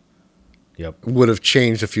pants, yep, would have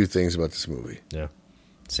changed a few things about this movie. Yeah.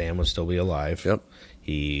 Sam would still be alive. Yep.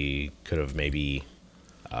 He could have maybe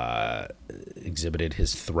exhibited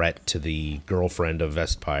his threat to the girlfriend of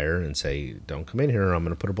Vespire and say, don't come in here, or I'm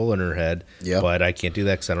going to put a bullet in her head. Yep. But I can't do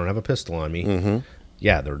that because I don't have a pistol on me. Mm-hmm.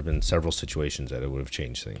 Yeah, there would have been several situations that it would have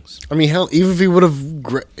changed things. I mean, hell, even if he would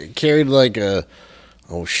have carried like a...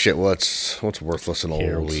 Oh shit! What's worthless and old?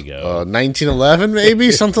 Here we go. 1911,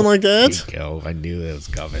 maybe something like that. Here we go. I knew that was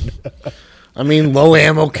coming. I mean, low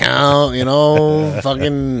ammo count.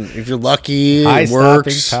 Fucking. If you're lucky, High it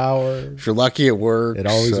works. stopping power. If you're lucky, it works. It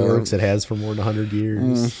always works. It has for more than 100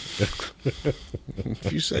 years.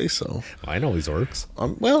 If you say so. Mine always works.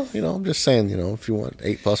 Well, I'm just saying. If you want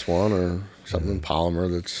 8+1 or something in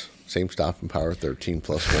polymer that's same stopping power,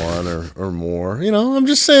 13+1 or more. I'm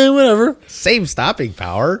just saying, whatever. Same stopping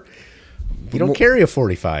power. You don't carry a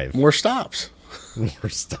 45. More stops. More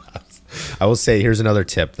stops. I will say, here's another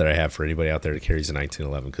tip that I have for anybody out there that carries a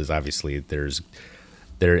 1911, because obviously there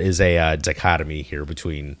is a dichotomy here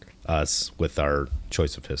between us with our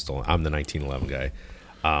choice of pistol. I'm the 1911 guy,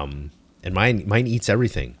 and mine eats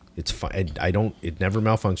everything. It's fine. It never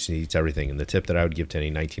malfunctions. It eats everything. And the tip that I would give to any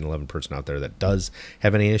 1911 person out there that does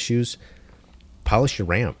have any issues, polish your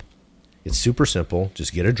ramp. It's super simple.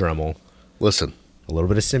 Just get a Dremel. Listen. A little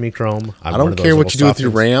bit of semichrome. I don't care what you do with your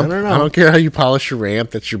ramp. No. I don't care how you polish your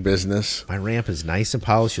ramp. That's your business. My ramp is nice and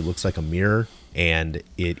polished. It looks like a mirror, and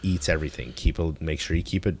it eats everything. Make sure you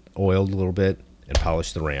keep it oiled a little bit and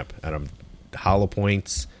polish the ramp. And hollow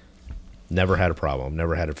points, never had a problem.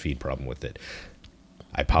 Never had a feed problem with it.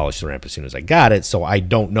 I polished the ramp as soon as I got it, so I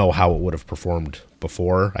don't know how it would have performed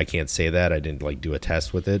before. I can't say that. I didn't do a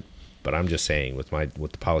test with it, but I'm just saying with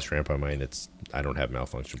the polished ramp on mine, I don't have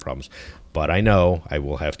malfunction problems. But I know, I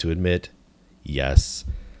will have to admit, yes,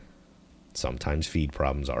 sometimes feed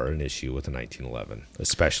problems are an issue with a 1911,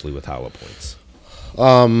 especially with hollow points.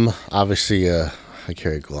 Obviously, I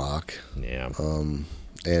carry a Glock. Yeah.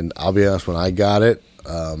 And I'll be honest, when I got it,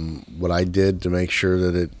 what I did to make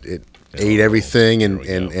sure that it ate everything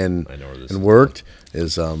and worked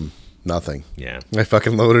is nothing. Yeah. I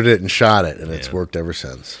fucking loaded it and shot it, and it's worked ever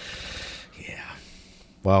since. Yeah.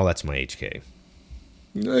 Well, that's my HK.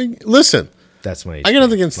 Listen. That's my HK. I got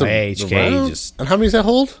nothing against my the HK. Round. And how many does that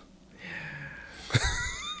hold?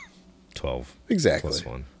 12. Exactly.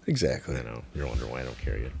 +1. Exactly. I know. You're wondering why I don't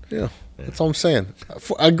carry it. Yeah. That's all I'm saying.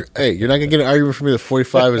 Hey, you're not going to get an argument from me that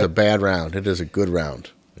 45 is a bad round. It is a good round.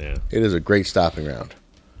 Yeah. It is a great stopping round.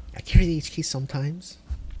 I carry the HK sometimes.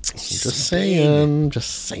 Just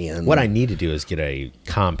saying. What I need to do is get a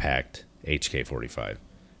compact HK45,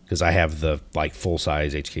 because I have the full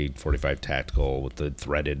size HK45 tactical with the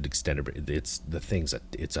threaded extended. It's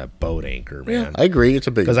a boat anchor, man. Yeah, I agree. It's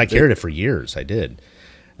a big, because I carried it for years. I did,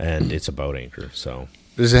 and it's a boat anchor. So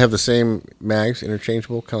does it have the same mags,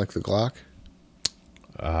 interchangeable, kind of like the Glock?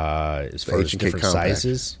 As far as H&K different compact.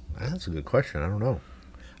 sizes, that's a good question. I don't know.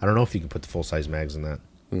 I don't know if you can put the full size mags in that.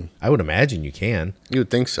 I would imagine you can. You would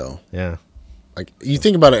think so. Yeah. Like you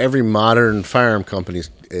think about it, every modern firearm company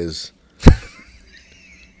is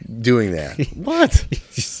doing that. What?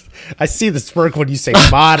 I see the smirk when you say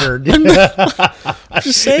modern. I'm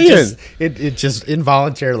just saying. It just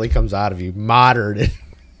involuntarily comes out of you. Modern.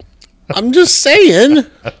 I'm just saying.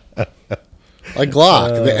 Like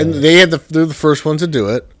Glock, and they're the first ones to do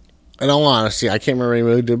it. In all honesty, I can't remember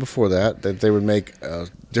anybody who did before that. That they would make a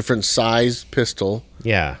different size pistol,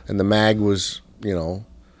 Yeah. and the mag was,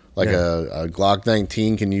 like a Glock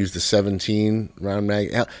 19 can use the 17 round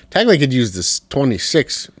mag. Hell, technically, could use the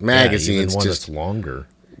 26 magazines. Yeah, even one just that's longer.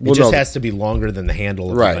 Well, It just no, has to be longer than the handle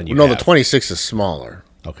of the right. gun you No, have. the 26 is smaller.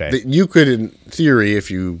 Okay. You could, in theory, if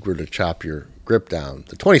you were to chop your grip down,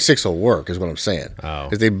 the 26 will work. Is what I'm saying. Oh.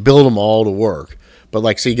 Because they build them all to work. But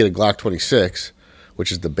like, say you get a Glock 26,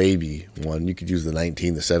 which is the baby one, you could use the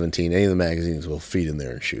 19, the 17. Any of the magazines will feed in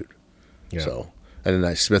there and shoot. Yeah. So, and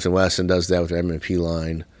then Smith & Wesson does that with their M&P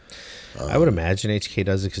line. I would imagine HK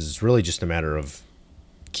does it because it's really just a matter of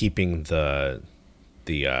keeping the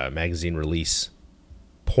magazine release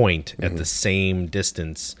point at the same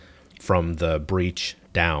distance from the breech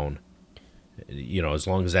down. As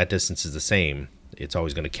long as that distance is the same, it's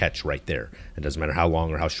always going to catch right there. It doesn't matter how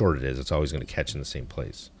long or how short it is; it's always going to catch in the same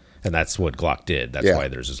place. And that's what Glock did. That's why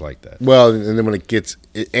theirs is like that. Well, and then when it gets,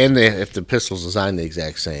 if the pistol's designed the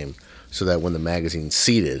exact same, so that when the magazine's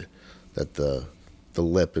seated, that the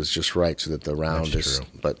lip is just right, so that the round That's is. true.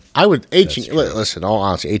 But I would true. listen. All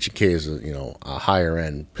honesty, H&K is a higher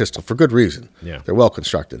end pistol for good reason. Yeah. They're well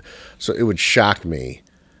constructed. So it would shock me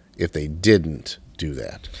if they didn't do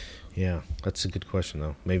that. Yeah, that's a good question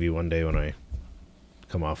though. Maybe one day when I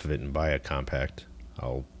come off of it and buy a compact,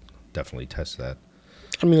 I'll definitely test that.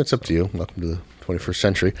 I mean, it's up to you. Welcome to the 21st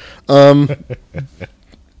century.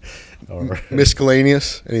 Or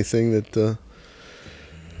Miscellaneous? Anything that?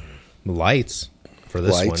 lights for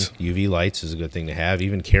this Lights. one. UV lights is a good thing to have.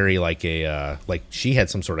 Even carry like like she had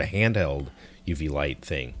some sort of handheld UV light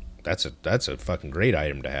thing. That's a fucking great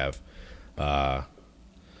item to have.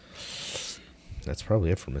 That's probably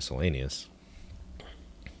it for miscellaneous.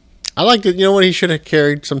 I like that. You know what? He should have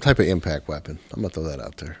carried some type of impact weapon. I'm gonna throw that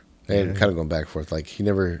out there. And kind of going back and forth. Like he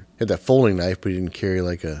never had that folding knife, but he didn't carry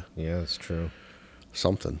like a Yeah, that's true.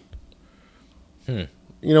 something. You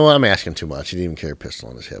know what? I'm asking too much. He didn't even carry a pistol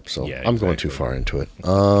on his hip, so Yeah, I'm going too exactly. far into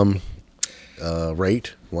it.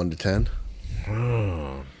 Rate 1 to 10.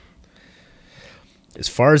 As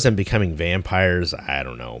far as them becoming vampires, I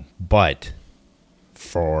don't know. But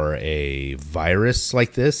for a virus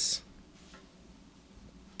like this,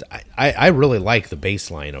 I really like the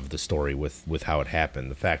baseline of the story with how it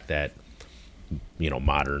happened. The fact that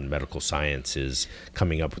modern medical science is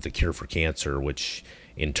coming up with a cure for cancer, which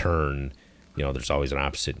in turn, there's always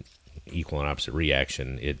an equal and opposite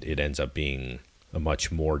reaction. It ends up being a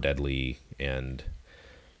much more deadly and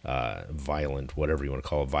violent, whatever you want to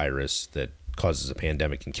call a virus that causes a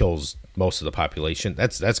pandemic and kills most of the population.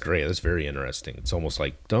 That's great. That's very interesting. It's almost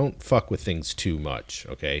like don't fuck with things too much,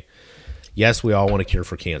 okay? Yes, we all want a cure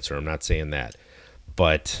for cancer. I'm not saying that.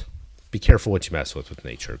 But be careful what you mess with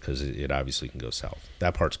nature, because it obviously can go south.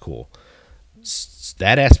 That part's cool.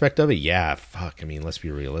 That aspect of it, yeah, fuck. I mean, let's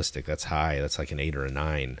be realistic. That's high. That's like an 8 or a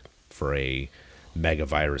 9 for a mega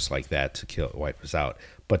virus like that to wipe us out.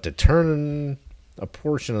 But to turn a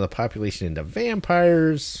portion of the population into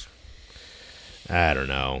vampires, I don't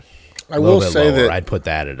know. I will say that I'd put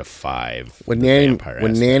that at a 5. when the vampire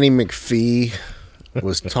aspect. Nanny McPhee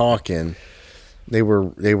was talking,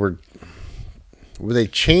 were they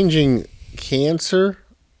changing cancer,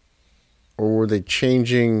 or were they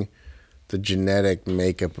changing the genetic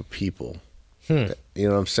makeup of people? You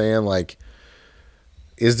know what I'm saying? Like,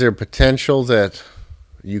 is there potential that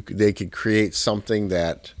they could create something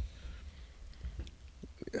that,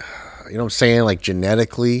 you know what I'm saying, like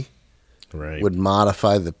genetically right. would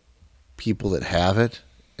modify the people that have it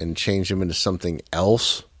and change them into something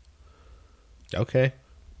else? Okay.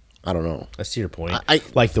 I don't know. I see your point. I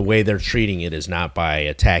like the way they're treating it is not by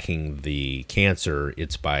attacking the cancer,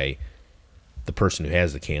 it's by the person who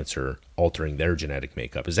has the cancer altering their genetic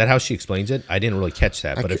makeup. Is that how she explains it? I didn't really catch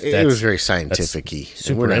that, but if it that's, was very scientific-y. that's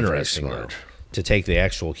super We're not very interesting smart. though, to take the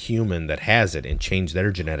actual human that has it and change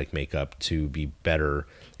their genetic makeup to be better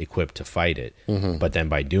equipped to fight it. But then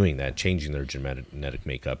by doing that, changing their genetic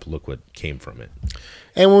makeup, look what came from it.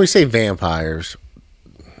 And when we say vampires,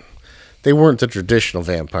 they weren't the traditional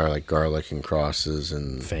vampire like garlic and crosses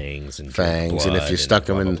and fangs, and if you stuck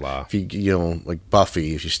them in, blah. if you know, like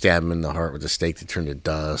Buffy, if you stab them in the heart with a stake, they turn to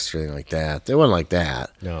dust or anything like that. They weren't like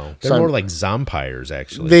that. No, they're more like zompires,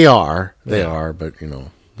 actually. They are, but you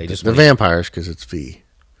know, they're vampires because it's V.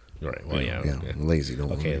 Right. Well, yeah. Lazy.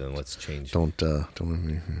 Don't. Okay, then let's change. Don't. They're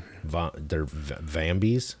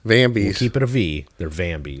Vambies. Vambies. We'll keep it a V. They're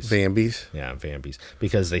Vambies. Vambies. Yeah, Vambies,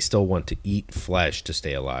 because they still want to eat flesh to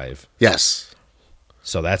stay alive. Yes.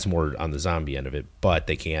 So that's more on the zombie end of it, but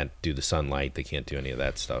they can't do the sunlight. They can't do any of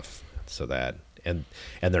that stuff. So that and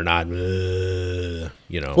they're not, you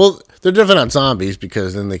know. Well, they're different on zombies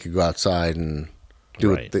because then they could go outside and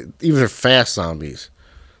do it. Even if they're fast zombies,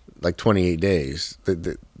 like 28 days,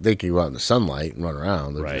 they can go out in the sunlight and run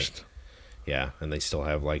around. They're just, yeah, and they still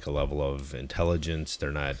have like a level of intelligence.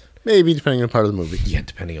 They're not, maybe depending on part of the movie. Yeah,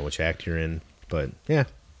 depending on which act you're in. But yeah,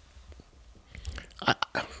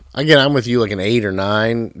 again, I'm with you, like an 8 or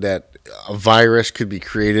 9, that a virus could be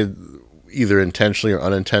created either intentionally or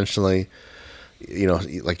unintentionally. You know,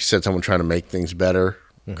 like you said, someone trying to make things better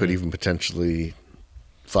could even potentially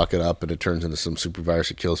fuck it up, and it turns into some super virus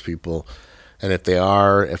that kills people. And if they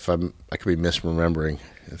are, I could be misremembering.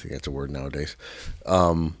 I think that's a word nowadays.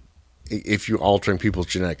 If you're altering people's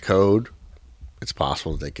genetic code, it's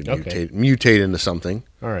possible that they could mutate into something.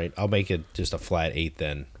 All right, I'll make it just a flat 8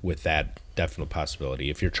 then, with that definite possibility.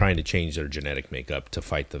 If you're trying to change their genetic makeup to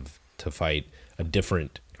fight a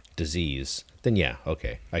different disease, then yeah,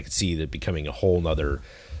 okay, I could see that becoming a whole nother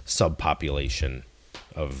subpopulation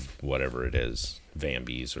of whatever it is,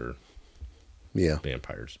 Vambies or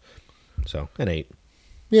vampires. So an 8.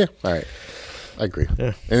 Yeah, all right, I agree.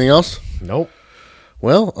 Yeah. Anything else? Nope.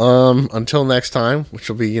 Well, until next time, which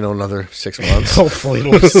will be another 6 months. Hopefully, a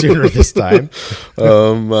little sooner this time.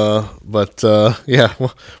 But yeah,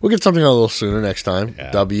 we'll get something a little sooner next time.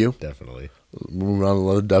 Yeah, W, definitely. Moving on to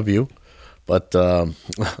another W. But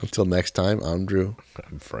until next time, I'm Drew.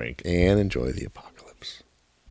 I'm Frank. And enjoy the apocalypse.